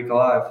hot streak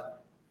alive.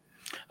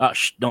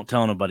 Don't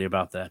tell nobody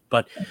about that.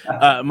 But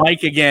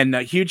Mike, again,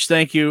 a huge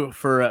thank you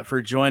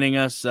for joining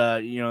us.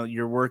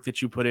 Your work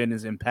that you put in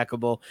is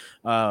impeccable,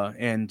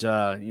 and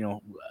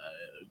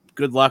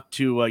good luck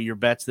to your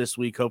bets this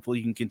week. Hopefully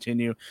you can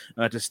continue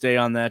to stay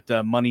on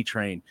that money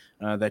train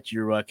that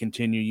you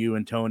continue, you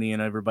and Tony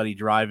and everybody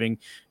driving.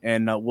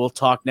 And we'll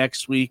talk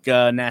next week,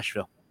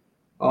 Nashville.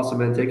 Awesome,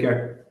 man. Take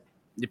care.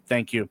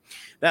 Thank you.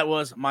 That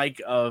was Mike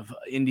of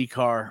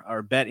IndyCar,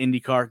 or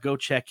BetIndyCar. Go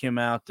check him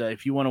out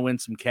if you want to win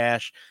some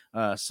cash,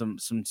 some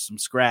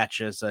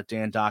scratch, as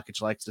Dan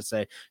Dockich likes to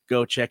say.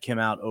 Go check him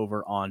out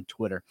over on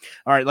Twitter.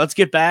 All right, let's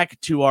get back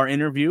to our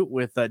interview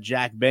with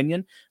Jack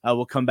Benyon.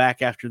 We'll come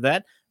back after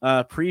that.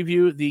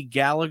 Preview the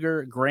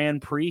Gallagher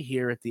Grand Prix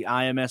here at the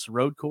IMS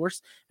road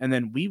course, and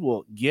then we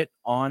will get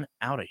on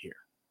out of here.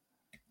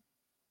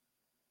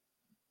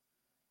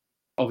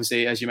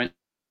 Obviously, as you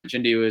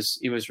mentioned, he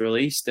was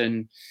released,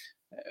 and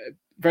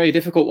very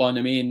difficult one.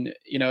 I mean,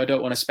 I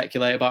don't want to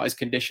speculate about his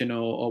condition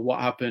or what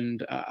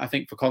happened. I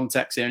think for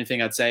context, the only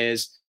thing I'd say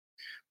is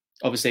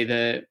obviously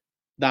that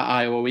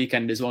Iowa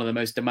weekend is one of the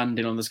most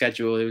demanding on the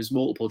schedule. There was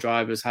multiple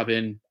drivers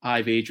having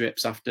IV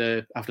drips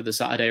after the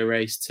Saturday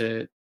race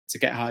to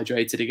get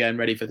hydrated again,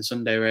 ready for the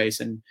Sunday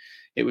race, and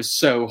it was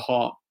so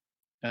hot.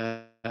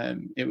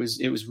 It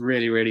was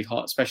really, really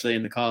hot, especially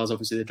in the cars.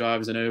 Obviously, the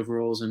drivers in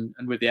overalls, and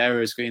with the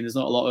aero screen, there's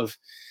not a lot of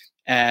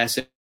air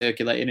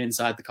circulating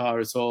inside the car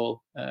at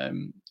all.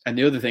 And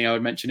the other thing I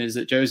would mention is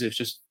that Joseph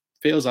just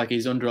feels like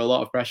he's under a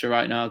lot of pressure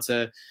right now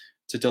to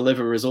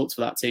deliver results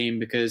for that team,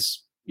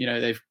 because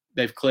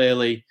they've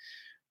clearly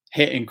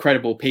hit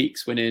incredible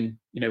peaks, winning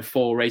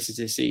 4 races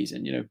this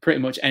season.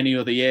 Pretty much any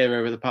other year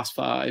over the past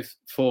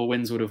 4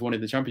 wins would have won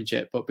the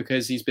championship, but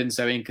because he's been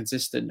so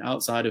inconsistent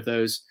outside of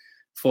those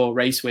 4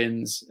 race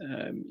wins,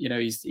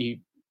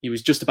 he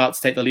was just about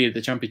to take the lead of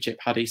the championship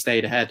had he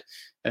stayed ahead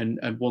and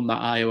won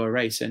that Iowa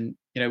race. And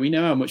we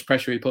know how much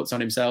pressure he puts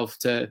on himself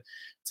to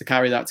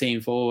carry that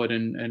team forward,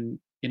 and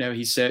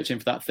he's searching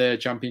for that 3rd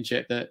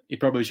championship that he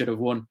probably should have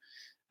won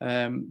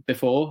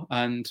before,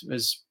 and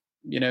as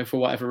for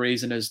whatever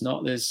reason has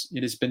not. There's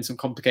been some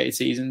complicated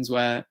seasons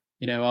where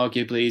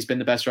arguably he's been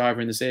the best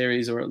driver in the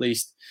series, or at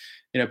least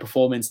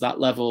performing to that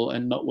level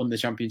and not won the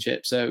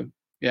championship. So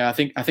yeah, I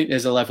think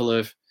there's a level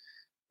of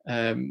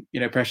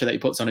pressure that he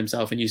puts on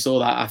himself, and you saw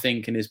that I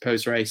think in his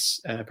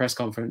post-race press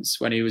conference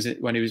when he was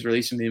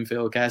released from the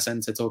infield care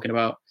center, talking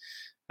about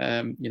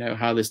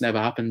how this never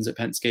happens at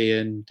Penske,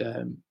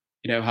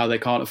 and how they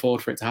can't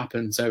afford for it to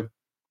happen. So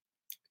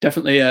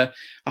definitely a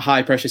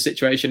high pressure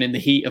situation in the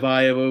heat of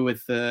Iowa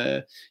with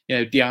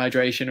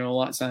dehydration and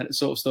all that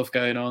sort of stuff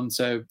going on.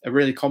 So a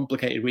really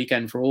complicated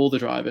weekend for all the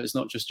drivers,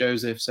 not just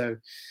Joseph. So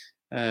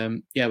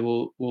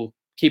we'll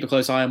keep a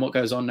close eye on what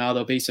goes on now.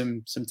 There'll be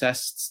some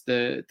tests.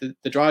 The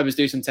drivers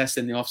do some tests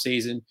in the off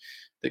season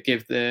that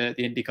give the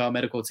IndyCar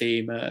medical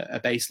team a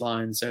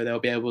baseline, so they'll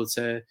be able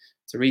to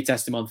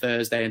retest him on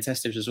Thursday and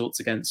test his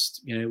results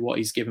against what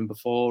he's given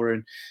before.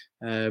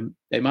 And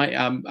they might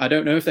I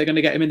don't know if they're going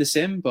to get him in the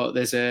sim, but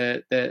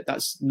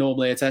that's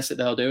normally a test that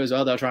they'll do as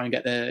well. They'll try and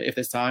get if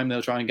there's time,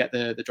 they'll try and get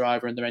the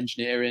driver and their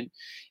engineer in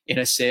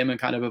a sim and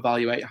kind of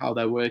evaluate how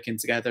they're working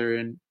together.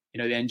 And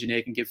the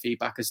engineer can give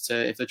feedback as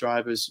to if the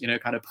driver's,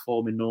 kind of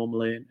performing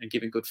normally and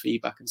giving good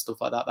feedback and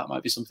stuff like that. That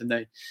might be something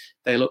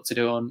they look to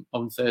do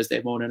on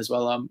Thursday morning as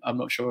well. I'm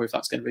not sure if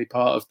that's going to be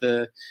part of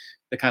the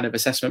kind of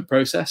assessment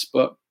process,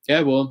 but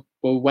yeah, we'll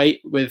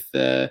wait with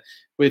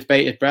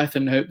bated breath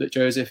and hope that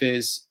Joseph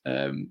is,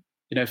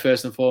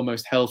 first and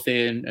foremost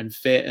healthy and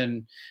fit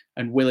and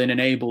willing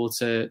and able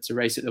to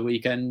race at the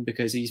weekend,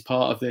 because he's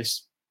part of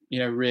this,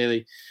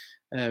 really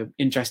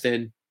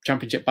interesting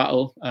championship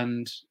battle.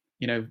 And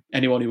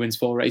anyone who wins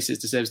 4 races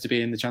deserves to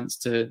be in the chance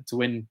to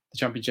win the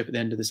championship at the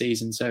end of the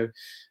season. So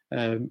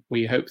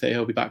we hope that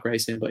he'll be back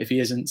racing. But if he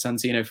isn't,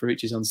 Santino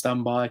Ferrucci's on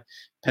standby.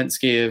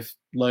 Penske have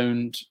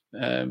loaned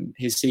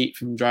his seat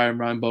from Dry and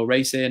Ryan Bowl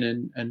Racing,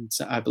 and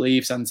I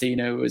believe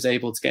Santino was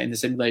able to get in the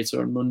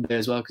simulator on Monday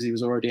as well, because he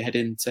was already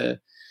heading to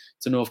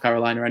North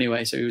Carolina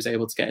anyway, so he was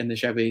able to get in the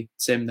Chevy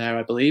sim there,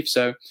 I believe.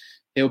 So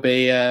he'll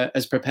be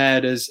as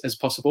prepared as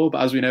possible.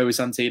 But as we know with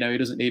Santino, he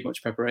doesn't need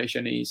much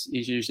preparation. He's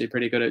usually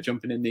pretty good at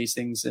jumping in these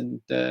things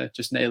and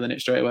just nailing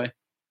it straight away.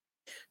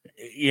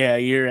 Yeah,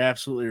 you're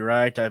absolutely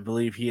right. I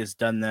believe he has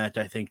done that,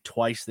 I think,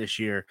 twice this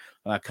year,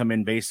 come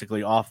in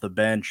basically off the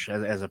bench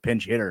as a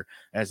pinch hitter,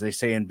 as they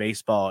say in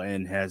baseball,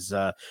 and has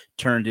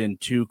turned in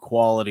 2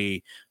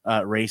 quality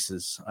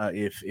races,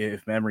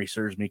 if memory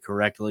serves me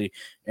correctly.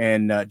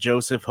 And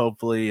Joseph,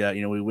 hopefully,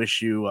 we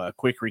wish you a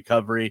quick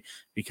recovery,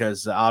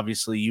 because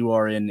obviously you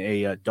are in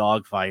a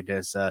dogfight,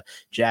 as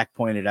Jack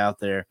pointed out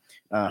there,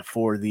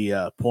 for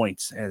the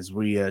points, as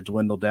we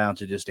dwindle down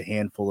to just a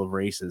handful of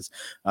races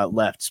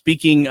left.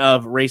 Speaking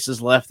of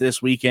races left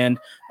this weekend,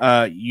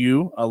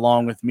 you,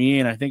 along with me,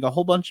 and I think a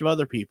whole bunch of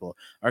other people,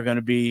 are going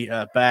to be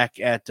back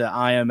at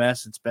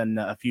IMS. It's been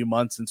a few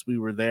months since we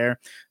were there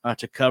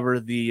to cover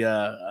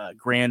the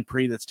Grand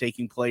Prix that's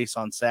taking place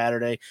on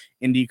Saturday,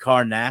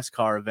 IndyCar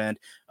NASCAR event.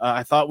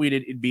 I thought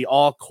it'd be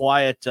all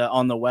quiet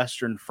on the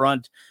Western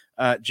Front,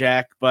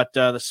 Jack, but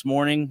this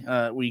morning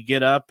we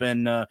get up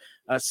and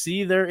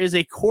see there is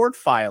a court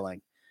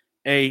filing,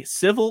 a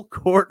civil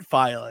court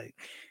filing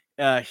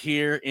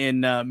here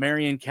in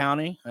Marion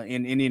County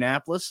in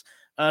Indianapolis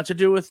to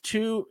do with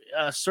 2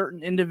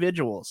 certain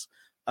individuals,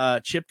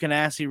 Chip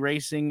Ganassi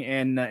Racing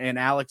and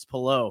Alex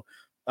Palou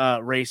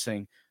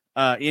Racing.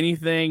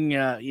 Anything,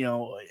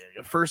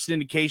 first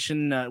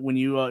indication when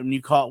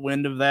you caught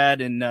wind of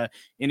that, and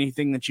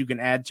anything that you can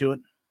add to it?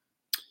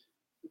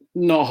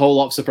 Not a whole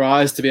lot of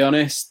surprise, to be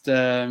honest.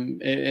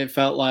 It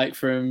felt like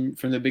from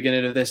the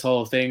beginning of this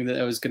whole thing that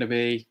there was going to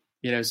be,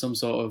 some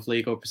sort of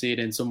legal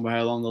proceeding somewhere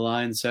along the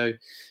line. So,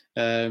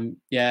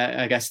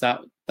 I guess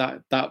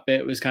that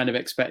bit was kind of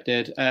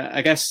expected.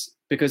 I guess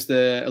because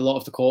a lot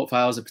of the court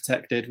files are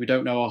protected, we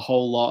don't know a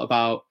whole lot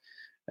about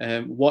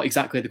what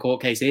exactly the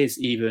court case is,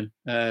 even,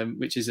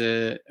 which is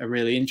a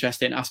really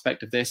interesting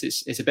aspect of this.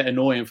 It's a bit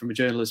annoying from a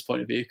journalist's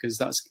point of view, because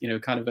that's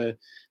kind of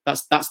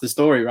that's the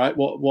story, right?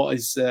 What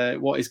is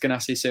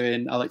Ganassi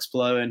suing Alex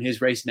Palou and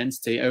his racing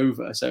entity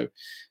over? So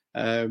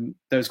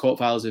those court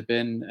files have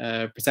been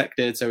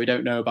protected, so we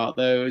don't know about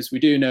those. We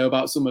do know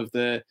about some of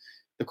the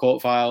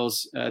court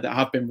files that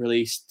have been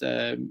released.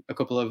 A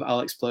couple of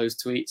Alex Palou's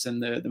tweets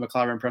and the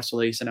McLaren press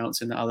release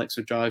announcing that Alex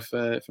would drive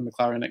for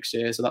McLaren next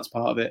year. So that's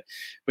part of it.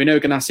 We know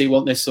Ganassi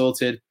want this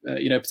sorted,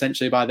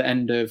 potentially by the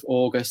end of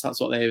August.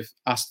 That's what they've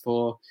asked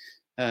for.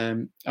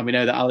 And we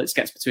know that Alex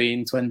gets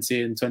between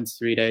 20 and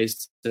 23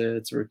 days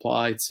to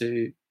reply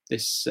to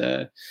this,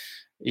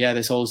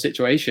 this whole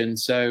situation.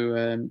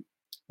 So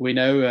we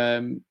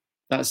know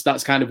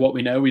that's kind of what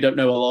we know. We don't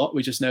know a lot.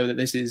 We just know that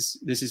this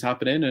is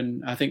happening.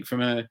 And I think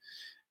from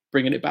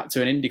bringing it back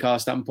to an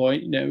IndyCar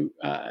standpoint,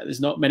 there's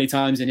not many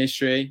times in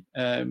history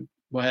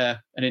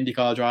where an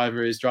IndyCar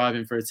driver is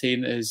driving for a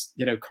team that is,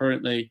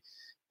 currently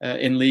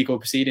in legal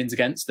proceedings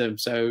against them.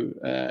 So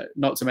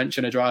not to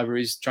mention a driver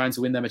who's trying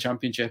to win them a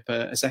championship,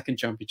 a second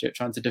championship,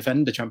 trying to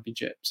defend the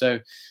championship. So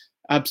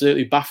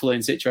absolutely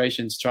baffling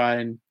situation to try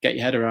and get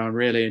your head around,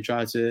 really, and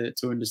try to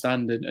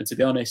understand. And to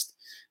be honest,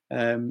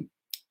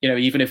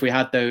 even if we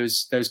had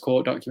those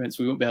court documents,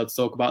 we wouldn't be able to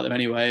talk about them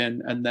anyway,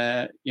 and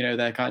they're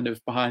kind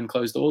of behind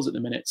closed doors at the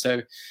minute.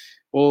 So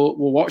we'll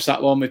watch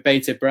that one with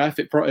bated breath.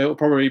 It'll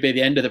probably be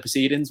the end of the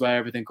proceedings where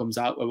everything comes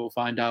out, where we'll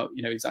find out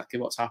exactly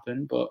what's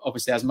happened. But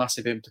obviously, has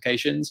massive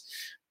implications.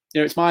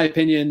 It's my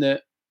opinion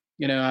that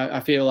I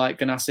feel like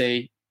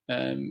Ganassi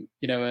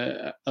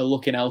are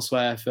looking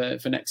elsewhere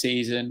for next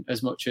season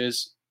as much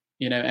as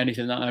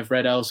anything that I've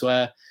read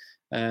elsewhere.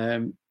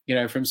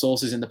 From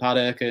sources in the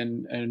paddock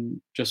and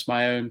just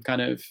my own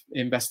kind of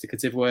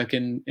investigative work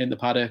in the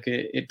paddock,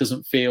 it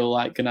doesn't feel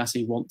like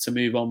Ganassi want to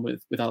move on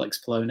with Alex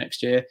Palou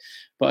next year.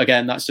 But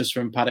again, that's just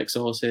from paddock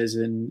sources,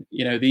 and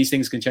these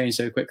things can change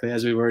so quickly,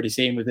 as we've already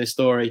seen with this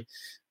story.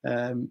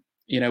 1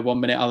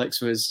 minute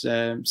Alex was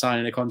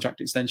signing a contract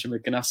extension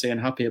with Ganassi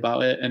and happy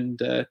about it, and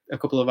a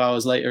couple of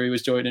hours later he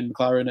was joining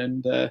McLaren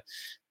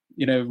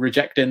and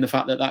rejecting the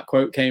fact that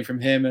quote came from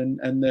him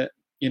and that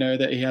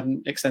that he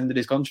hadn't extended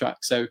his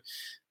contract. So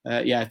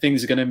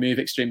things are going to move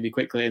extremely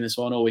quickly in this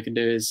one. All we can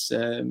do is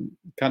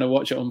kind of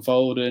watch it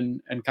unfold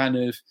and kind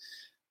of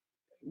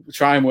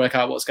try and work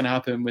out what's going to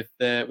happen with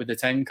the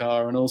 10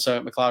 car and also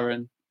at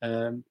McLaren,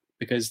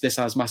 because this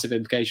has massive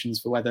implications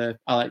for whether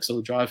Alex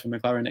will drive for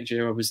McLaren next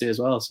year, obviously, as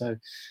well. So,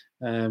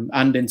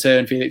 and in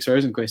turn, Felix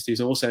Rosenqvist,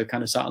 who's also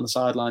kind of sat on the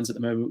sidelines at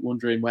the moment,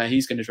 wondering where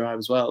he's going to drive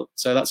as well.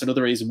 So that's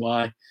another reason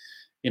why,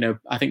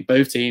 I think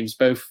both teams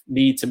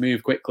need to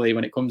move quickly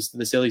when it comes to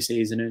the silly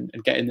season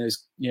and getting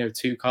those,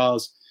 2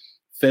 cars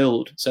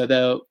filled. So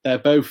they're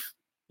both,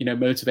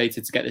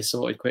 motivated to get this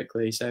sorted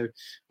quickly. So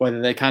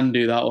whether they can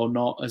do that or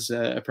not as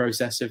a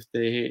process of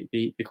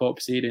the court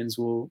proceedings,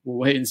 we'll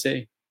wait and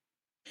see.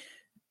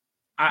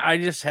 I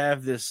just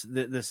have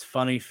this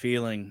funny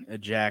feeling,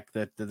 Jack,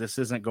 that this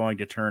isn't going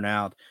to turn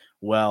out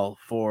well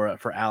for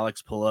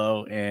Alex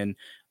Palou, and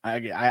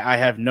I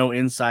have no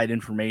inside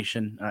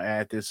information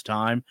at this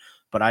time,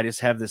 but I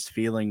just have this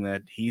feeling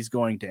that he's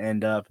going to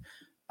end up,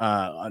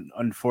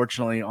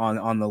 unfortunately,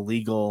 on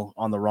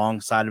the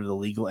wrong side of the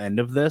legal end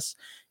of this,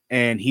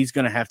 and he's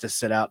going to have to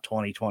sit out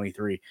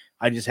 2023.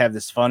 I just have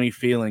this funny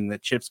feeling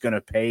that Chip's going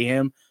to pay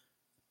him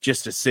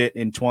just to sit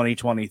in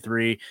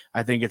 2023.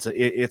 I think it's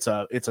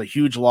a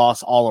huge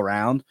loss all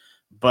around,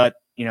 but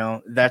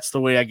that's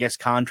the way I guess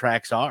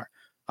contracts are.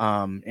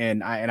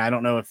 And I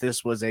don't know if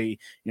this was a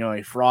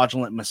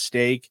fraudulent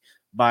mistake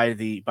by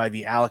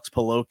the Alex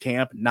Palou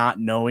camp, not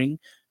knowing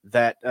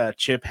that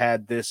Chip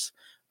had this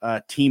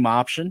team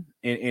option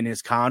in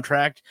his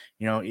contract.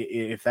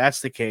 If that's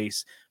the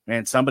case,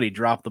 man, somebody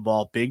dropped the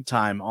ball big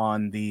time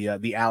on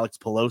the Alex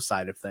Palou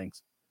side of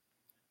things.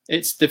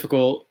 It's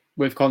difficult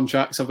with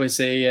contracts,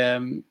 obviously.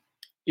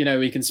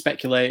 We can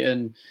speculate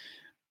and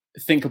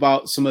think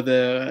about some of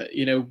the,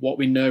 what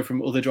we know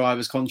from other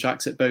drivers'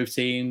 contracts at both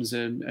teams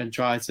and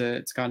try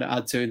to kind of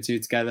add two and two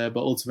together.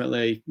 But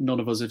ultimately, none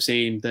of us have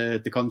seen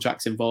the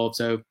contracts involved.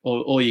 So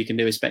all you can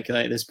do is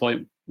speculate at this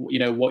point,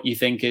 what you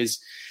think is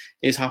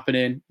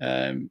happening.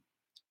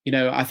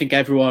 I think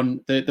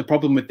everyone, the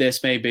problem with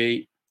this,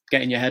 maybe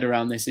getting your head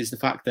around this, is the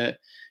fact that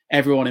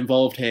everyone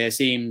involved here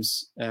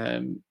seems,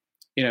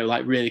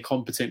 like really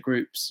competent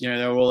groups.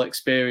 They're all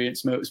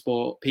experienced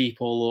motorsport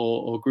people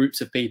or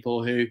groups of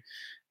people who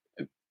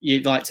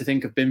you'd like to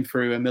think have been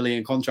through a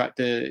million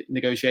contractor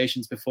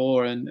negotiations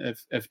before and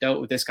have dealt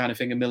with this kind of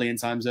thing a million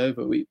times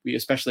over. We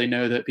especially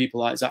know that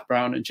people like Zach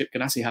Brown and Chip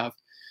Ganassi have.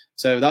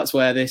 So that's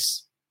where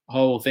this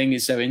whole thing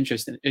is so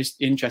interesting. It's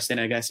interesting,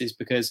 I guess, is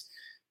because,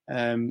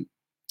 I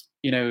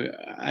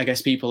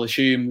guess people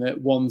assume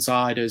that one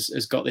side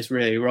has got this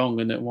really wrong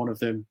and that one of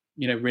them,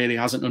 really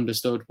hasn't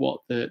understood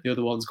what the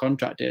other one's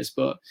contract is.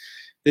 But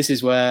this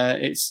is where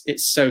it's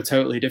so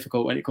totally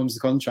difficult when it comes to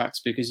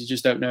contracts, because you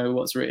just don't know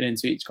what's written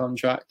into each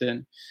contract.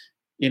 And,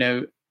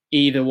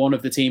 either one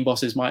of the team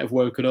bosses might have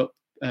woken up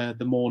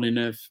the morning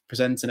of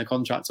presenting a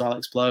contract to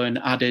Alex Palou and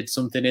added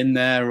something in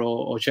there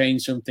or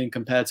changed something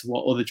compared to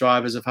what other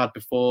drivers have had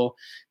before.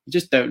 You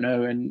just don't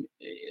know. And,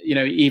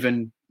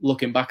 even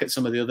looking back at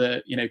some of the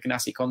other,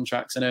 Ganassi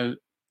contracts, I know,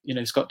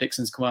 Scott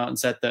Dixon's come out and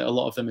said that a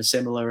lot of them are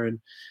similar and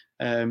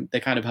they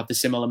kind of have the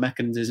similar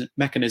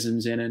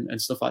mechanisms in and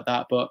stuff like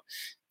that. But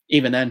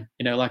even then,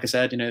 like I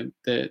said,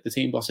 the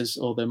team bosses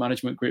or the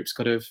management groups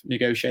could have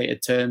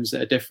negotiated terms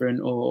that are different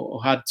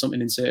or had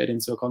something inserted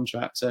into a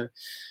contract. So,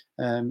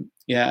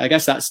 I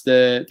guess that's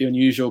the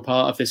unusual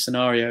part of this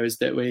scenario, is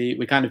that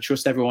we kind of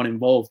trust everyone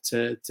involved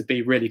to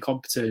be really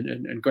competent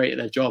and great at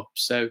their job.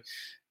 So,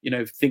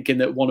 thinking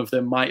that one of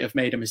them might have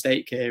made a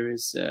mistake here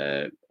is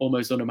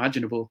almost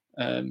unimaginable.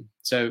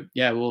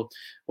 We'll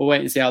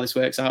wait and see how this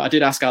works out. I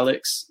did ask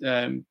Alex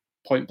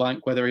point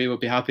blank whether he would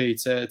be happy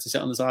to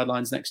sit on the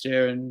sidelines next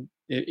year, and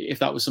if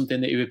that was something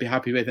that he would be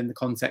happy with in the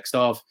context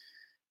of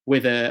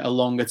with a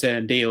longer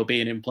term deal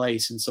being in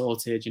place and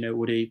sorted.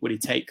 Would he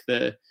take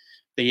the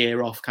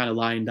year off, kind of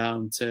lying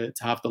down to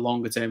have the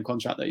longer term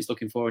contract that he's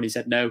looking for? And he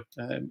said no.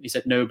 He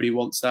said nobody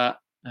wants that.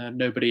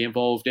 Nobody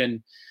involved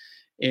in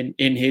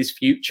his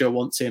future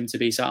wants him to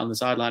be sat on the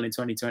sideline in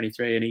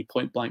 2023, and he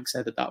point blank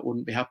said that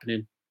wouldn't be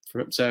happening for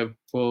him. So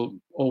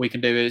all we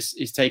can do is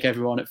take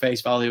everyone at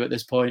face value at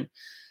this point,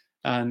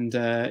 and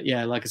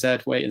like I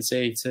said, wait and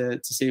see to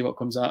see what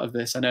comes out of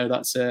this. I know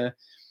that's a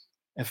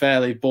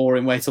fairly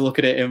boring way to look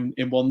at it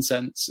in one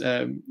sense.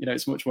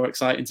 It's much more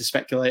exciting to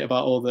speculate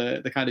about all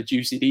the kind of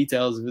juicy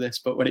details of this,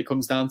 but when it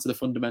comes down to the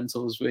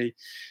fundamentals,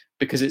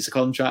 because it's a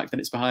contract and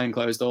it's behind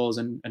closed doors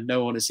and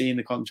no one has seen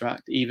the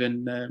contract,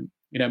 even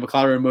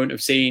McLaren won't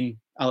have seen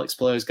Alex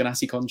Palou's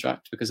Ganassi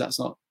contract, because that's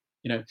not,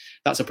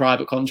 that's a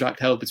private contract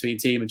held between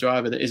team and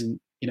driver that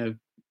isn't,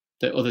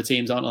 that other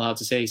teams aren't allowed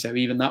to see. So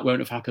even that won't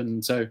have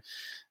happened. So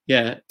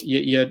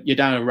you're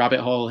down a rabbit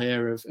hole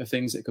here of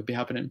things that could be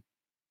happening.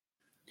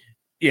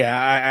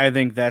 Yeah, I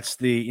think that's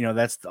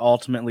that's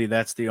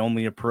the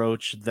only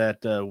approach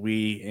that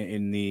we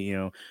in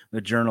the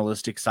the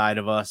journalistic side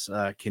of us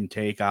can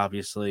take,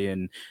 obviously,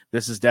 and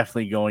this is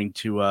definitely going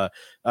to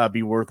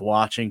be worth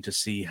watching to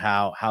see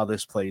how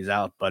this plays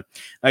out. But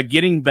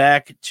getting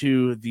back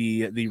to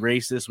the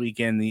race this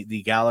weekend,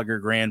 the Gallagher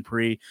Grand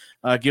Prix,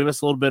 give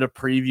us a little bit of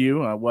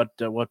preview.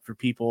 What for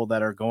people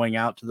that are going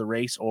out to the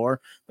race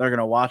or they're going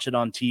to watch it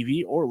on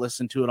TV or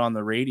listen to it on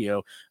the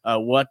radio,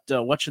 what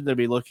should they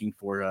be looking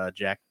for,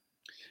 Jack?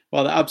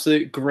 Well, the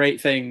absolute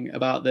great thing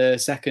about the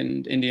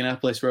second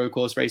Indianapolis road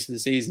course race of the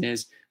season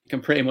is you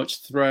can pretty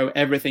much throw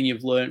everything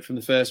you've learned from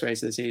the first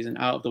race of the season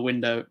out of the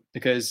window,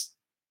 because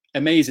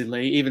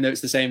amazingly, even though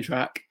it's the same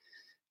track,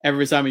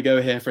 every time we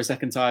go here for a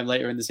second time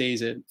later in the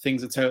season,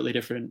 things are totally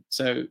different.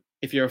 So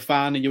if you're a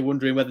fan and you're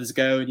wondering whether to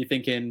go and you're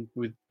thinking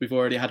we've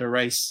already had a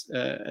race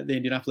at the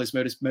Indianapolis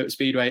Motor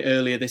Speedway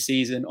earlier this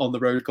season on the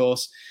road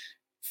course,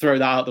 throw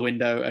that out the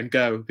window and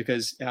go,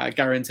 because I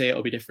guarantee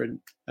it'll be different.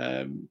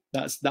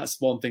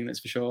 That's one thing that's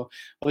for sure.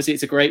 Obviously,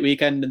 it's a great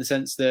weekend in the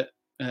sense that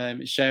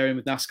sharing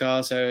with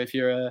NASCAR. So if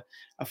you're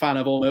a fan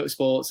of all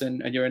motorsports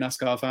and you're a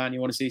NASCAR fan, you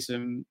want to see see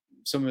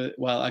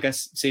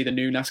the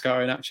new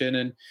NASCAR in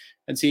action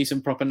and see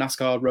some proper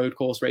NASCAR road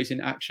course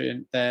racing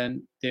action,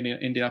 then the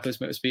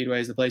Indianapolis Motor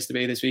Speedway is the place to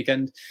be this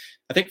weekend.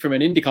 I think from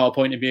an IndyCar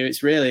point of view,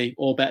 it's really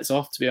all bets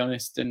off, to be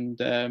honest. And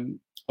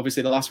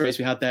obviously the last race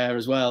we had there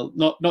as well,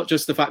 not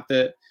just the fact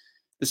that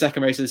the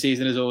second race of the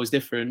season is always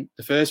different.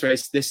 The first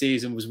race this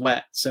season was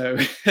wet, so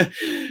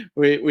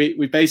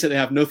we basically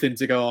have nothing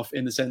to go off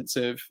in the sense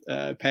of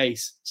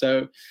pace.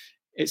 So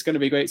it's going to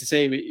be great to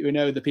see. We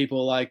know the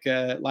people like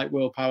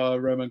Will Power,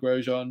 Roman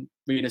Grosjean,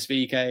 Rinus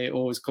VeeKay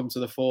always come to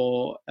the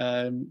fore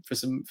for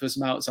some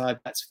outside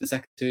bets for the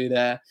second two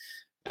there.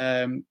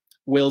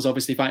 Will's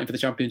obviously fighting for the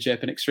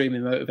championship and extremely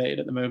motivated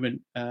at the moment.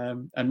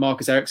 And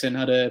Marcus Ericsson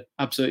had an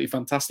absolutely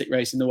fantastic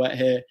race in the wet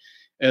here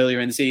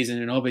earlier in the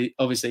season, and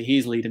obviously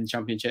he's leading the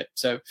championship.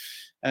 So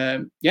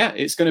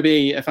it's going to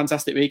be a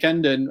fantastic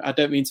weekend, and I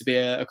don't mean to be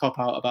a cop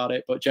out about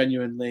it, but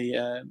genuinely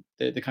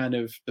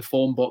the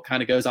form book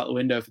kind of goes out the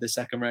window for the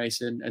second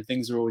race, and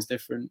things are always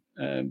different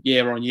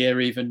year on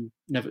year, even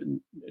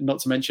not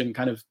to mention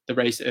kind of the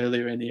race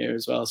earlier in the year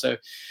as well. So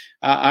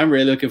I'm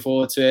really looking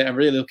forward to it. I'm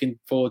really looking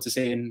forward to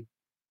seeing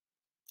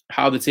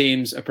how the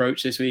teams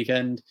approach this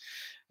weekend.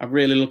 I'm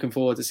really looking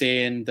forward to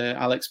seeing the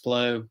Alex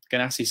Palou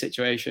Ganassi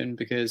situation,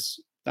 because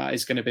that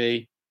is going to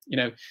be,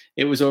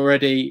 it was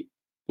already,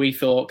 we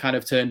thought, kind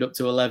of turned up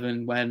to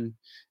 11 when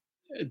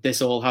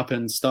this all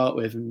happened to start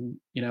with. And,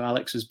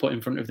 Alex was put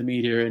in front of the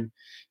media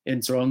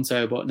in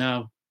Toronto, but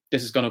now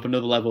this has gone up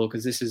another level,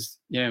 because this is,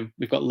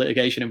 we've got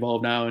litigation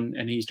involved now,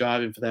 and he's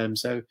driving for them.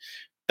 So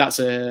that's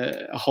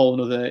a whole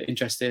nother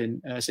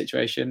interesting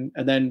situation.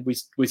 And then we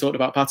talked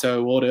about Pato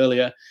O'Ward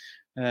earlier.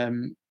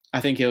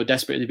 I think he'll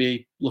desperately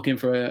be looking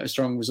for a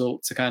strong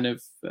result to kind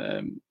of,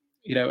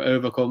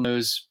 overcome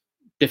those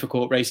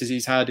difficult races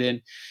he's had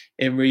in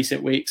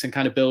recent weeks and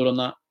kind of build on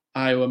that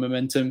Iowa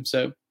momentum.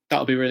 So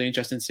that'll be really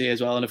interesting to see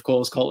as well. And of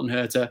course, Colton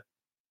Herta,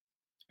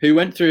 who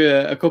went through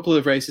a couple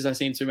of races, I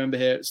seem to remember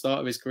here at the start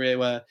of his career,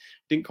 where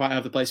didn't quite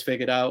have the place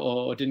figured out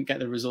or didn't get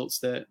the results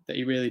that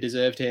he really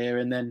deserved here,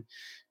 and then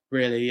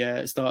really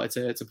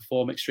started to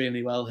perform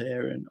extremely well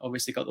here, and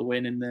obviously got the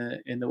win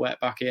in the wet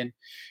back in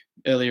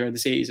earlier in the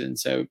season.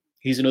 So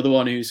he's another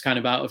one who's kind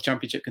of out of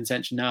championship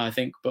contention now, I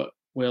think, but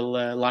will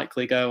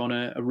likely go on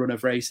a run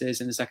of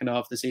races in the second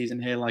half of the season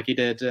here, like he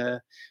did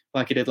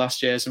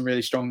last year. Some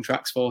really strong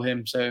tracks for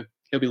him, so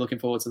he'll be looking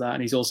forward to that.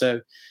 And he's also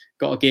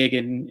got a gig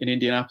in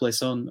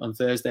Indianapolis on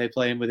Thursday,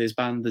 playing with his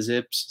band, the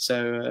Zibs.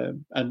 So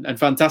and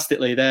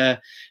fantastically, their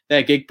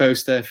gig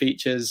poster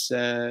features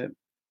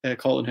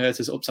Colton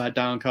Herta's upside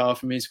down car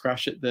from his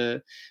crash at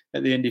the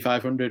Indy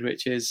 500,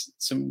 which is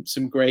some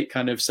great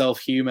kind of self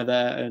humor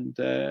there, and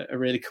a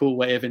really cool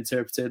way of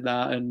interpreting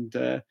that.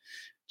 And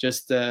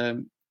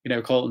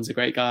Colton's a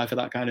great guy for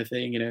that kind of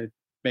thing.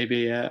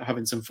 Maybe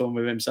having some fun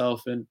with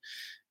himself, and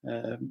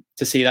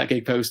to see that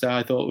gig poster,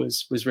 I thought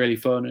was really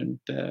fun. And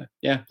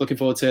looking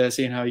forward to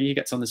seeing how he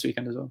gets on this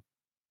weekend as well.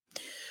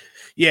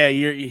 Yeah,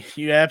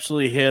 you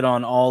absolutely hit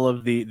on all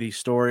of the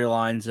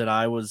storylines that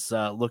I was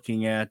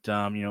looking at.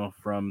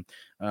 From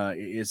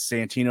is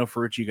Santino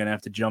Ferrucci going to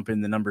have to jump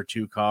in the number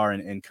 2 car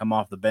and come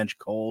off the bench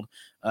cold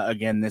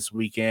again this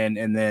weekend?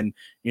 And then,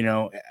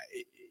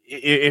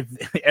 if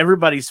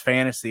everybody's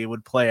fantasy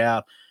would play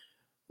out,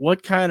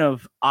 what kind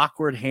of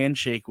awkward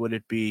handshake would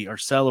it be, or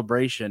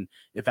celebration,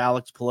 if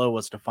Alex Palou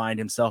was to find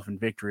himself in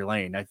victory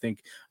lane? I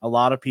think a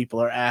lot of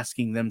people are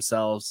asking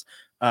themselves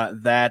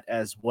that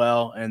as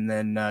well. And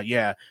then, not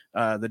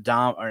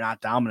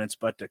dominance,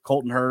 but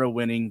Colton Herta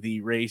winning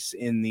the race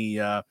in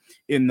the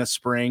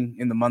spring,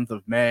 in the month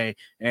of May.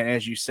 And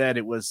as you said,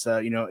 it was,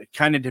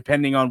 kind of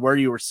depending on where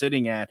you were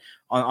sitting at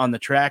on the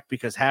track,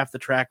 because half the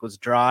track was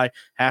dry,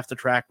 half the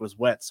track was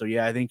wet. So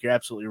yeah, I think you're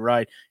absolutely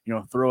right.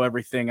 Throw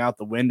everything out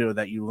the window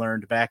that you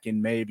learned back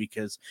in May,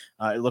 because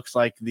it looks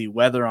like the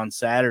weather on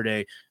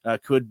Saturday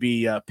could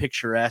be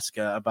picturesque,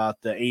 about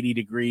 80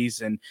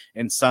 degrees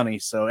and sunny.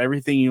 So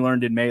everything you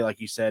learned in May, like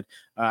you said,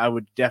 I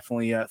would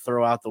definitely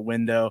throw out the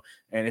window,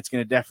 and it's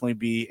going to definitely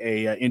be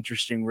a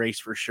interesting race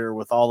for sure,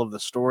 with all of the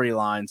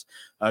storylines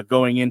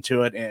going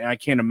into it. And I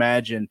can't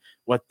imagine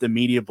what the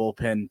media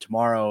bullpen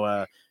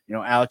tomorrow,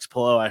 Alex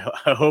Palou,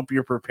 I hope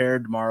you're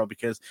prepared tomorrow,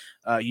 because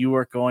you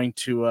are going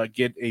to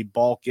get a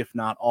bulk, if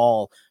not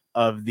all,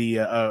 of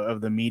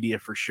the media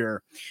for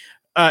sure.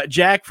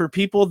 Jack, for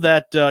people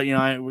that, we're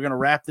going to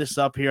wrap this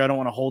up here. I don't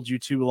want to hold you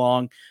too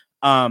long.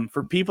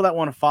 For people that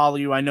want to follow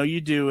you, I know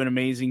you do an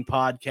amazing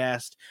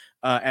podcast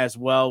as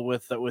well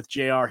with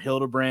JR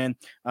Hildebrand.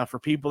 For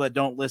people that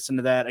don't listen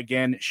to that,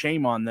 again,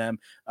 shame on them.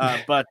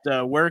 But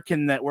where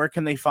can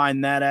they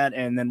find that at?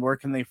 And then where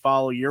can they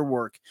follow your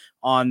work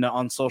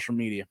on social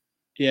media?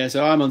 Yeah,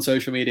 so I'm on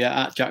social media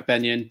at Jack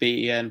Benyon,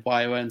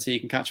 Benyon, so you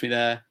can catch me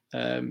there.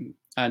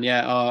 And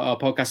yeah, our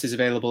podcast is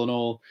available on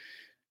all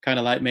kind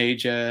of like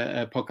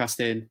major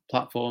podcasting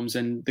platforms.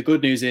 And the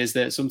good news is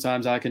that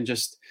sometimes I can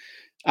just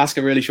ask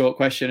a really short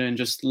question and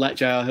just let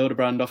JR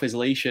Hildebrand off his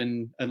leash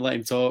and let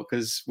him talk,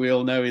 because we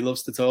all know he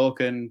loves to talk.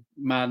 And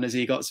man, has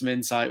he got some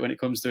insight when it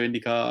comes to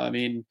IndyCar. I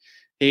mean,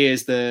 he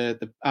is the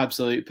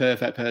absolute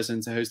perfect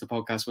person to host the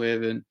podcast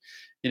with. And,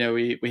 you know,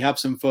 we have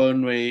some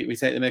fun. We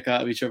take the mick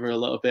out of each other a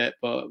little bit.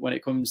 But when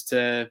it comes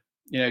to,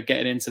 you know,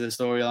 getting into the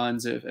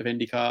storylines of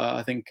IndyCar,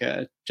 I think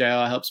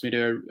JR helps me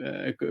do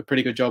a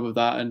pretty good job of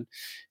that. And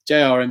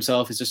JR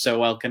himself is just so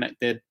well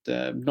connected,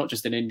 not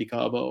just in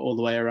IndyCar, but all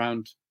the way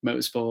around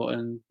motorsport.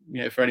 And,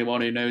 you know, for anyone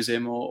who knows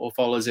him or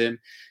follows him,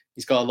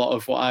 he's got a lot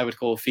of what I would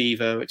call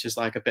fever, which is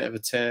like a bit of a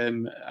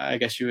term. I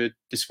guess you would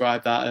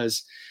describe that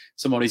as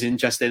someone who's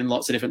interested in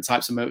lots of different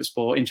types of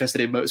motorsport, interested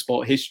in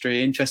motorsport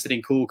history, interested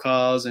in cool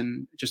cars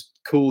and just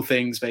cool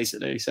things,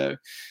 basically. So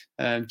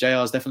JR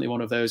is definitely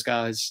one of those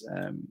guys.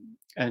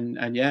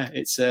 And yeah,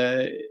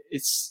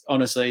 it's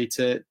honestly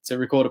to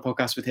record a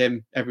podcast with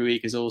him every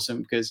week is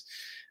awesome, because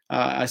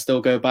I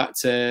still go back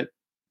to,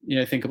 you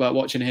know, think about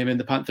watching him in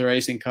the Panther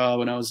racing car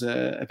when I was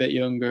a bit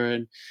younger,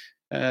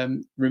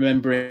 and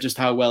remembering just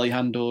how well he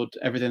handled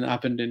everything that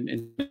happened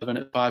in 11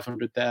 at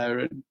 500 there.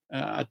 And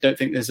I don't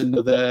think there's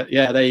another.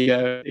 Yeah, there you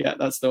go. Yeah,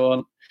 that's the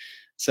one.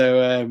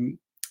 So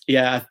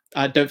yeah,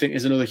 I don't think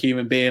there's another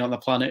human being on the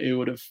planet who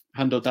would have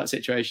handled that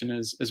situation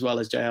as well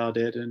as JR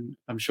did. And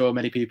I'm sure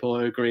many people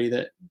agree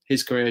that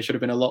his career should have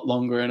been a lot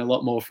longer and a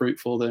lot more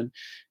fruitful than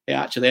it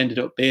actually ended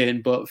up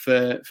being. But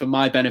for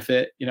my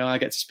benefit, you know, I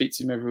get to speak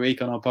to him every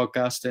week on our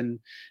podcast, and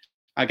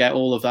I get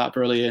all of that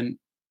brilliant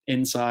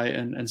insight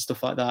and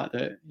stuff like that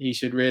he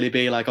should really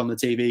be like on the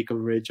TV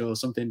coverage or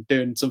something,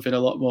 doing something a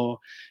lot more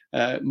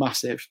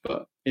massive.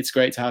 But it's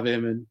great to have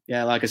him. And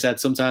yeah, like I said,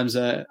 sometimes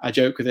I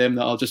joke with him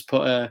that I'll just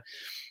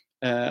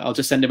I'll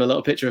just send him a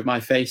little picture of my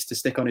face to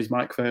stick on his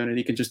microphone, and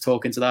he can just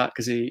talk into that,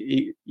 because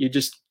you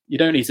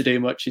don't need to do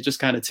much. You just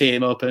kind of tee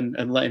him up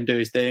and let him do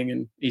his thing,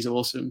 and he's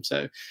awesome.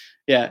 So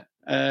yeah,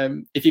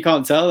 if you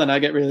can't tell, then I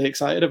get really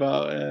excited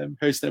about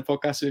hosting a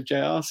podcast with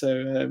JR.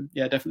 So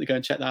yeah, definitely go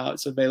and check that out.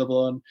 It's available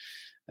on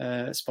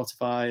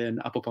Spotify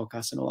and Apple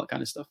Podcasts and all that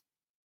kind of stuff.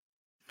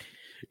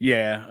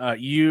 Yeah,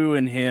 you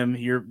and him,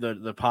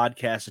 the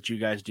podcast that you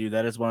guys do,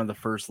 that is one of the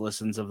first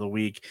listens of the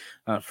week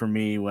for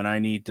me when I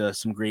need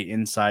some great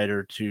insight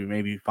or to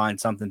maybe find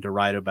something to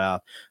write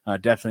about.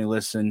 Definitely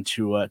listen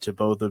to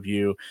both of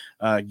you.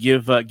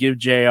 Give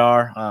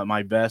JR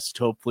my best.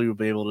 Hopefully we'll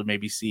be able to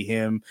maybe see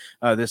him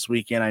this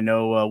weekend. I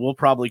know we'll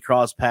probably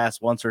cross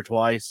paths once or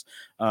twice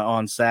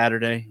on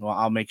Saturday. Well,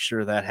 I'll make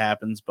sure that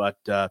happens. But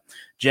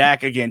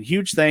Jack, again,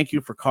 huge thank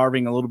you for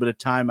carving a little bit of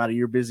time out of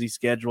your busy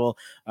schedule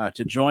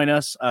to join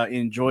us.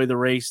 Enjoy the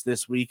race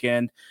this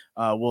weekend.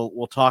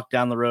 We'll talk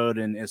down the road,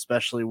 and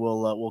especially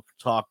we'll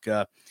talk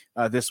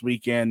this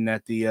weekend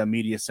at the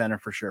media center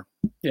for sure.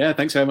 Yeah,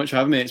 thanks so much for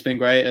having me. It's been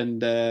great,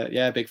 and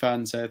yeah, big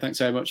fan. So thanks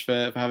so much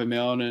for having me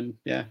on, and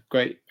yeah,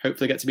 great.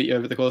 Hopefully get to meet you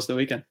over the course of the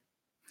weekend.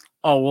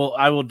 Oh, well,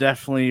 I will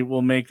definitely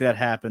will make that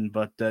happen.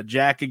 But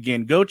Jack,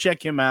 again, go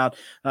check him out.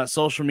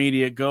 Social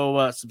media,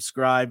 go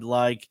subscribe,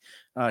 like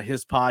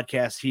his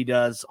podcast he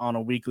does on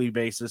a weekly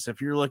basis. If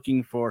you're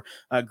looking for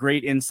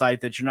great insight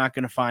that you're not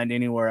going to find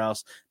anywhere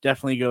else,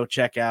 definitely go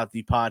check out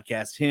the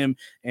podcast him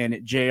and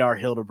JR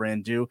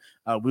Hildebrand do.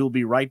 We'll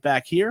be right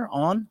back here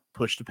on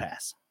Push to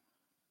Pass.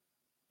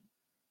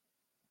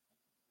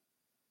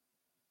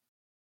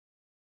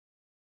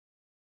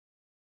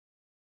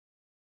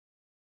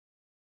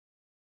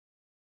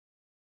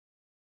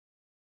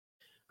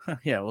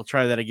 Yeah, we'll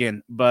try that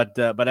again. But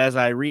as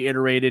I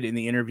reiterated in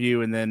the interview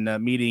and then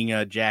meeting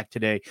Jack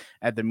today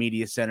at the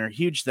media center,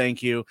 huge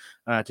thank you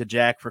to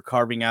Jack for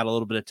carving out a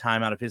little bit of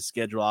time out of his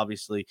schedule,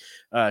 obviously,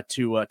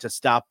 to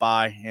stop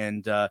by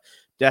and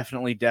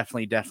definitely,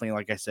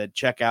 like I said,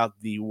 check out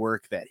the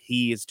work that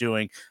he is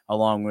doing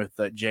along with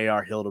JR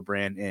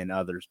Hildebrand and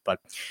others. But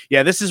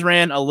yeah, this has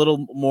ran a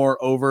little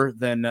more over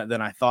than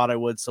I thought I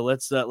would. So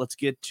let's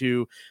get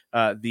to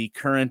the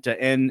current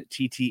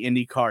NTT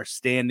IndyCar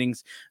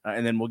standings,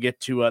 and then we'll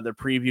get to the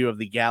preview of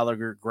the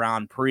Gallagher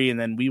Grand Prix, and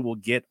then we will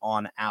get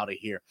on out of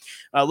here.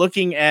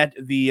 Looking at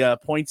the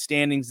point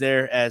standings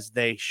there as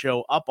they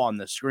show up on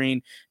the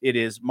screen, it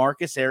is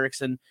Marcus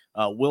Ericsson,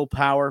 Will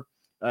Power,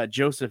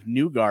 Joseph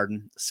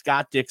Newgarden,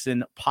 Scott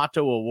Dixon,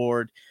 Pato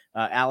Award,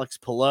 Alex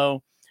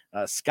Palou,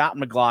 Scott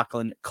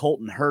McLaughlin,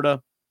 Colton Herta,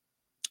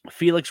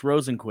 Felix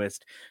Rosenquist,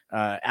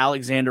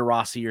 Alexander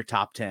Rossi, your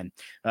top 10.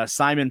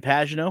 Simon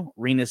Pagenaud,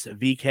 Renus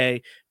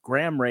VK,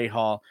 Graham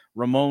Rahal,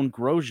 Ramon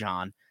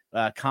Grosjean,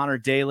 Connor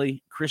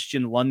Daly,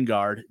 Christian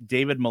Lundgaard,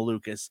 David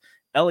Malukas,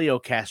 Elio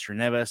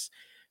Castroneves,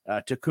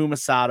 Takuma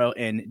Sato,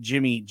 and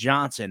Jimmy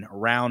Johnson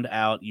round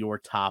out your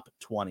top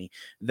 20.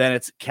 Then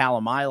it's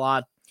Callum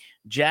Ilott,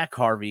 Jack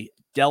Harvey,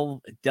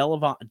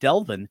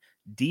 Delvin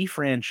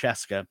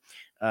DeFrancesca,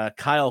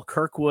 Kyle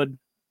Kirkwood,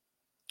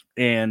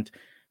 and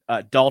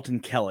Dalton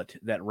Kellett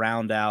that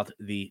round out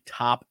the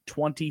top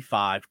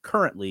 25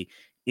 currently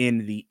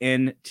in the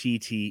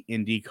NTT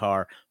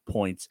IndyCar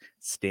points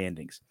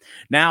standings.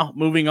 Now,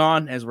 moving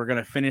on, as we're going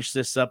to finish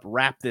this up,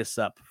 wrap this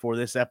up for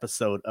this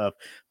episode of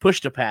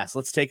Push to Pass,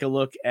 let's take a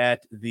look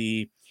at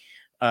the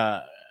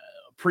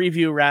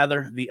preview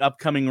rather the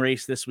upcoming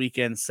race this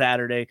weekend,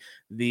 Saturday,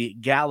 the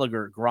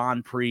Gallagher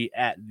Grand Prix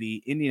at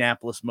the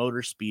Indianapolis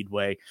Motor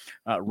Speedway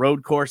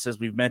road course. As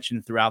we've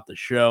mentioned throughout the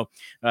show,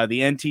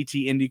 the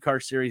NTT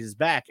IndyCar Series is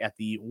back at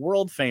the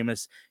world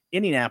famous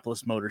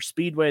Indianapolis Motor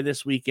Speedway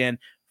this weekend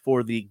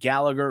for the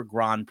Gallagher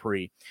Grand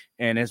Prix.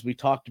 And as we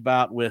talked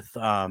about with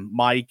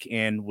Mike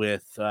and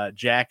with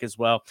Jack as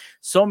well,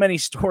 so many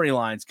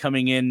storylines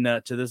coming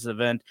in to this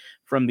event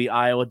from the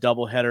Iowa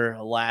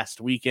doubleheader last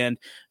weekend.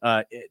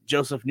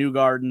 Joseph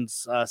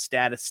Newgarden's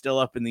status still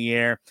up in the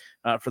air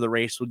for the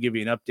race. We'll give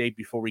you an update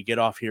before we get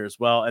off here as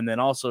well. And then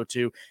also,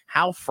 too,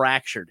 how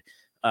fractured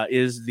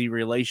is the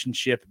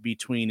relationship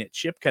between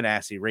Chip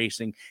Ganassi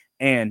Racing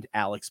and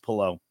Alex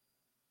Palou.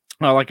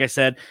 Like I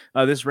said,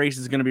 this race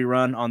is going to be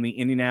run on the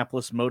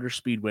Indianapolis Motor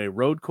Speedway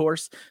road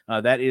course.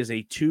 That is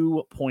a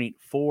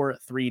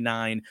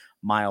 2.439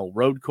 mile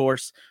road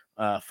course,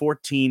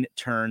 14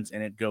 turns,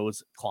 and it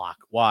goes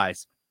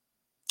clockwise.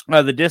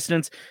 The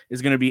distance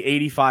is going to be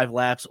 85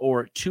 laps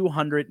or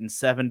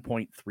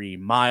 207.3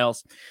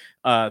 miles.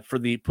 For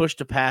the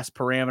push-to-pass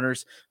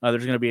parameters,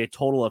 there's going to be a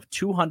total of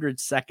 200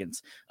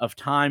 seconds of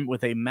time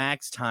with a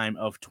max time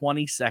of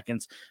 20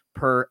 seconds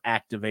per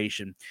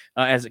activation.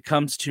 As it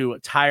comes to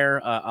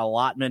tire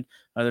allotment,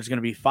 there's going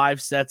to be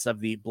 5 sets of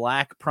the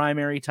black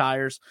primary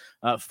tires,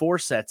 4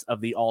 sets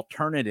of the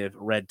alternative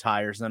red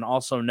tires, and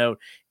also note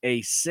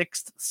a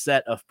 6th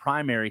set of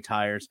primary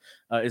tires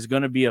is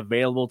going to be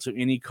available to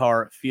any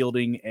car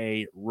fielding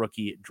a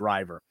rookie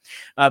driver.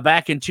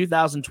 Back in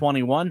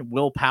 2021,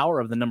 Will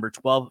Power of the number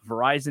 12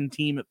 Verizon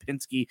team,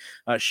 Penske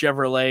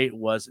Chevrolet,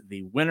 was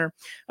the winner.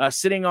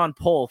 Sitting on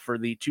pole for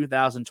the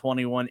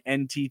 2021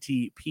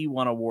 NTT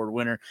P1 Award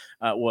winner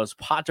was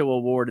Pato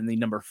Award in the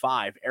number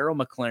 5 Arrow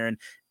McLaren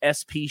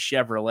SP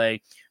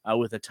Chevrolet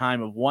with a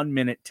time of 1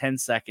 minute 10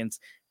 seconds.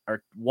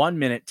 Or 1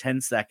 minute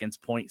 10 seconds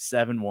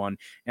 0.71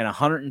 and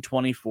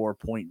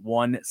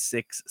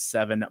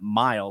 124.167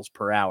 miles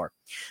per hour.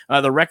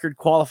 The record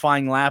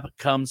qualifying lap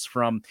comes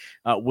from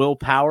Will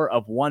Power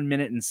of 1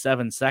 minute and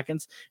 7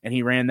 seconds, and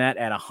he ran that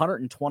at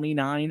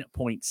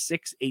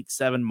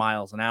 129.687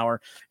 miles an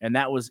hour, and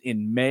that was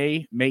in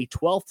May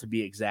 12th to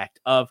be exact,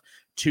 of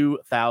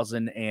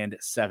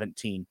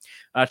 2017.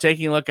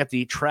 Taking a look at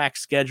the track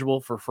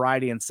schedule for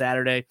Friday and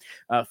Saturday.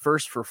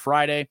 First for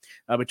Friday,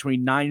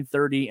 between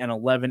 9:30 and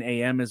 11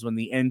 a.m. is when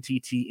the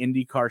NTT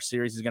IndyCar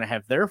Series is going to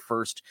have their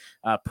first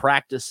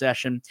practice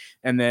session.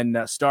 And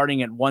then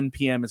starting at 1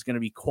 p.m. is going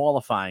to be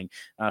qualifying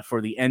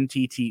for the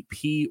NTT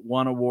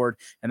P1 Award.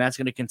 And that's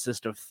going to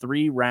consist of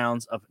 3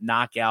 rounds of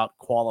knockout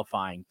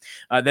qualifying.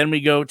 Then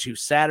we go to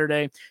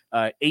Saturday,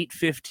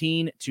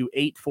 8:15 to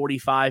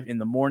 8:45 in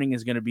the morning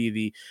is going to be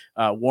the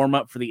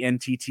warm-up for the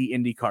NTT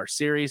IndyCar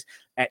Series.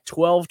 At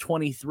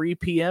 12:23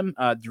 p.m.,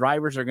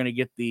 drivers are going to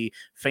get the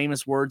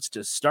famous words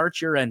to start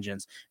your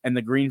engines, and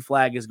the green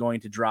flag is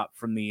going to drop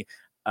from the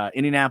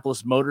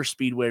Indianapolis Motor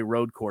Speedway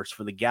road course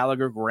for the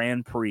Gallagher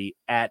Grand Prix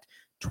at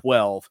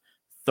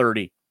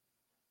 12:30.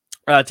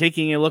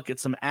 Taking a look at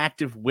some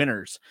active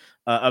winners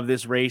of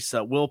this race,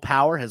 Will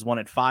Power has won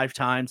it 5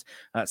 times.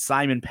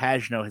 Simon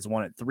Pagenaud has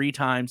won it 3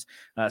 times.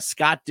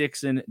 Scott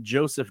Dixon,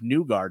 Joseph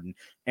Newgarden,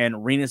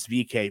 and Rinus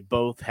VeeKay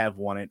both have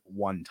won it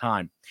 1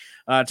 time.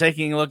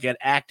 Taking a look at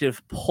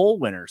active pole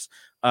winners,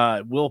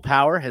 Will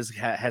Power has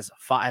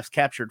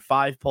captured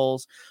 5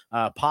 poles.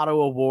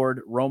 Pato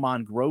Award,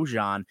 Roman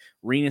Grosjean,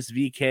 Rinus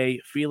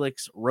VeeKay,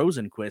 Felix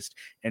Rosenqvist,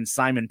 and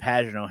Simon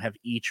Pagenaud have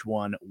each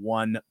won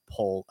 1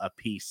 pole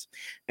apiece.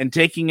 And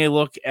taking a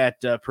look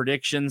at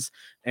predictions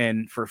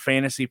and for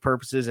fantasy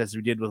purposes, as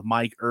we did with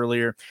Mike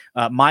earlier,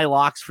 my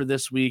locks for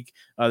this week,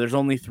 there's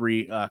only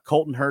 3.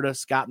 Colton Herta,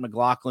 Scott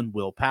McLaughlin,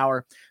 Will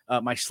Power.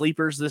 My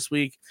sleepers this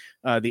week,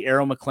 the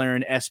Arrow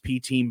McLaren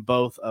SP team,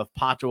 both of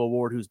Pato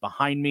Award, who's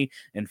behind me,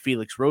 and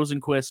Felix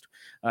Rosenqvist.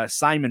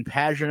 Simon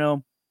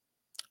Pagenaud,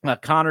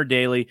 Connor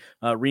Daly,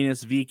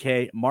 Rinus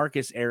VeeKay,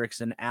 Marcus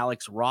Ericsson,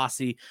 Alex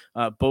Rossi,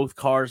 both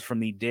cars from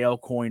the Dale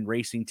Coyne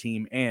Racing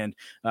Team, and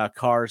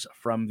cars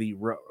from the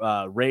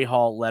Ray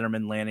Hall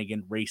Letterman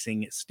Lanigan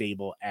Racing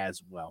Stable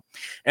as well.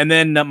 And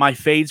then my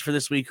fades for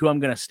this week, who I'm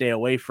going to stay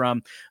away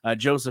from,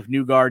 Joseph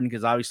Newgarden,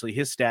 because obviously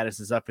his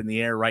status is up in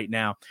the air right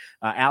now,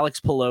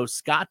 Alex Palou,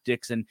 Scott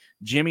Dixon,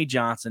 Jimmy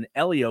Johnson,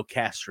 Elio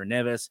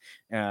Castroneves,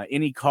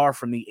 any car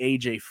from the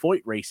AJ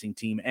Foyt Racing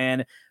Team,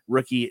 and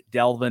rookie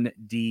Delvin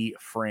D.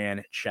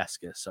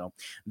 Francesca. So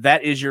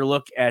that is your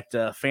look at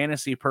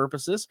fantasy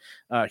purposes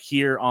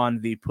here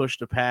on the Push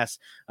to Pass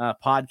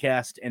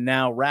podcast. And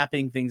now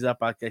wrapping things up,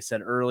 like I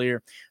said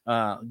earlier,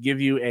 give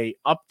you a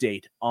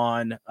update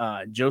on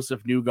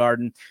Joseph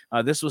Newgarden.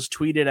 This was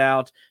tweeted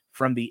out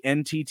from the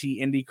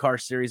NTT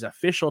IndyCar Series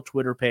official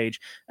Twitter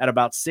page at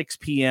about 6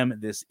 p.m.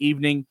 this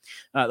evening.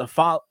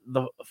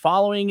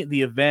 Following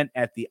the event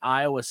at the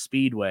Iowa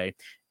Speedway,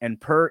 and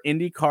per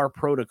IndyCar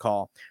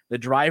protocol, the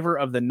driver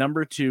of the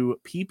number 2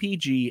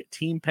 PPG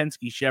Team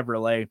Penske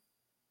Chevrolet,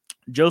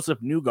 Joseph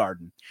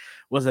Newgarden,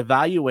 was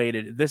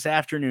evaluated this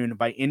afternoon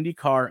by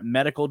IndyCar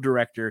Medical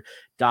Director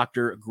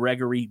Dr.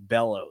 Gregory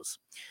Bellows.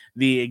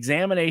 The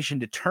examination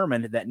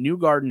determined that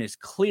Newgarden is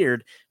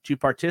cleared to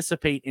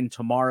participate in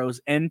tomorrow's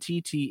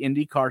NTT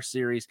IndyCar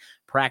Series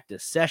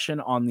practice session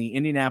on the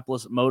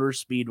Indianapolis Motor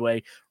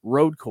Speedway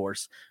road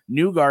course.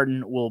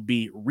 Newgarden will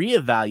be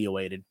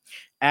reevaluated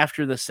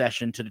after the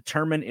session to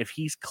determine if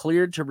he's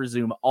cleared to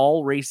resume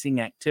all racing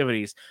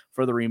activities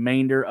for the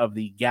remainder of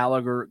the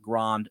Gallagher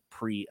Grand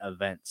Prix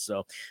event.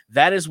 So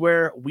that is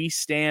where we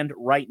stand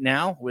right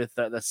now with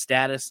the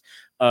status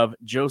of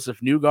Joseph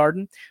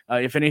Newgarden.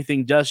 If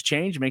anything does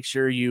change, make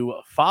sure you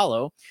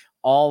follow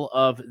all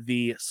of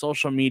the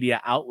social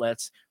media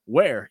outlets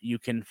where you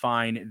can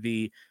find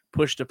the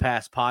Push to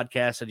Pass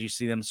podcast, as you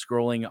see them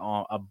scrolling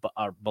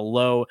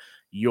below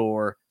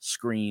your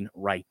screen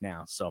right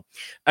now. So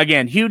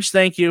again, huge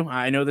thank you.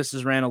 I know this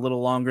has ran a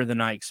little longer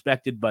than I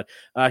expected, but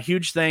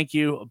huge thank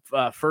you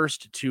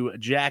first to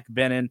Jack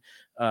Benyon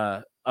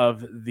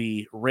of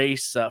the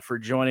race for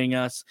joining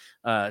us.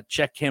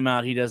 Check him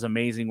out. He does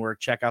amazing work.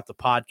 Check out the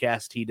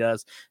podcast he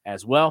does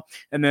as well.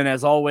 And then,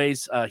 as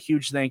always, a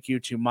huge thank you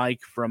to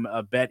Mike from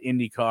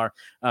BetIndyCar.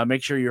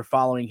 Make sure you're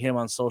following him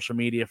on social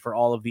media for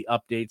all of the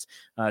updates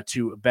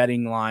to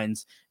betting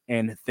lines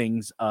and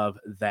things of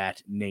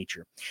that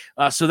nature.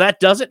 So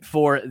that does it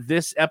for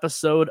this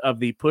episode of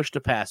the Push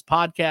to Pass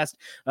podcast.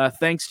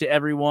 Thanks to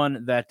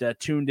everyone that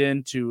tuned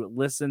in to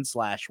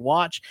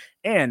listen/watch,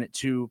 and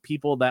to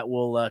people that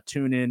will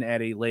tune in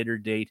at a later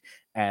date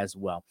as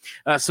well.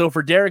 So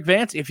for Derik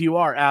Vance, if you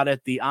are out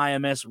at the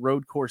IMS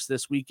road course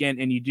this weekend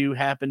and you do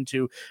happen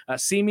to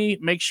see me,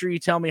 make sure you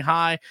tell me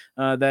hi,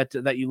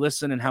 that you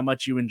listen, and how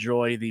much you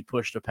enjoy the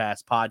Push to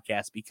Pass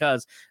podcast,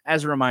 because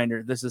as a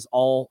reminder, this is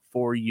all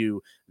for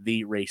you,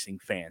 the racing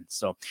fan.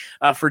 So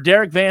for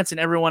Derik Vance and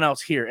everyone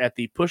else here at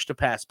the Push to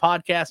Pass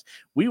podcast,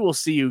 we will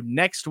see you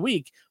next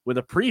week with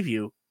a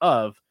preview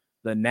of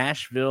the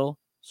Nashville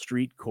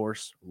Street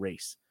Course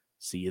race.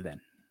 See you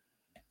then.